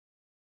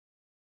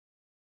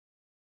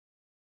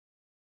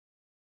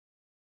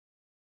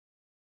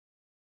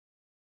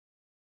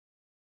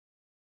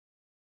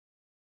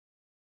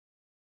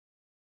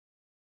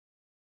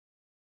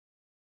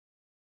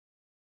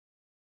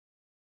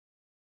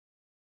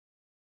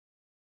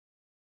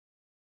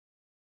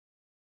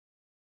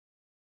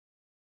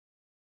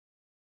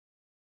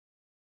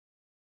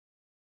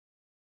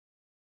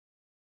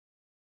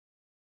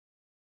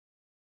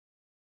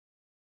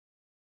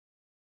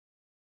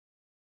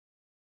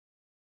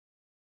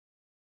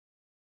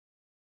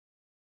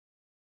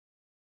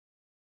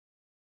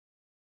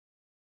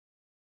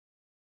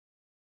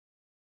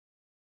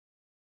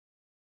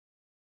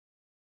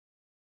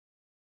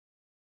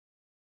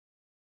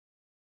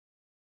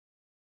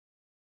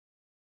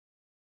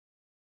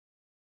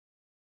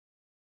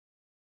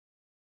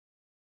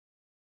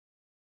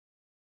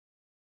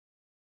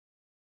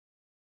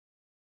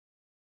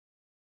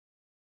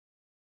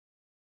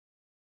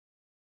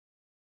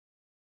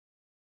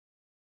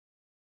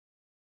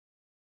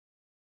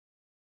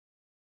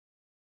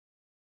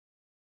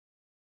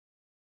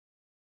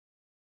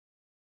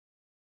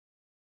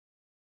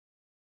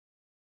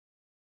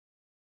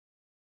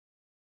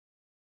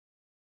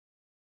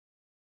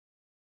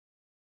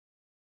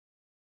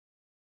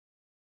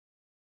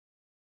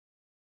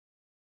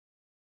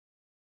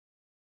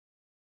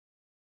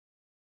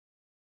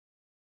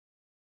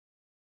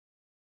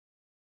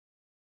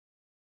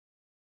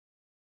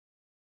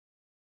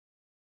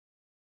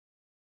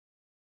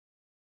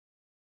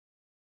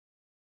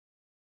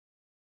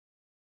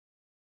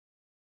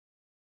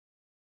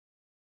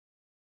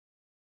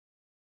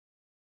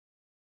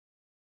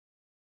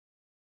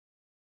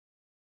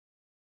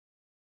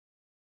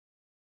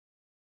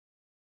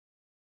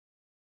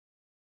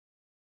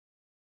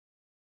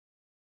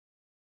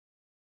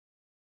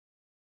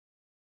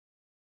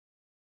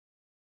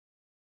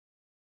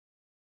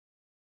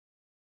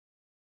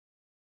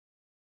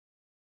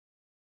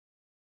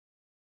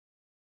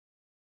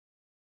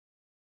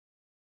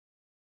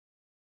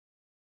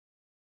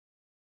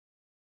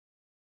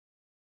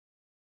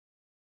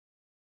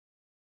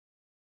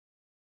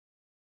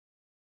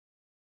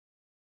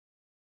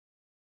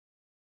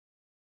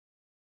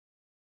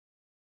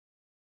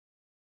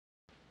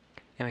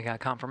 And we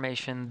got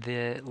confirmation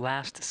the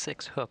last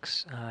 6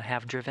 hooks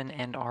have driven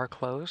and are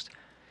closed.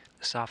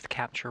 The soft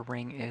capture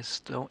ring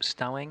is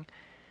stowing,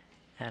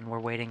 and we're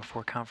waiting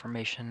for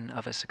confirmation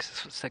of a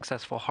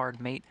successful hard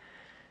mate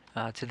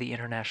to the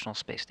International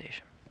Space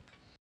Station.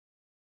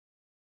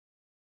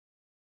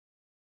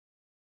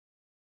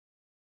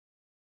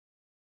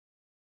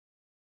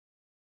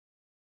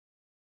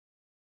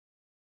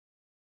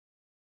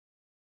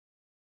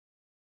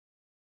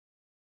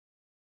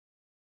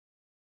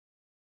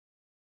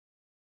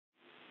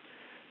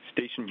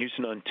 Station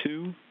Houston on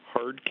 2,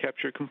 hard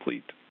capture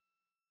complete.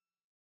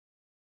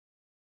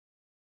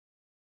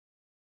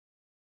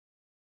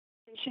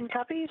 Station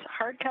copies,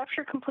 hard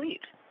capture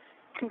complete.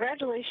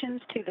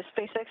 Congratulations to the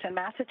SpaceX and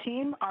NASA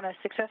team on a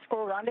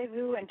successful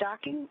rendezvous and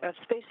docking of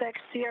SpaceX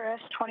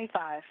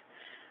CRS-25.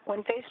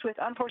 When faced with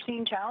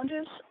unforeseen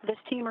challenges, this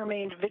team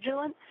remained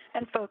vigilant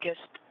and focused,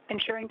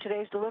 ensuring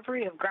today's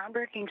delivery of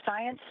groundbreaking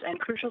science and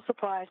crucial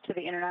supplies to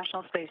the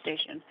International Space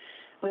Station.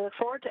 We look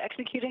forward to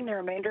executing the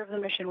remainder of the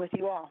mission with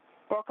you all.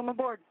 Welcome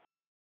aboard.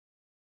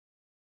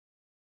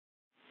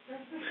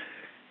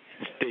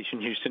 Station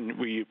Houston,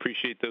 we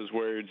appreciate those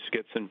words.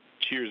 Get some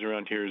cheers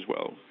around here as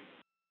well.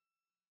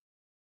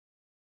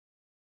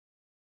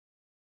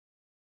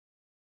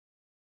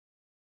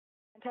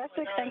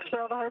 Fantastic. Thanks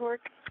for all the hard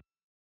work.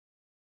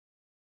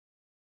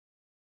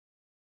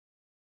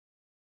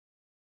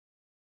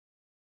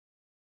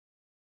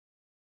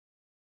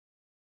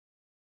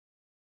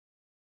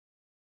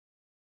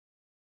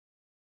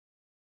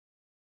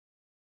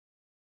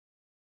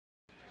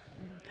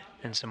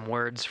 And some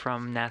words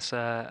from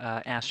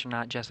NASA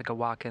astronaut Jessica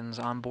Watkins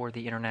on board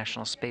the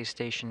International Space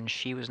Station.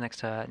 She was next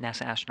to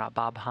NASA astronaut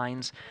Bob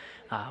Hines,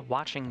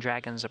 watching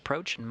Dragon's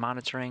approach and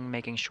monitoring,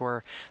 making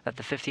sure that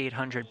the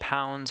 5,800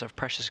 pounds of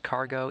precious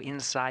cargo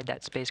inside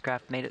that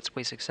spacecraft made its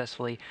way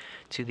successfully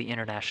to the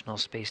International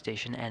Space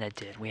Station, and it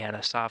did. We had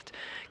a soft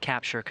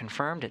capture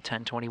confirmed at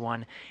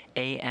 10:21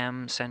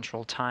 a.m.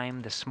 Central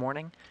Time this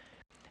morning,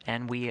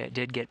 and we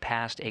did get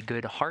past a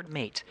good hard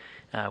mate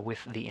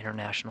with the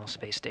International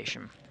Space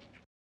Station.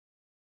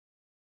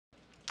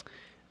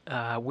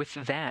 With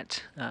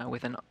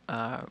an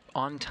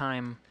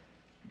on-time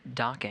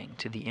docking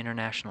to the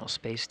International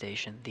Space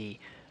Station, the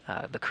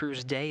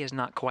crew's day is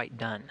not quite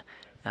done.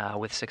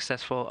 With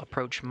successful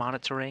approach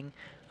monitoring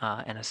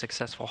and a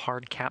successful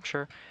hard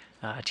capture,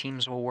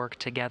 teams will work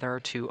together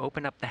to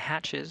open up the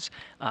hatches,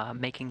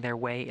 making their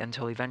way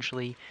until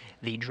eventually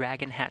the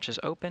Dragon hatch is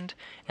opened,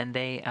 and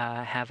they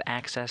have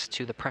access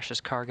to the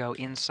precious cargo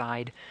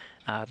inside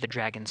the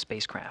Dragon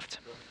spacecraft.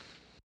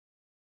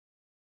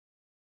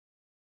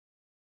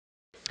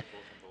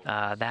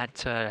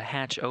 That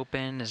hatch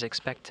open is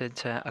expected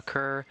to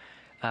occur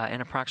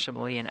in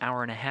approximately an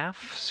hour and a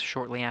half,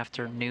 shortly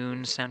after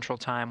noon Central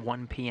Time,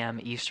 1 p.m.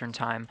 Eastern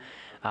Time.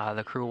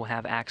 The crew will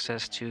have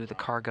access to the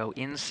cargo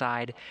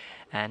inside,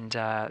 and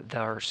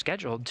they're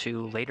scheduled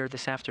to, later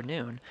this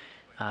afternoon,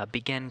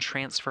 begin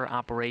transfer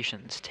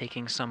operations,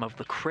 taking some of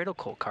the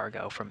critical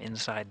cargo from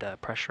inside the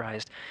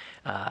pressurized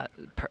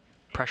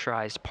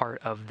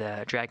part of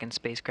the Dragon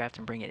spacecraft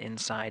and bring it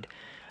inside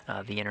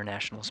the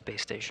International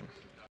Space Station.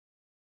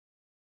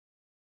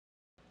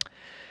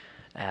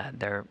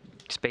 Their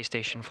space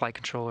station flight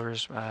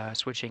controllers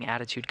switching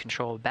attitude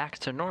control back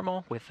to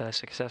normal with a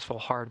successful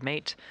hard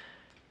mate,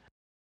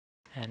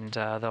 and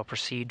they'll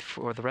proceed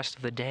for the rest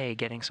of the day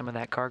getting some of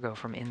that cargo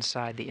from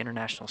inside the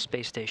International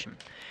Space Station.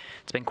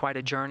 It's been quite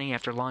a journey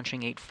after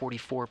launching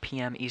 8:44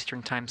 p.m.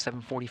 Eastern Time,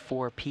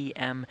 7:44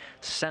 p.m.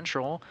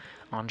 Central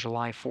on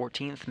July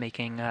 14th,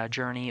 making a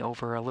journey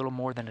over a little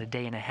more than a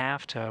day and a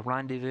half to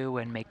rendezvous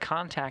and make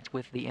contact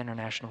with the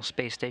International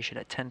Space Station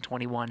at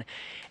 10:21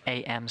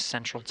 a.m.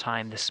 Central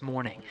Time this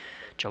morning,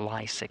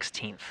 July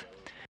 16th.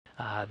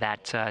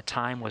 That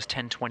time was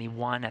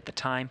 10:21 at the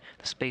time.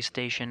 The space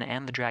station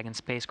and the Dragon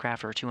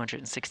spacecraft are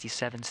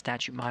 267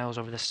 statute miles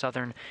over the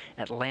southern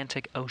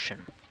Atlantic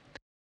Ocean.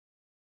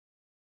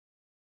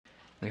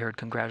 We heard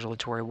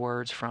congratulatory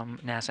words from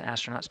NASA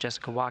astronauts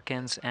Jessica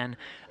Watkins and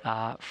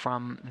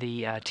from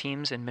the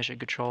teams in Mission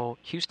Control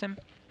Houston.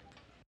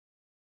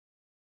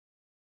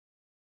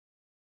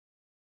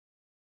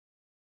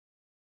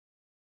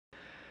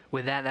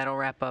 With that, that'll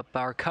wrap up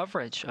our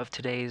coverage of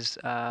today's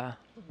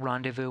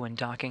rendezvous and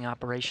docking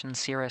operation.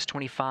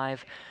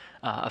 CRS-25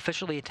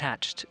 officially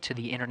attached to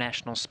the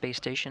International Space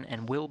Station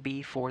and will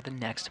be for the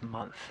next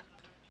month.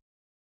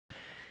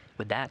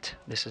 With that,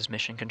 this is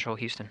Mission Control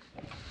Houston.